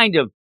kind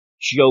of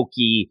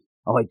jokey,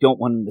 I don't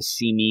want him to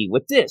see me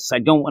with this. I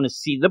don't want to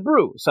see the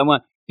bruise.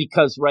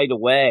 Because right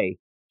away,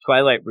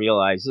 Twilight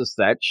realizes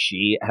that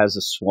she has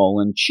a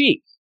swollen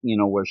cheek,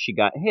 where she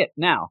got hit.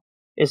 Now,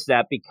 is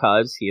that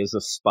because he is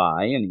a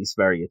spy and he's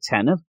very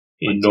attentive?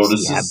 He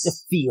notices. He have the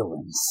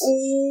feelings.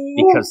 Ooh.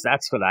 Because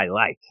that's what I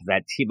like.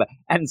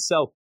 And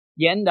so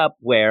you end up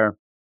where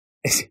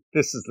this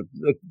is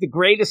the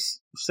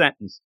greatest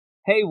sentence.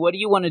 Hey, what do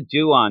you want to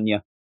do,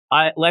 Anya?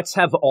 Let's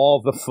have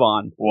all the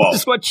fun. Whoa.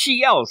 That's what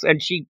she yells,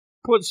 and she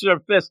puts her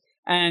fist.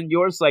 And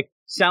Yor's like,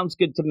 sounds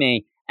good to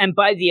me. And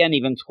by the end,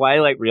 even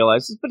Twilight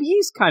realizes, but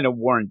he's kind of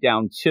worn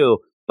down too.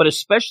 But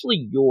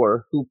especially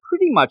Yor, who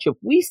pretty much, if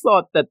we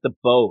thought that the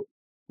boat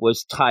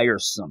was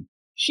tiresome,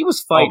 she was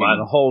fighting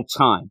the whole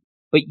time.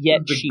 But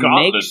yet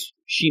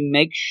she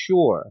makes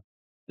sure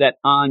that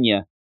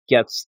Anya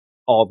gets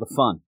all the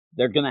fun.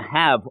 They're going to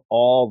have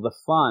all the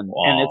fun,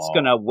 and it's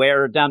going to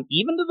wear her down,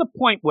 even to the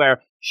point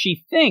where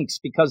she thinks,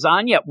 because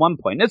Anya at one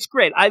point, it's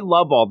great. I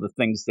love all the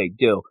things they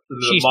do.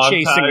 She's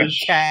chasing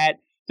a cat.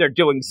 They're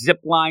doing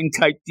zip line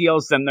type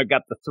deals. Then they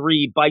got the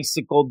 3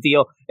 bicycle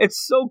deal.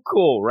 It's so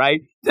cool,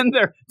 right? Then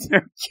they're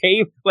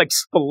cave, like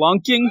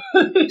spelunking.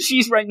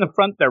 She's right in the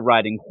front. They're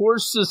riding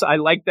horses. I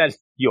like that.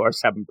 Yor's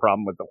having a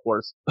problem with the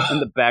horse in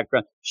the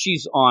background.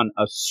 She's on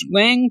a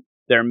swing.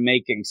 They're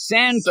making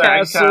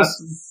sandcastles.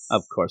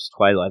 Of course,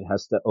 Twilight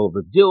has to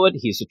overdo it.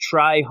 He's a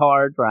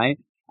try-hard, right?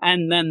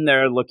 And then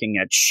they're looking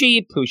at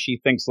sheep, who she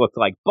thinks look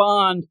like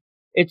Bond.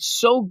 It's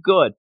so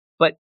good.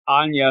 But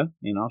Anya,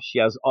 she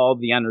has all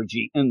the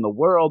energy in the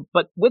world.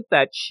 But with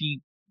that,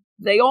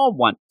 they all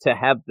want to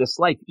have this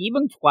life.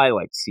 Even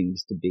Twilight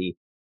seems to be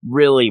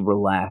really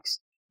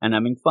relaxed and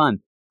having fun.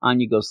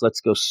 Anya goes,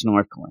 let's go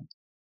snorkeling.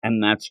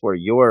 And that's where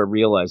Yor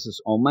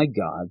realizes, oh my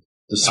God,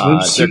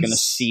 they're going to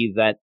see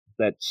that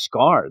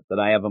scar that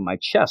I have on my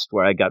chest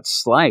where I got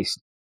sliced.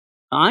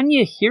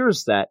 Anya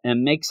hears that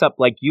and makes up,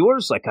 like,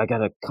 Yor's like, I got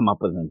to come up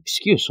with an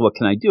excuse. What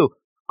can I do?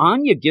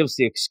 Anya gives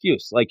the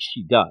excuse like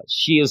she does.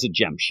 She is a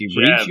gem. She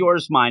reads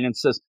Yor's mind and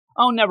says,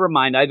 oh, never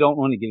mind. I don't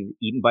want to get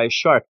eaten by a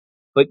shark.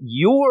 But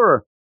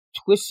Yor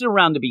twists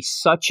around to be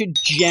such a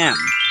gem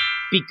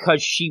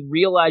because she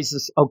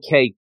realizes,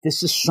 okay,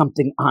 this is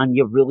something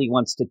Anya really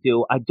wants to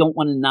do. I don't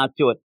want to not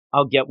do it.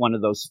 I'll get one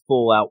of those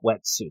full-out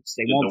wetsuits.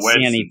 They won't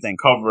see anything.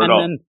 Cover it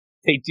up. Then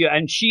they do,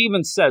 and she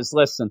even says,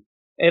 listen,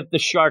 if the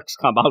sharks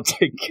come, I'll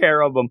take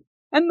care of them.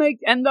 And they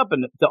end up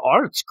in the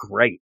art's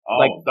great. Oh,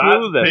 like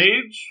that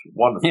page?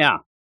 Wonderful. Yeah.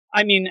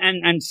 I mean,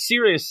 and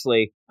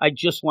seriously, I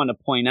just want to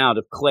point out,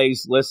 if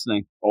Clay's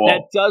listening,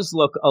 that does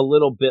look a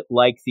little bit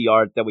like the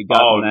art that we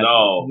got in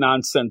that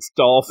nonsense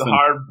dolphin. The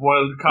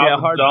hard-boiled cop and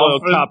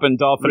hard-boiled dolphin. Cop and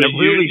dolphin. It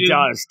really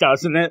does,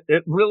 doesn't it?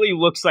 It really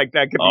looks like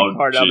that could be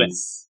part of it.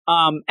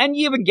 And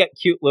you even get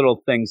cute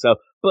little things, though.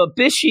 But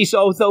Bishy's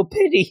oh so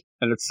pretty.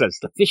 And it says,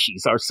 the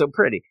fishies are so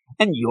pretty.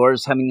 And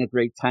yours having a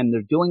great time.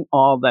 They're doing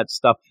all that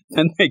stuff.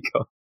 Then they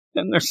go.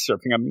 Then they're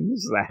surfing. I mean, this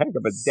is a heck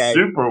of a day.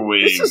 Super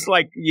weird. This is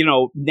like,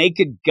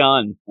 Naked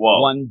Gun.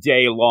 One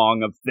day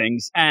long of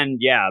things. And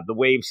yeah, the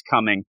wave's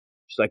coming.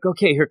 She's like,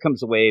 okay, here comes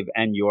the wave.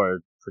 And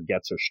Yor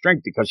forgets her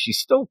strength because she's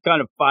still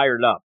kind of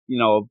fired up,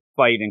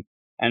 fighting.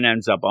 And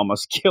ends up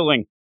almost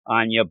killing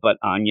Anya. But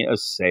Anya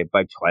is saved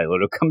by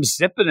Twilight, who comes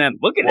zipping in.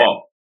 Look at him.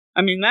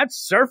 I mean, that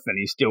surfing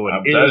he's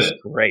doing is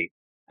great.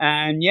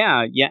 And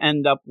yeah, you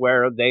end up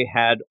where they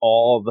had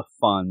all the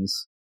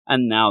funds.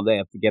 And now they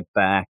have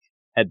to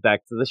head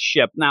back to the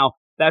ship. Now,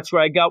 that's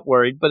where I got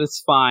worried, but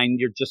it's fine.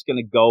 You're just going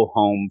to go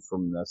home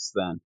from this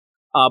then.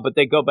 But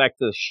they go back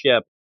to the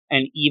ship,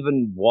 and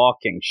even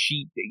walking,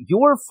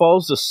 Yor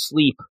falls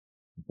asleep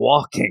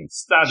walking.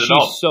 Standing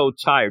up. She's so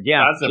tired.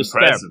 Yeah, that's just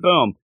impressive. There,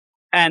 boom.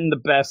 And the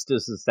best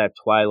is that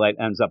Twilight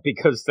ends up,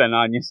 because then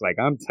Anya's like,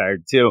 I'm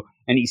tired too.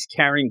 And he's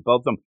carrying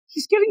both of them.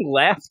 He's getting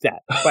laughed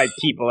at by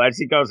people as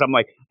he goes. I'm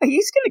like,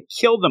 he's going to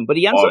kill them. But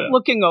he ends up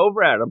looking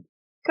over at him,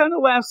 kind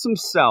of laughs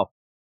himself,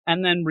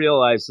 and then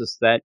realizes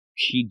that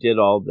she did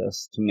all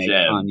this to make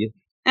Anya.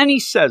 And he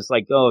says,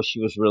 like,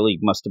 she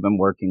must have been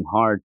working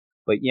hard.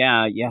 But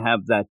yeah, you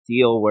have that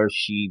deal where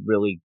she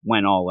really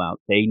went all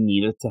out. They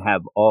needed to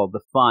have all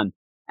the fun.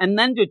 And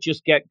then to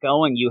just get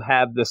going, you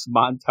have this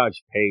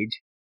montage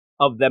page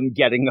of them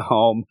getting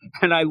home.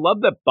 And I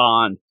love that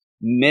Bond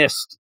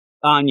missed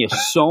Anya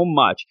so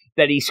much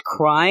that he's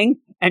crying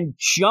and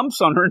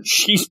jumps on her and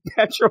she's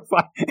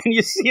petrified. And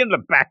you see in the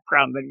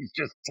background that he's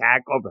just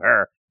tackled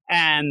her.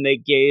 And they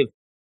gave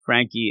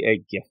Frankie a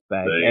gift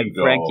bag. And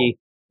Frankie,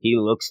 he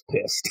looks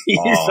pissed.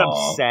 He's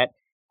upset.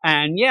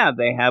 And yeah,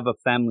 they have a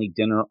family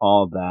dinner,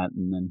 all that.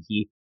 And then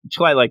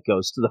Twilight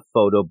goes to the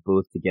photo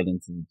booth to get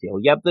into the deal.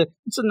 Yeah,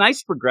 it's a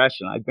nice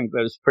progression. I think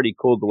that is pretty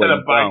cool the way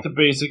you go. Back to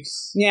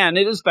basics. Yeah, and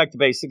it is back to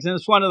basics. And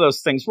it's one of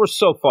those things, we're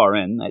so far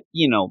in that,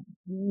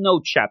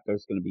 no chapter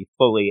is going to be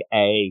fully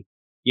a,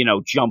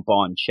 jump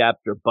on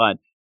chapter. But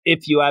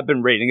if you have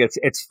been reading,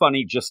 it's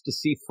funny just to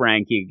see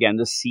Frankie again,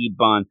 to see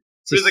Bond.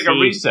 It's like a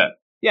reset.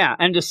 Yeah,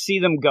 and to see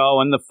them go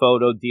and the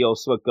photo deal,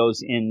 so it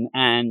goes in,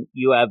 and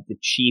you have the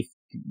chief,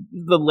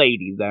 the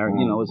lady there,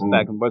 is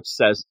back and forth,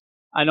 says,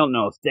 I don't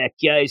know if that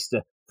guy's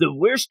the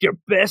worst or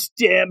best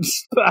damn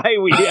spy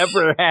we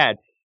ever had.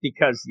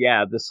 Because,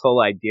 yeah, this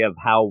whole idea of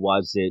how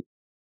was it?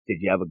 Did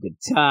you have a good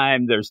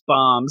time? There's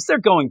bombs. They're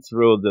going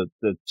through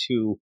the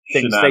two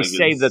things. They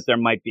say that there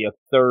might be a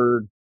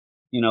third,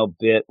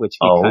 bit, which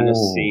we kind of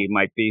see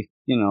might be,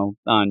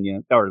 Anya,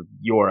 or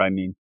Yor, I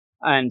mean.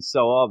 And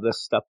so all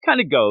this stuff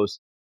kind of goes.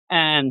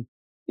 And,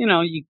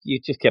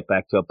 you just get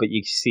back to it, but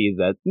you see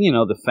that,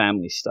 the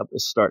family stuff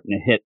is starting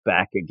to hit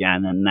back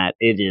again, and that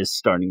it is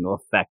starting to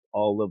affect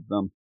all of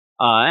them.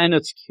 And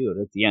it's cute.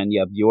 At the end,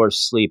 you have Yor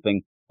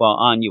sleeping while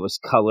Anya was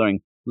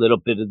coloring a little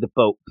bit of the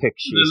boat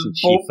pictures, and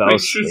she fell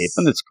asleep,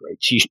 and it's great.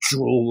 She's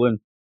drooling.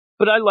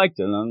 But I liked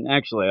it, and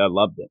actually, I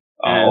loved it.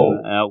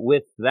 And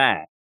with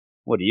that,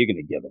 what are you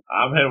going to give it?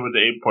 I'm heading with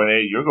the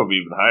 8.8. You're going to be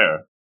even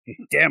higher.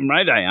 Damn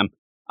right I am.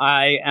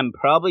 I am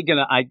probably going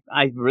to,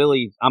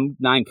 I'm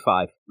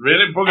 9.5.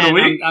 Really? Book of the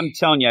week? I'm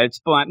telling you,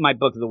 it's my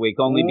book of the week,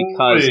 only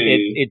because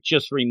it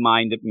just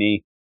reminded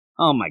me,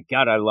 oh my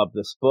God, I love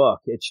this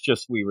book. It's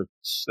just we were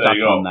stuck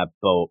on that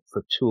boat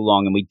for too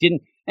long, and we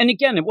didn't. And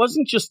again, it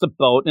wasn't just the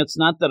boat, and it's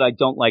not that I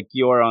don't like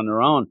Yor on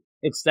her own.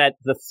 It's that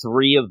the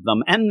three of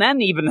them, and then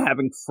even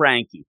having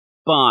Frankie,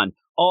 Bond,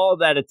 all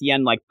that at the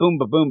end, like boom,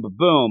 ba boom, ba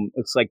boom.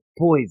 It's like,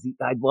 boy,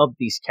 I love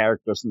these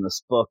characters in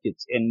this book.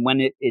 And when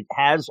it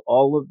has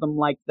all of them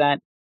like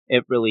that,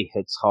 it really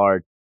hits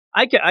hard.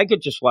 I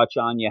could just watch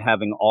Anya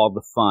having all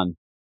the fun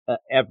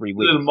every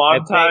week. Little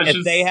montages.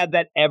 If they had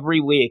that every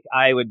week,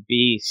 I would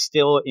be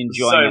still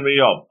enjoying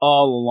it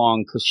all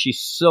along, because she's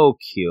so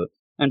cute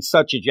and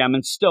such a gem,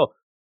 and still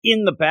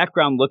in the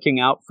background looking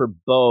out for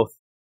both,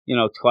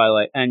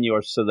 Twilight and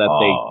Yor, so that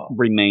they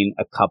remain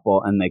a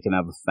couple and they can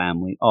have a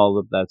family, all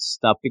of that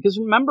stuff. Because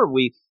remember,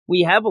 we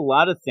have a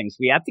lot of things.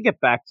 We have to get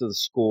back to the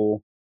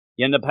school.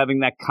 You end up having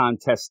that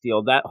contest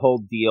deal, that whole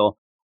deal.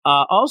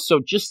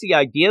 Also, just the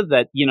idea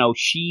that,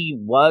 she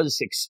was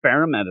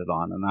experimented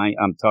on, and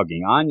I'm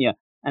talking Anya,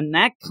 and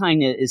that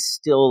kind of is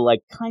still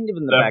kind of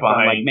in the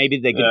background. Like maybe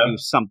they could do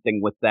something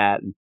with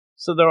that. And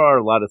so there are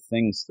a lot of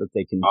things that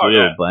they can do.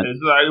 Yeah. But it's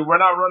like, we're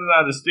not running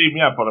out of steam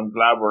yet, but I'm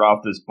glad we're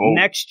off this boat.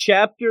 Next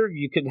chapter,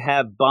 you could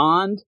have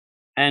Bond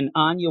and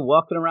Anya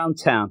walking around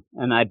town,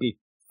 and I'd be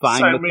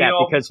fine with that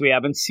because we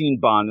haven't seen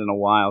Bond in a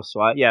while.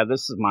 So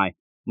this is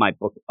my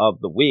book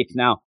of the week.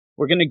 Now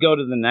we're going to go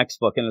to the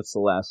next book, and it's the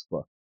last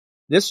book.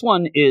 This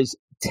one is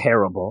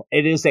terrible.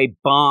 It is a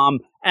bomb.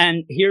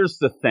 And here's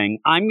the thing.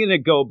 I'm going to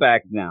go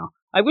back now.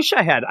 I wish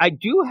I had. I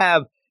do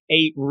have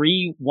a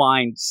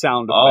rewind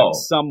sound effect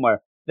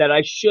somewhere that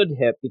I should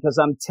hit, because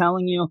I'm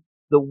telling you,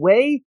 the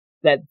way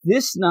that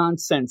this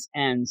nonsense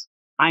ends,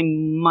 I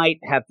might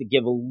have to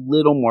give a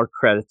little more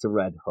credit to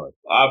Red Hood.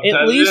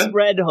 At least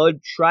Red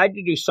Hood tried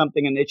to do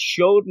something, and it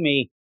showed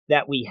me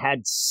that we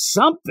had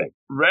something.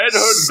 Red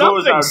Hood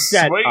goes out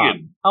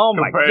swinging. Oh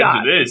my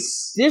God. To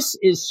this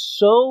is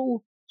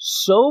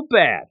so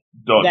bad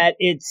that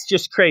it's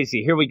just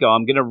crazy. Here we go.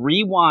 I'm going to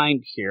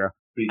rewind here.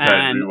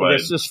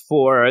 This is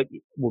we're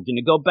going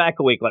to go back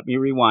a week. Let me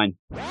rewind.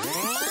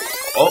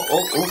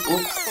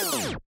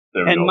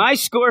 And my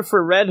score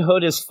for Red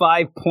Hood is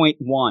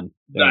 5.1.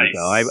 There you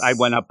go. I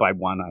went up by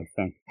 1, I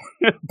think.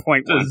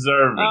 0.1.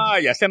 Deserving. Ah,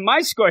 yes. And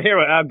my score here,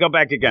 I'll go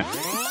back again.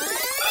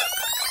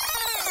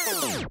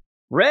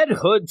 Red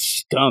Hood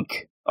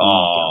stunk.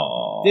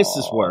 Oh. This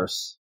is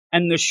worse.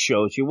 And this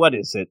shows you, what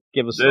is it?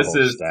 Give us this the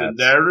whole is stats.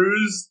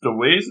 Neru's The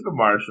Ways of the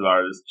Martial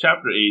Artist,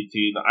 Chapter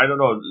 18. I don't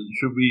know,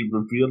 should we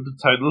reveal the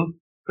title?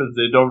 Because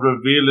they don't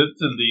reveal it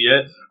till the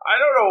end. I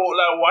don't know,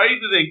 like, why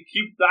do they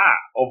keep that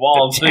of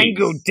all the things?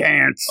 Tango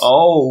Dance.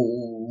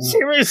 Oh.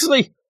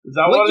 Seriously? Is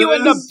that what you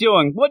end up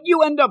doing? What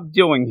you end up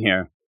doing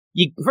here?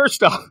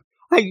 First off,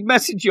 I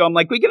messaged you, I'm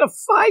like, we get a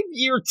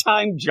 5-year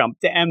time jump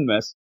to end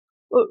this.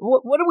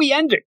 What are we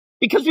ending?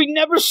 Because we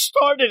never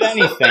started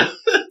anything.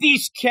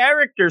 These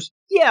characters,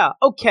 yeah,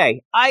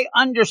 okay. I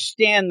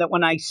understand that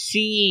when I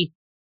see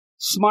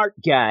Smart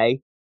Guy,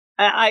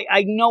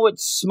 I know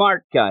it's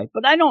Smart Guy,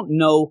 but I don't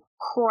know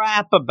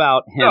crap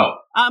about him. No.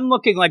 I'm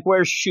looking like,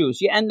 where's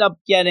shoes? You end up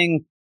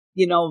getting,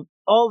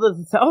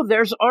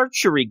 there's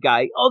Archery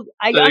Guy. Oh,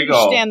 I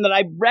understand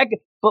that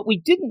but we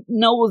didn't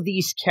know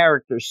these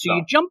characters. So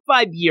you jump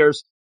 5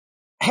 years,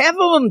 half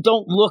of them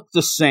don't look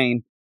the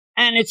same.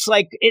 And it's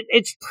like,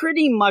 it's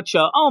pretty much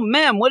oh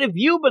man, what have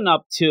you been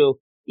up to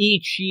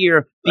each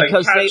year?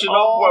 Because like catching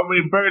up when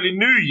we barely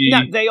knew you.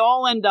 Yeah, they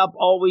all end up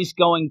always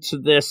going to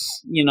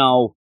this,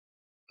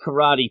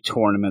 karate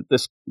tournament,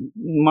 this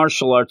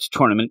martial arts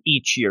tournament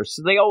each year.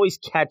 So they always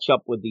catch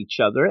up with each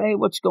other. Hey,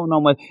 what's going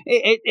on with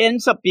it? It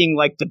ends up being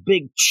like the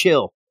big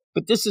chill.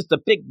 But this is the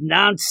big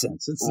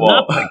nonsense. It's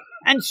nothing.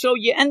 And so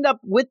you end up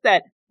with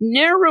that.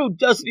 Neru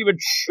doesn't even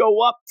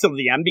show up till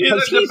the end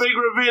because he's the big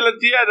reveal at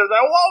the end. I was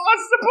like, well,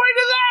 what's the point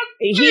of that?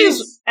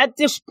 He's at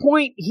this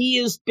point, he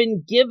has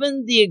been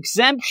given the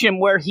exemption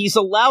where he's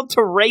allowed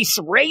to race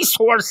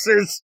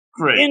racehorses.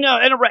 Great.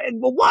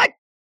 What?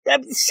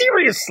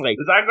 Seriously.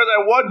 Is that because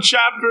at one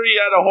chapter he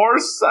had a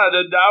horse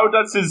and now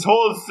that's his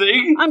whole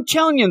thing? I'm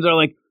telling you, they're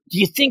like, do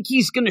you think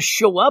he's going to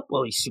show up?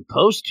 Well, he's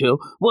supposed to.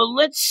 Well,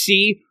 let's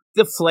see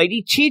the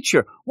flighty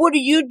teacher. What are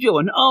you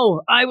doing?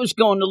 Oh, I was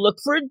going to look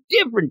for a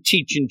different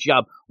teaching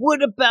job.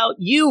 What about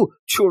you,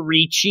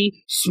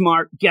 Torichi,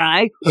 Smart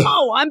Guy?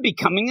 Oh, I'm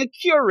becoming a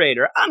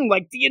curator. I'm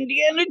like the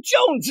Indiana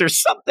Jones or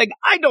something.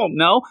 I don't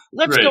know.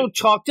 Let's go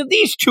talk to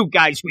these two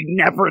guys we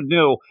never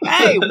knew.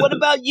 Hey, what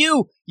about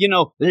you?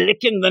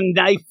 Licking the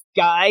knife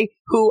guy,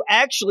 who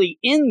actually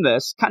in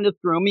this kind of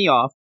threw me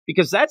off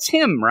because that's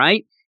him,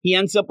 right? He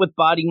ends up with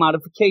body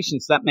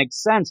modifications. That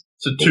makes sense.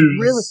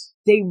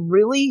 They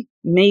really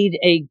made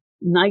a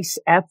nice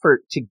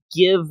effort to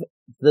give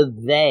the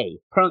they.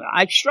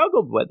 I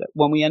struggled with it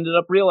when we ended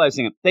up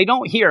realizing it. They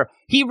don't hear.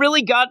 He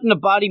really got into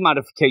body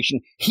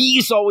modification.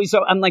 He's always.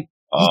 I'm like,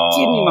 you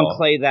didn't even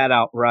play that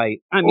out right.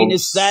 I mean,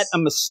 is that a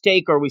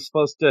mistake? Or are we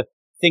supposed to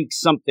think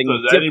something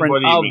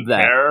different of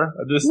that? Care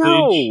at this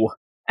stage?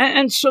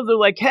 And so they're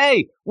like,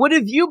 hey, what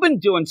have you been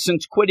doing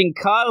since quitting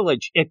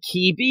college,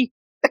 Akibi?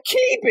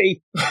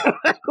 Akibi?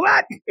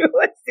 What?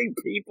 What's these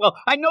people?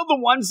 I know the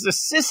one's the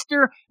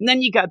sister, and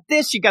then you got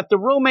this, you got the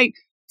roommate.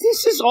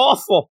 This is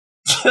awful.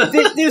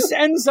 This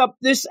ends up,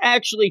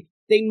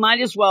 they might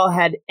as well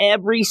had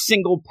every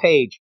single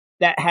page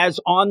that has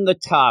on the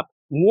top,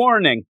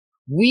 warning,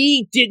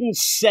 we didn't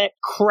set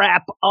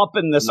crap up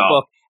in this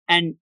book.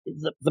 And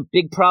the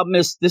big problem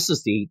is, this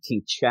is the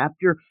 18th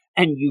chapter,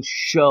 and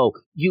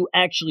you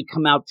actually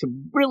come out to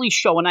really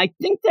show, and I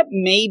think that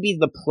maybe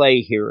the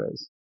play here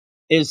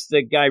is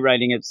the guy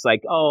writing it's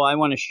like, oh, I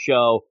want to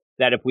show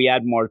that if we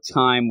had more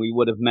time, we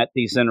would have met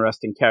these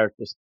interesting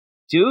characters.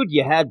 Dude,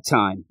 you had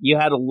time. You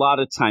had a lot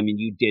of time, and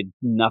you did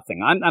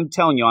nothing. I'm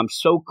telling you, I'm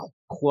so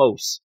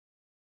close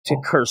to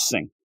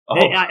cursing.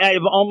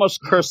 I've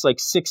almost cursed like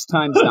 6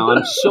 times now.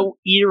 I'm so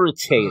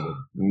irritated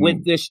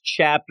with this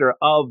chapter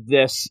of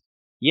this.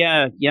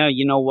 Yeah,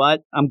 you know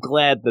what? I'm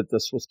glad that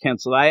this was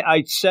canceled.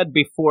 I said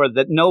before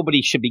that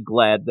nobody should be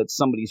glad that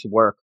somebody's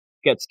work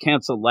gets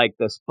canceled like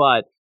this,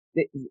 but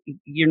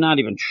you're not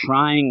even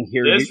trying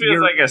here. This feels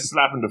like a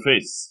slap in the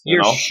face.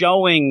 You're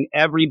showing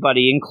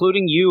everybody,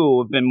 including you,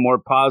 who have been more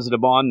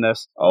positive on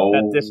this,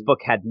 that this book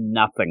had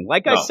nothing.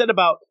 Like I said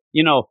about,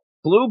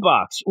 Blue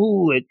Box.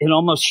 Ooh, it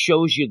almost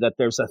shows you that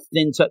there's a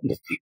thin... At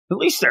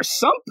least there's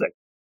something.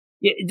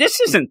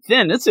 This isn't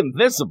thin. It's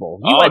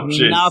invisible. You had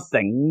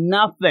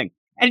nothing.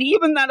 And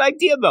even that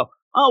idea, though,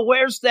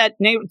 where's that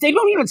name? They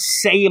don't even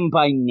say him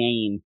by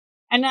name.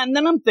 And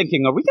then I'm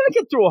thinking, are we going to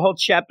get through a whole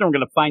chapter and we're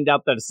going to find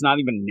out that it's not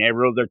even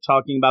Nero they're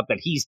talking about, that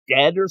he's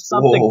dead or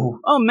something? Whoa.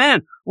 Oh,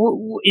 man,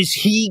 is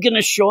he going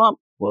to show up?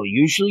 Well,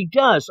 usually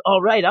does.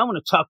 All right, I want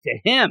to talk to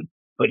him,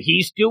 but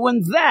he's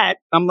doing that.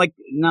 I'm like,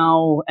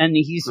 no, and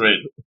he's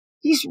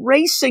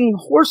racing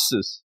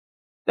horses.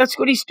 That's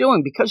what he's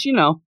doing because,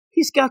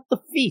 he's got the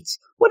feats.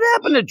 What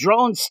happened to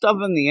drawing stuff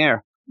in the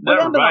air? What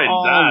happened to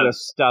all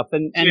this stuff?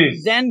 And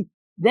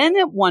then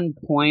at one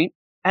point,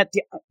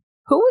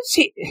 who is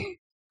he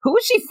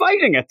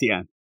fighting at the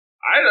end?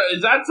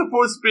 Is that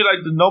supposed to be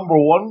like the number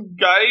one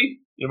guy?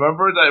 You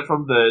remember that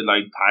from the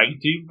tag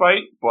team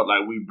fight? But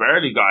we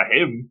barely got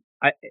him.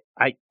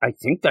 I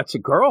think that's a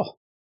girl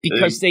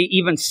because they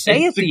even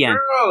say at the end.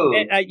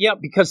 Yeah,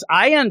 because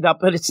I end up,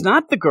 but it's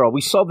not the girl.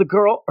 We saw the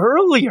girl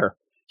earlier.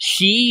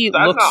 That's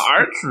not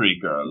archery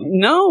girl.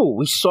 No,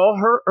 we saw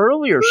her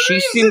earlier. She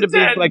seemed to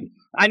be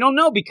I don't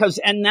know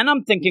and then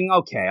I'm thinking,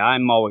 okay,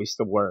 I'm always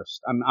the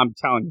worst. I'm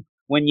telling you,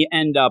 when you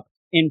end up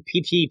in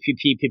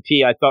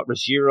PP, I thought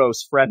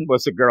Rogero's friend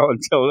was a girl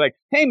until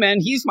hey man,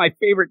 he's my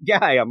favorite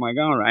guy. I'm like,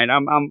 all right,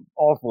 I'm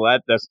awful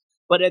at this.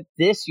 But at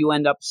this, you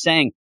end up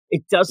saying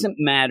it doesn't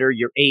matter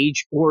your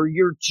age or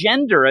your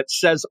gender. It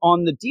says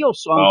on the deal.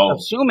 So I'm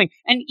assuming,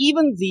 and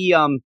even the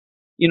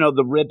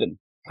the ribbon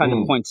kind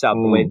of points out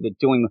the way they're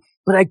doing.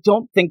 But I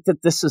don't think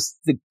that this is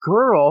the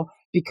girl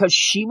because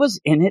she was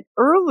in it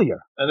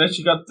earlier. And then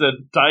she got the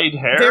dyed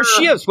hair. There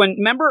she is.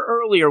 Remember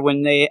earlier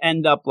when they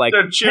end up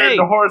they're cheering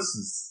the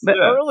horses. But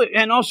early,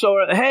 and also,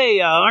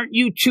 hey, aren't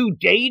you two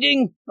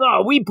dating?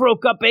 Oh, we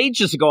broke up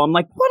ages ago. I'm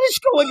like, what is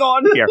going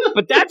on here?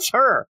 But that's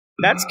her.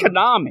 That's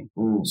Konami.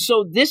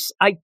 So this,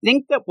 I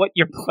think that what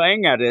you're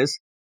playing at is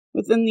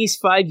within these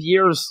 5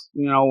 years,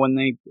 when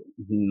they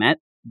met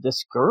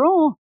this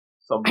girl.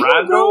 Some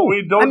random,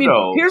 we don't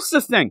know. Here's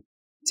the thing.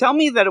 Tell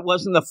me that it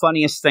wasn't the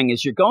funniest thing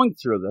as you're going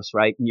through this,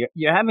 right? And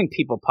you're having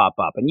people pop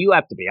up, and you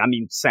have to be,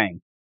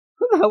 saying,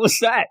 who the hell is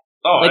that?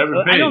 Oh,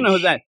 I don't know who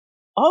that.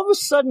 All of a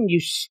sudden, you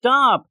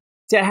stop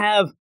to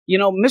have,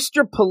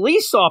 Mr.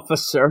 Police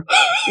Officer.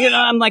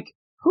 I'm like,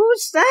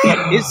 who's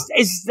that?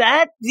 Is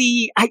that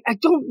the? I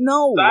don't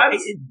know.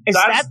 Is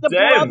that the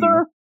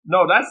brother?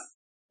 No,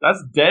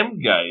 that's them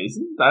guy,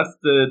 isn't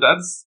it?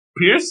 That's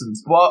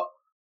Pearson's. Well,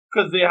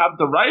 because they have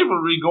the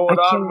rivalry going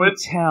on with.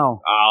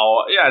 Tell.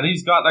 Oh, yeah, and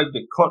he's got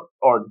the cut,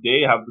 or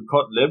they have the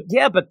cut lip.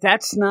 Yeah, but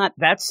that's not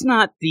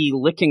the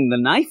licking the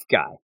knife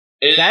guy.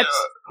 It's the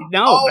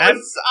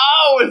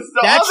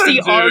that's the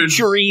dude.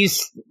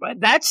 Archery's.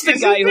 That's the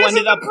guy who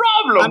ended up.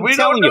 Problem. We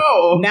don't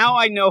know. Now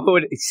I know who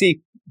it is.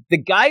 See, the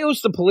guy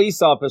who's the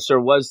police officer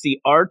was the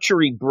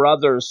Archery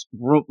brothers'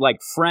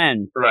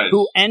 friend, right,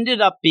 who ended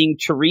up being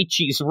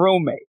Terrichi's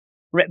roommate.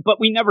 But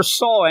we never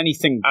saw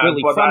anything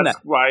really from that.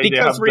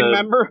 Because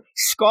remember,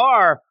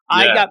 Scar,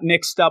 I got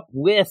mixed up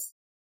with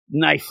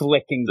knife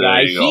licking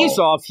guy. He's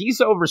off. He's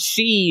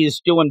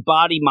overseas doing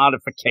body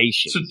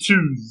modification.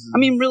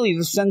 Really,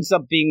 this ends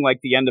up being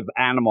like the end of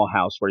Animal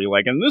House, where you're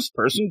and this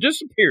person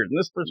disappeared, and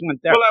this person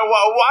went there. Well,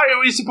 why are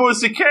we supposed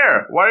to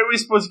care? Why are we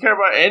supposed to care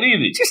about any of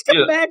these? Just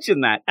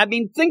imagine that.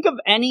 Think of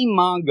any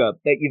manga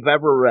that you've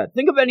ever read.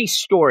 Think of any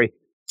story.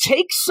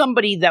 Take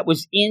somebody that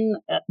was in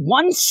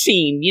one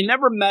scene, you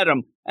never met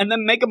him, and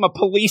then make him a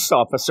police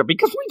officer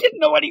because we didn't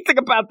know anything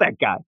about that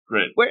guy.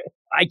 Right.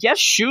 I guess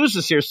Shoes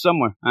is here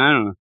somewhere. I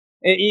don't know.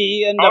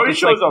 He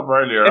shows up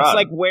earlier.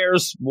 It's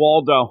where's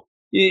Waldo?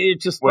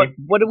 It's just what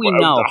do we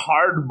know? The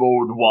hard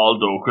mode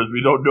Waldo, because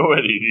we don't know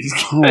any of these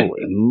guys.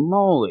 Holy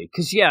moly.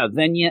 Because,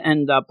 then you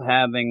end up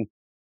having,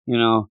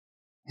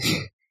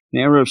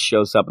 Nero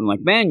shows up and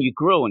man, you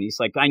grew. And he's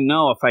like, I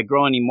know if I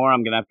grow any more,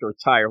 I'm going to have to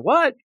retire.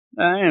 What?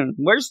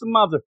 Where's the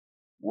mother?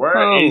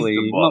 Where is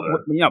the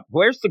mother?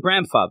 Where's the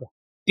grandfather?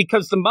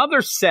 Because the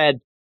mother said,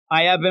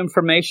 I have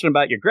information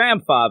about your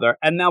grandfather,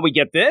 and now we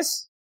get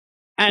this?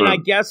 And I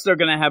guess they're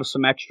going to have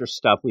some extra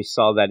stuff. We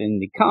saw that in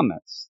the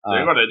comments.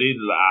 They're going to need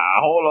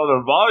a whole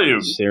other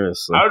volume.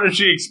 Seriously. How did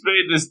she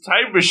explain this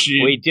time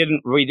machine? We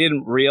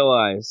didn't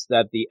realize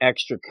that the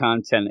extra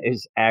content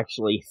is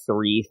actually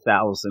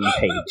 3,000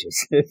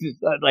 pages.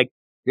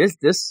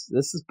 This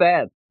is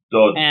bad.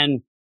 Done.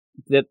 And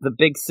the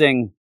big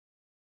thing,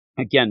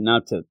 again,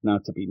 not to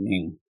be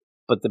mean,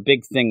 but the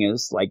big thing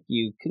is,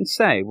 you can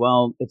say,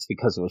 well, it's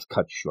because it was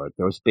cut short.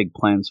 There was big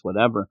plans,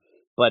 whatever.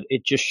 But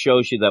it just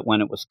shows you that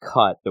when it was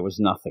cut, there was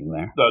nothing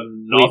there.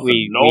 No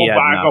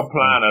backup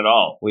plan at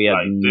all. We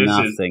had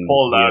nothing. This is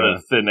pulled out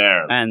of thin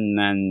air. And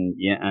then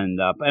you end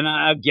up, and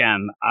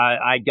again,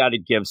 I got to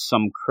give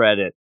some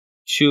credit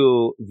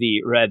to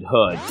the Red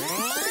Hood.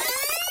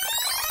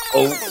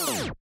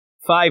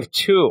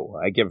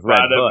 5-2, I give Red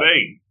Hood.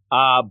 Big.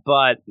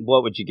 But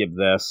what would you give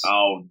this?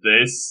 Oh,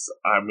 this,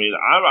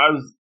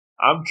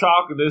 I'm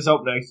chalking this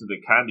up next to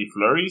the Candy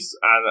Flurries,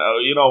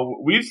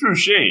 and we threw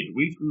shade,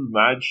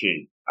 mad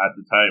shade at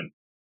the time.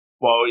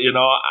 Well,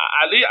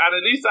 at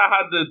least I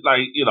had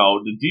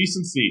the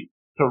decency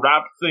to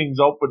wrap things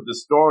up with the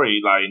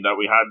storyline that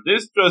we had.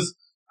 This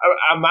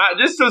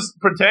just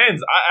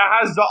pretends. It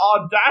has the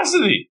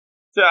audacity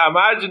to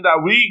imagine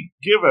that we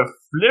give a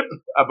flip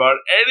about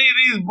any of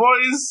these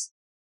boys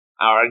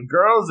and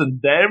girls and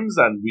thems,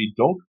 and we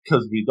don't,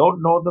 because we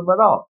don't know them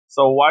at all.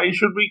 So why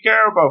should we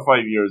care about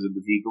 5 years in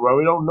the future when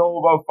we don't know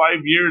about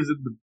 5 years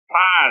in the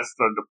past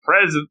or the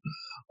present?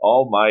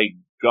 Oh my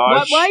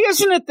gosh. Why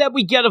isn't it that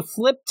we get a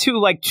flip to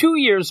like 2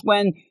 years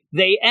when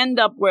they end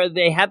up where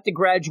they have to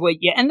graduate?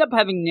 You end up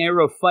having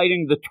Nero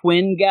fighting the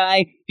twin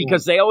guy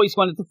because they always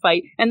wanted to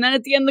fight. And then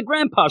at the end, the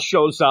grandpa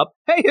shows up.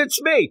 Hey,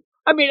 it's me.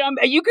 I mean,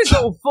 you could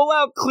go full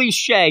out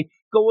cliche,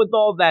 go with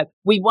all that.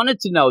 We wanted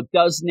to know,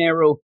 does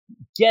Nero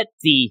get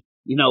the,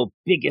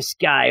 biggest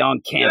guy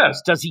on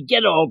campus? Yeah. Does he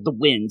get all the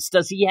wins?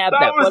 Does he have that?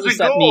 That was what does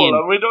the that goal, mean?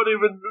 and we don't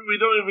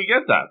even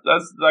get that.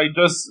 That's like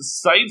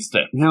just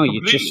sidestep. No,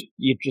 completely.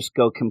 you just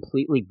go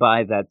completely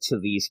by that to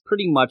these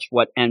pretty much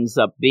what ends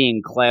up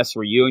being class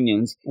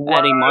reunions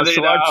at a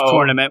martial arts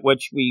tournament,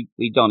 which we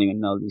don't even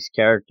know these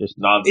characters.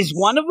 Nonsense. Is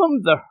one of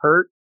them the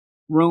Hurt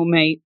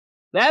roommate?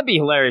 That'd be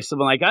hilarious. I'm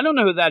like, I don't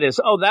know who that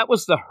is. Oh, that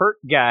was the Hurt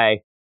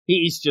guy.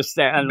 He's just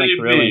there. I'm like,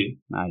 really?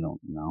 I don't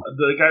know.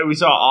 The guy we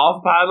saw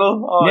off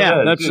panel? Oh,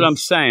 yeah, that's what I'm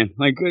saying.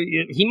 Like,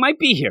 he might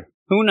be here.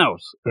 Who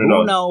knows?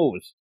 Who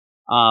knows?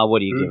 What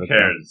do you give it? Who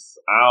cares?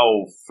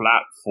 Ow,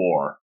 flat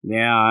 4.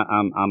 Yeah,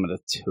 I'm at a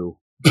 2.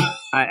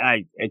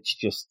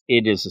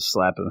 It is a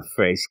slap in the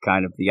face,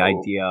 kind of the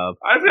idea of.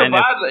 I feel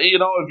bad.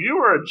 If you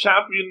were a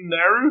champion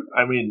Naru,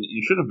 I mean,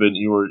 you should have been.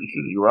 You were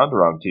on the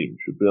wrong team. You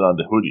should have been on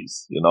the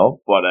hoodies.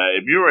 But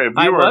if you were,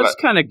 I was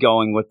kind of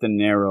going with the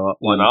Naru at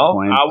one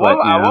point.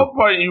 At one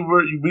point,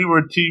 we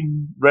were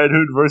Team Red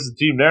Hood versus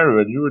Team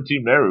Naru, and you were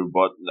Team Naru.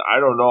 But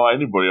I don't know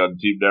anybody on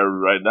Team Naru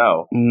right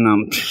now.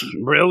 No,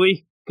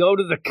 really. Go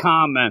to the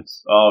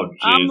comments. Oh, geez.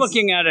 I'm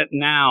looking at it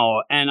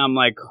now, and I'm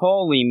like,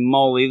 holy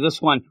moly,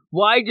 this one.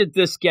 Why did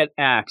this get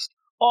axed?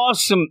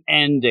 Awesome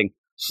ending.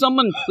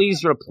 Someone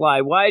please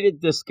reply. Why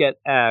did this get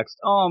axed?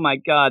 Oh, my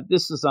God,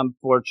 this is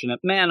unfortunate.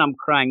 Man, I'm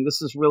crying.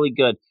 This is really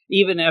good.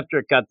 Even after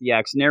it got the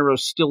axe,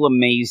 Nero's still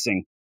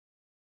amazing.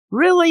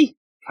 Really?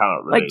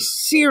 Can't really. Like,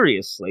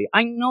 seriously.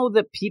 I know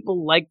that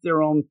people like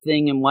their own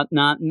thing and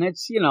whatnot, and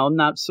it's,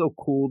 not so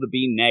cool to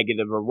be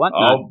negative or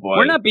whatnot. Oh, boy.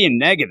 We're not being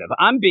negative.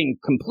 I'm being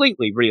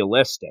completely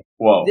realistic.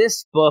 Whoa.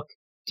 This book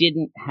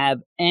didn't have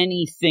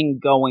anything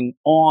going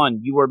on.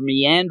 You were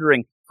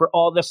meandering for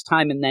all this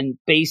time, and then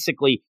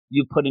basically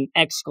you put an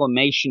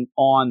exclamation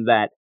on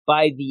that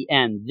by the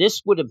end.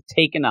 This would have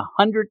taken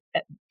 100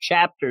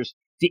 chapters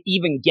to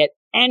even get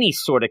any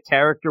sort of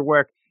character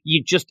work.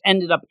 You just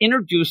ended up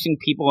introducing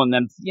people, and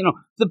then,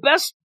 the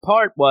best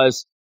part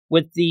was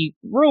with the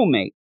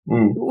roommate.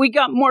 We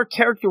got more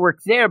character work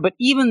there, but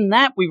even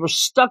that, we were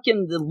stuck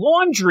in the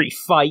laundry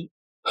fight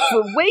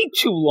for way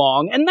too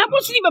long, and that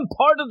wasn't even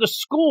part of the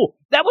school.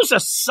 That was a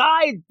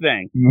side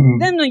thing. Mm-hmm.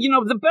 Then,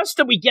 the best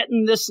that we get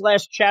in this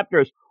last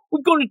chapter is,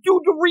 we're going to do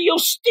the real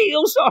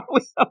steals, are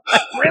we?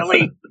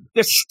 Really?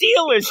 The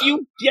steal is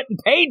you getting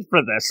paid for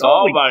this.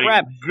 Holy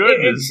crap.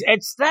 Goodness.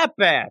 It's that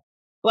bad.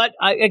 But,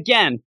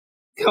 again,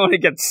 I want to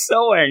get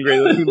so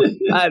angry with people.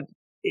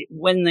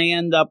 When they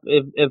end up,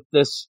 if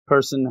this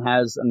person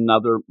has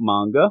another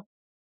manga,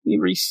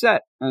 you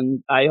reset.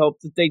 And I hope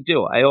that they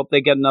do. I hope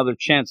they get another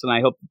chance, and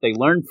I hope that they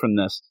learn from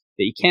this,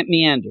 that you can't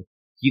meander.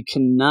 You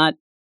cannot,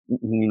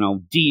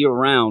 D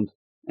around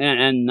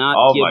and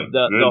not give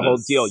the whole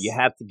deal. You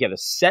have to get a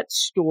set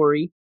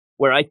story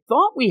where I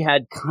thought we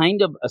had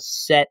kind of a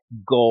set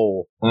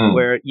goal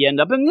where you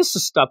end up, and this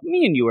is stuff,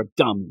 me and you are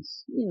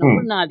dummies.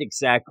 We're not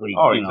exactly,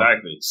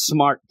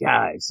 smart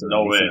guys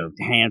or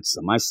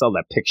handsome. I saw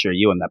that picture of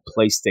you in that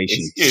PlayStation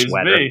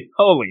sweater. Me.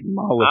 Holy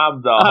moly.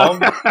 I'm the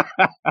hunk.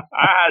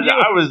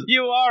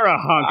 You are a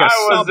hunk of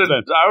something.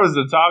 I was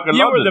the talk of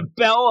You London. were the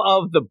belle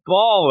of the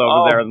ball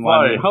over there in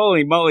London.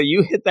 Holy moly,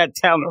 you hit that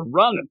town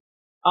running.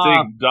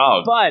 Big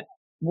dog. But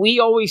we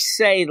always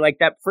say, like,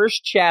 that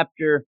first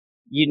chapter,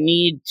 you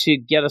need to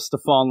get us to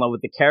fall in love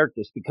with the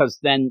characters, because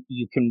then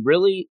you can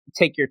really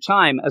take your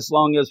time as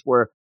long as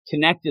we're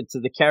connected to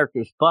the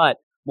characters. But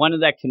one of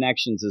that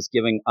connections is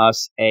giving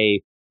us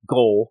a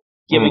goal,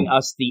 giving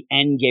us the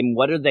end game.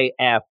 What are they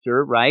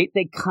after, right?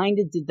 They kind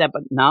of did that,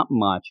 but not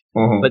much.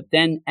 But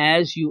then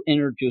as you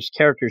introduce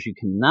characters, you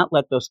cannot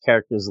let those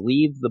characters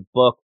leave the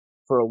book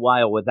for a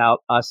while without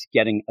us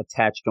getting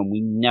attached to them.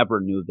 We never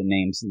knew the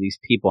names of these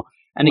people.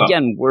 And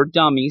again, we're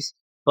dummies,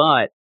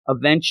 but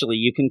eventually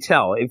you can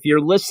tell. If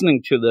you're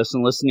listening to this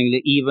and listening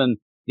to even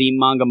the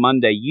Manga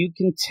Monday, you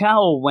can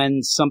tell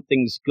when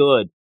something's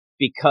good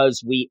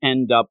because we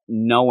end up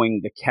knowing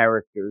the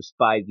characters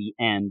by the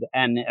end,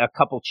 and a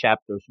couple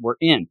chapters we're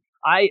in.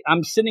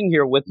 I'm sitting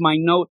here with my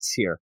notes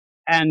here,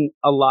 and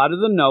a lot of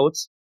the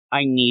notes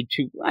I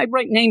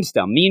write names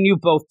down. Me and you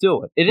both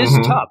do it. It is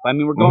tough. I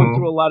mean, we're going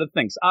through a lot of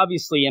things.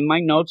 Obviously, in my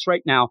notes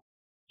right now,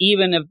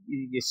 even if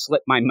you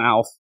slip my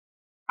mouth,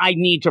 I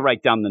need to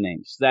write down the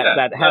names.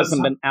 That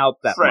hasn't been out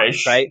that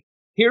much, right?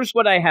 Here's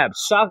what I have.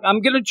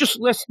 I'm going to just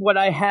list what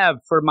I have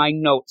for my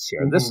notes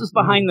here. This is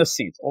behind the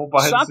scenes.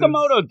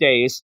 Sakamoto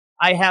Days,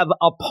 I have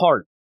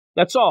apart.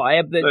 That's all. I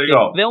have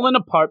the villain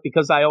apart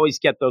because I always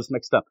get those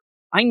mixed up.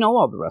 I know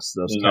all the rest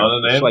of those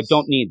characters, so I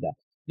don't need that.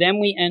 Then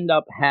we end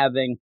up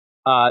having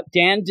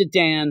Dan to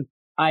Dan.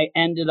 I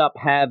ended up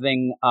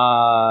having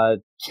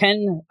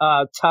Ken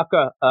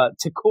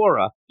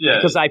Takora,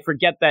 because I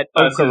forget that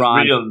that's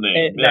Okuran. His real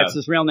name. That's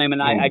his real name,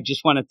 and I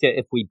just wanted to,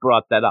 if we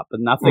brought that up, but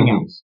nothing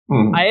else.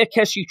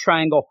 Ayakeshi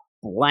Triangle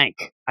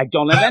blank. I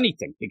don't have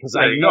anything because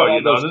I know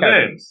all those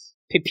characters.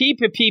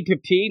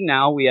 Pipi.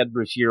 Now we had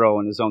Rishiro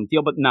in his own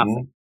deal, but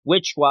nothing.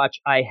 Witch Watch,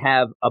 I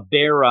have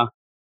Abera,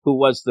 who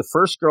was the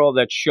first girl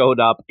that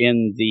showed up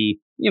in the,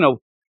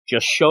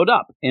 just showed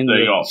up in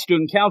the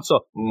student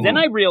council. Then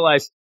I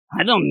realized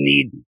I don't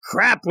need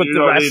crap with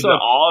the rest of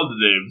all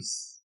the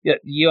names. Yeah,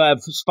 you have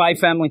Spy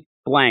Family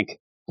blank,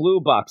 Blue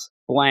Box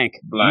blank.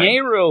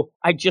 Nehru,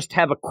 I just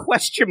have a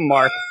question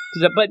mark,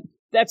 but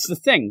that's the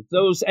thing.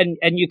 Those and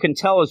you can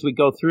tell as we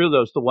go through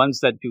those, the ones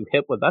that do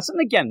hit with us.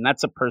 And again,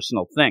 that's a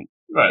personal thing.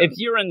 Right. If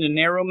you're in the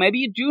Nehru, maybe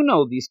you do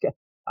know these guys.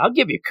 I'll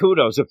give you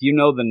kudos if you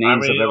know the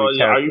names of every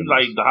character. Are you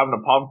like having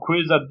a pop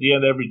quiz at the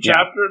end of every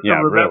chapter to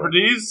remember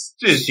these?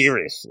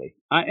 Seriously.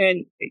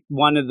 And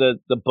one of the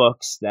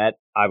books that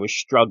I was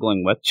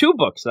struggling with, 2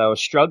 books that I was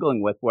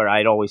struggling with where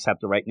I'd always have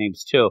to write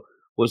names too,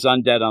 was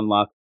Undead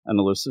Unluck and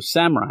Elusive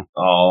Samurai.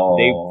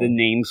 The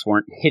names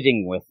weren't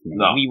hitting with me.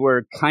 No. We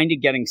were kind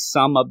of getting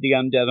some of the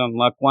Undead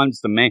Unluck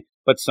ones, the main,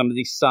 but some of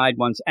these side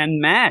ones.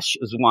 And MASH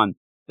is one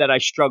that I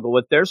struggle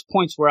with. There's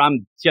points where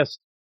I'm just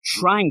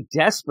trying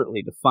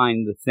desperately to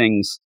find the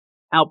things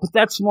out, but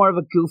that's more of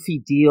a goofy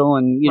deal,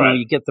 and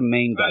you get the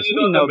main guys.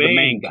 We know the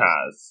main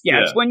guys.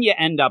 Yeah, it's when you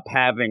end up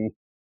having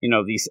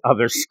these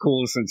other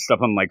schools and stuff.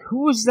 I'm like,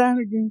 who was that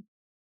again?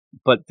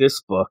 But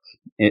this book,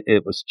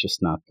 it was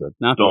just not good,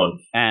 not done,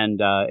 good.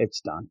 And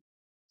it's done.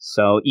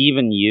 So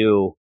even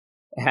you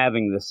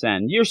having this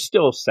end, you're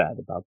still sad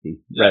about the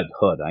Red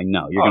Hood. I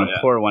know you're going to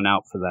pour one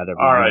out for that every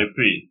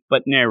R.I.P.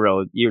 But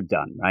Nero, you're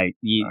done, right?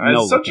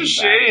 It's such a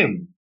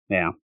shame.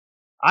 Yeah.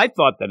 I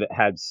thought that it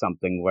had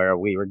something where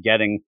we were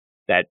getting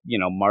that,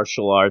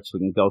 martial arts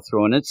we can go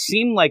through. And it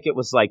seemed like it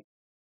was like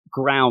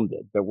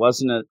grounded. There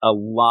wasn't a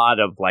lot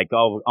of like,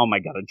 oh my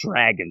God, a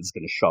dragon's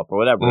going to show up or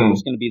whatever. It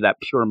was going to be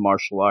that pure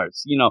martial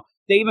arts.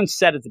 They even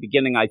said at the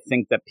beginning, I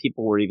think that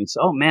people were even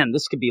saying, oh man,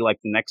 this could be like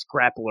the next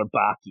Grappler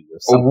Baki or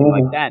something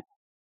like that.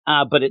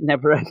 But it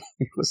never,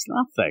 it was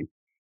nothing.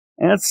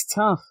 And it's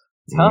tough.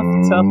 Tough.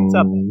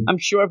 I'm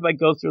sure if I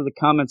go through the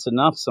comments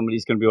enough,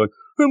 somebody's going to be like,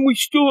 and we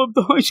still have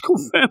the high school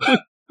family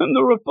and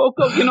the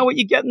Rapoko. You know what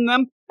you get in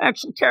them?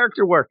 Actual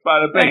character work.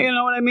 Hey, you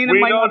know what I mean? It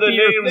we might know not the be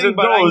your names thing, and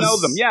but I those.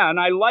 know them. Yeah, and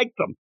I like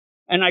them.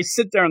 And I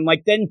sit there and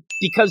then,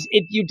 because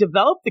if you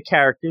develop the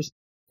characters,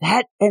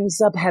 that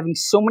ends up having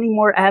so many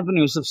more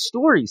avenues of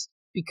stories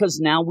because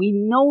now we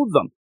know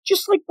them.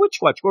 Just like Witch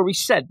Watch, where we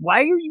said,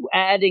 why are you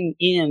adding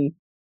in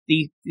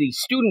the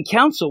student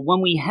council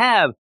when we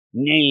have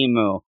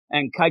Nemu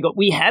and Kaigo?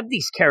 We have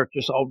these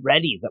characters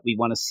already that we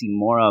want to see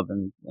more of,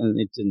 and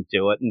it didn't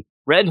do it. And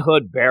Red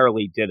Hood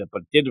barely did it,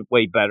 but did it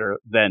way better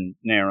than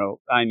Nero.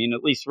 I mean,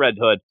 at least Red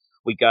Hood,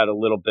 we got a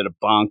little bit of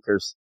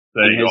bonkers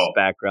in his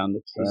background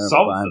to care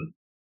about.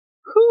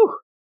 Whew.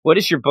 What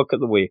is your book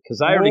of the week?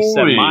 Because I already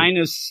said mine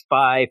is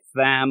Spy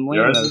Family.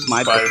 Yours is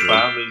my Spy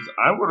Families.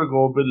 I'm going to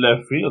go a bit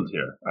left field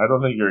here. I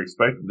don't think you're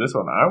expecting this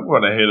one. I'm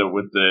going to hit it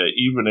with the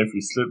Even If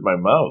You Slit My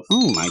Mouth.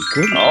 Oh, my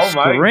goodness. Oh,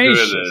 my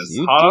gracious. goodness.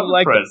 You Hot do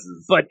like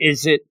presses. But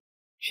is it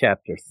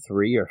chapter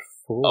 3 or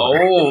 4?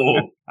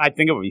 Oh. I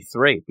think it would be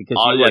 3 because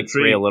you like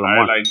 3 a little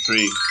more. I like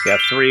 3. Yeah,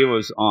 3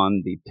 was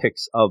on the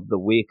Picks of the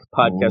Week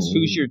podcast. Ooh.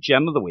 Who's your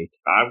gem of the week?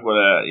 I'm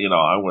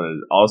gonna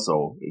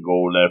also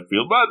go left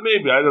field, but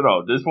maybe, I don't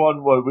know. This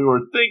one, when we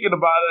were thinking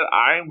about it,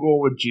 I'm going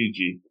with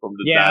Gigi from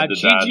the Dad to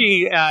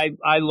Gigi.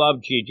 I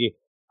love Gigi.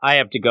 I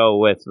have to go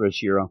with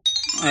Rishiro.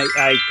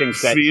 I think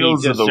that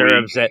Feels he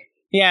deserves it.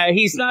 Yeah,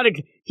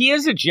 he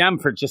is a gem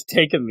for just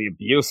taking the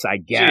abuse, I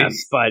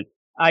guess, but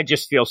I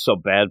just feel so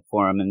bad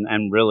for him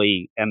and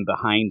really am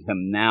behind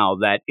him now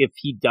that if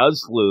he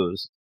does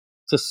lose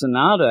to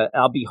Sonata,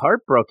 I'll be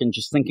heartbroken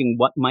just thinking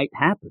what might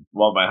happen.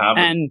 What might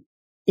happen? And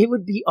it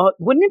would be,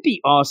 wouldn't it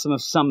be awesome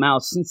if somehow,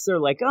 since they're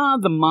like,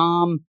 the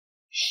mom,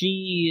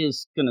 she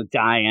is going to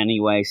die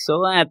anyway, so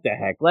what the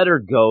heck, let her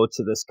go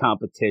to this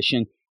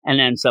competition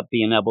and ends up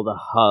being able to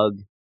hug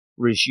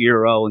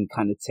Ruggiero and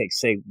kind of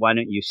say, why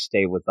don't you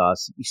stay with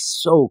us? It'd be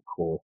so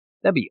cool.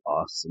 That'd be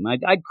awesome.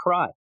 I'd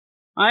cry.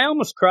 I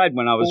almost cried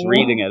when I was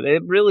reading it.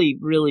 It really,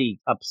 really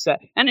upset.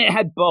 And it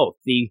had both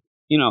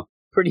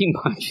pretty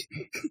much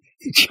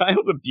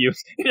child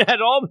abuse.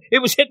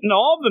 It was hitting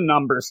all the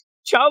numbers.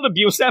 Child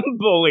abuse and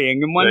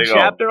bullying in one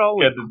chapter.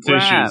 Holy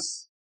crap.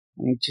 Tissues.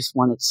 I just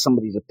wanted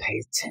somebody to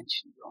pay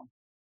attention to him.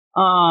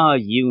 Oh,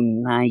 you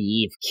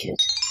naive kid.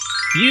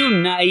 You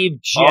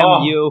naive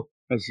gem, you.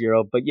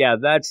 Zero. But yeah,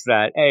 that's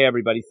that. Hey,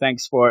 everybody.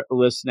 Thanks for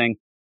listening.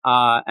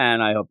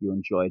 And I hope you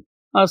enjoyed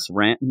us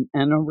ranting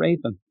and a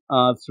raving.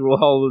 Through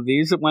all of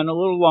these, it went a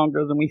little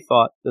longer than we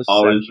thought this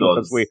session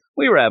because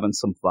we were having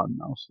some fun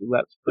though, so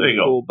that's pretty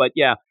cool. But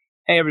yeah,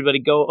 hey everybody,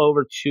 go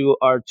over to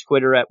our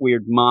Twitter at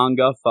Weird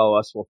Manga. Follow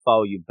us, we'll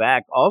follow you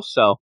back.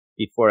 Also,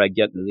 before I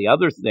get into the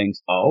other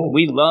things. Oh.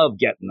 We love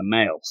getting the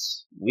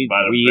mails. We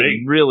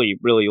big. really,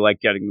 really like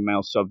getting the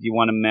mail. So if you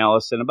want to mail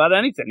us in about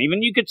anything,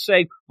 even you could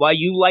say why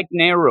you like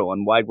Nehru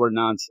and why we're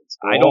nonsense.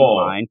 I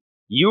don't mind.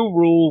 You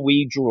rule,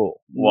 we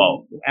drool.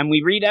 Well, and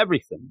we read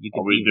everything. You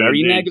can be do very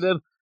indeed.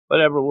 negative,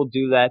 whatever, we'll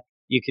do that.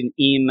 You can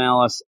email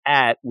us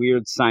at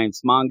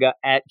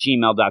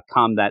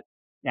weirdsciencemanga@gmail.com. That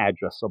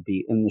address will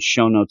be in the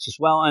show notes as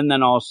well. And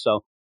then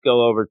also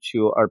go over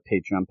to our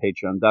Patreon,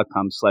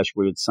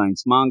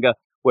 patreon.com/weirdsciencemanga,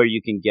 where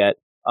you can get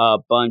a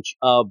bunch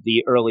of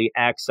the early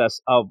access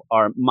of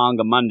our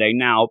Manga Monday.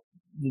 Now,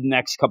 the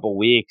next couple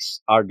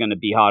weeks are going to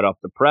be hot off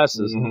the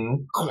presses.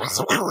 Mm-hmm.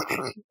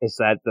 Is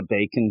that the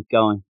bacon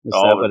going? Is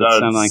that what it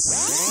sounds like?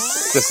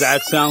 Does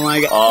that sound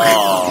like it?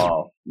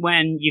 Oh.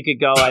 When you could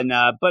go and,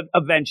 but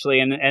eventually,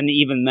 and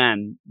even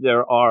then,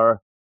 there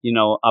are,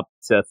 up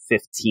to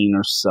 15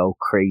 or so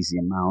crazy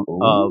amount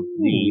of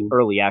the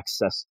early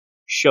access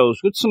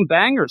shows with some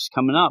bangers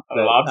coming up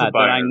that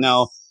I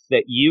know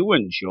that you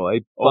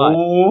enjoy, but,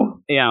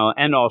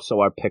 and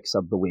also our picks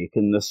of the week.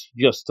 And this,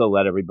 just to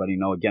let everybody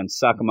know again,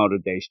 Sakamoto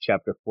Days,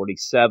 chapter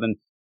 47,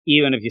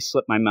 even if you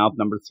slip my mouth,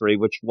 number 3,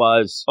 which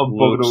was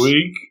book of the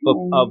week.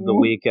 Book of the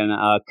week, and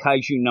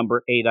Kaiju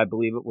number 8, I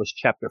believe it was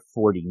chapter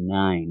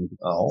 49.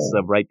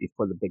 So right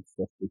before the big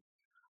 50.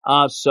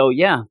 So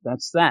yeah,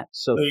 that's that.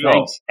 So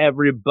thanks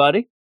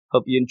everybody.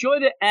 Hope you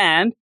enjoyed it,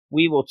 and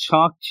we will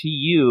talk to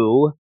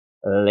you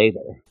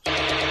later.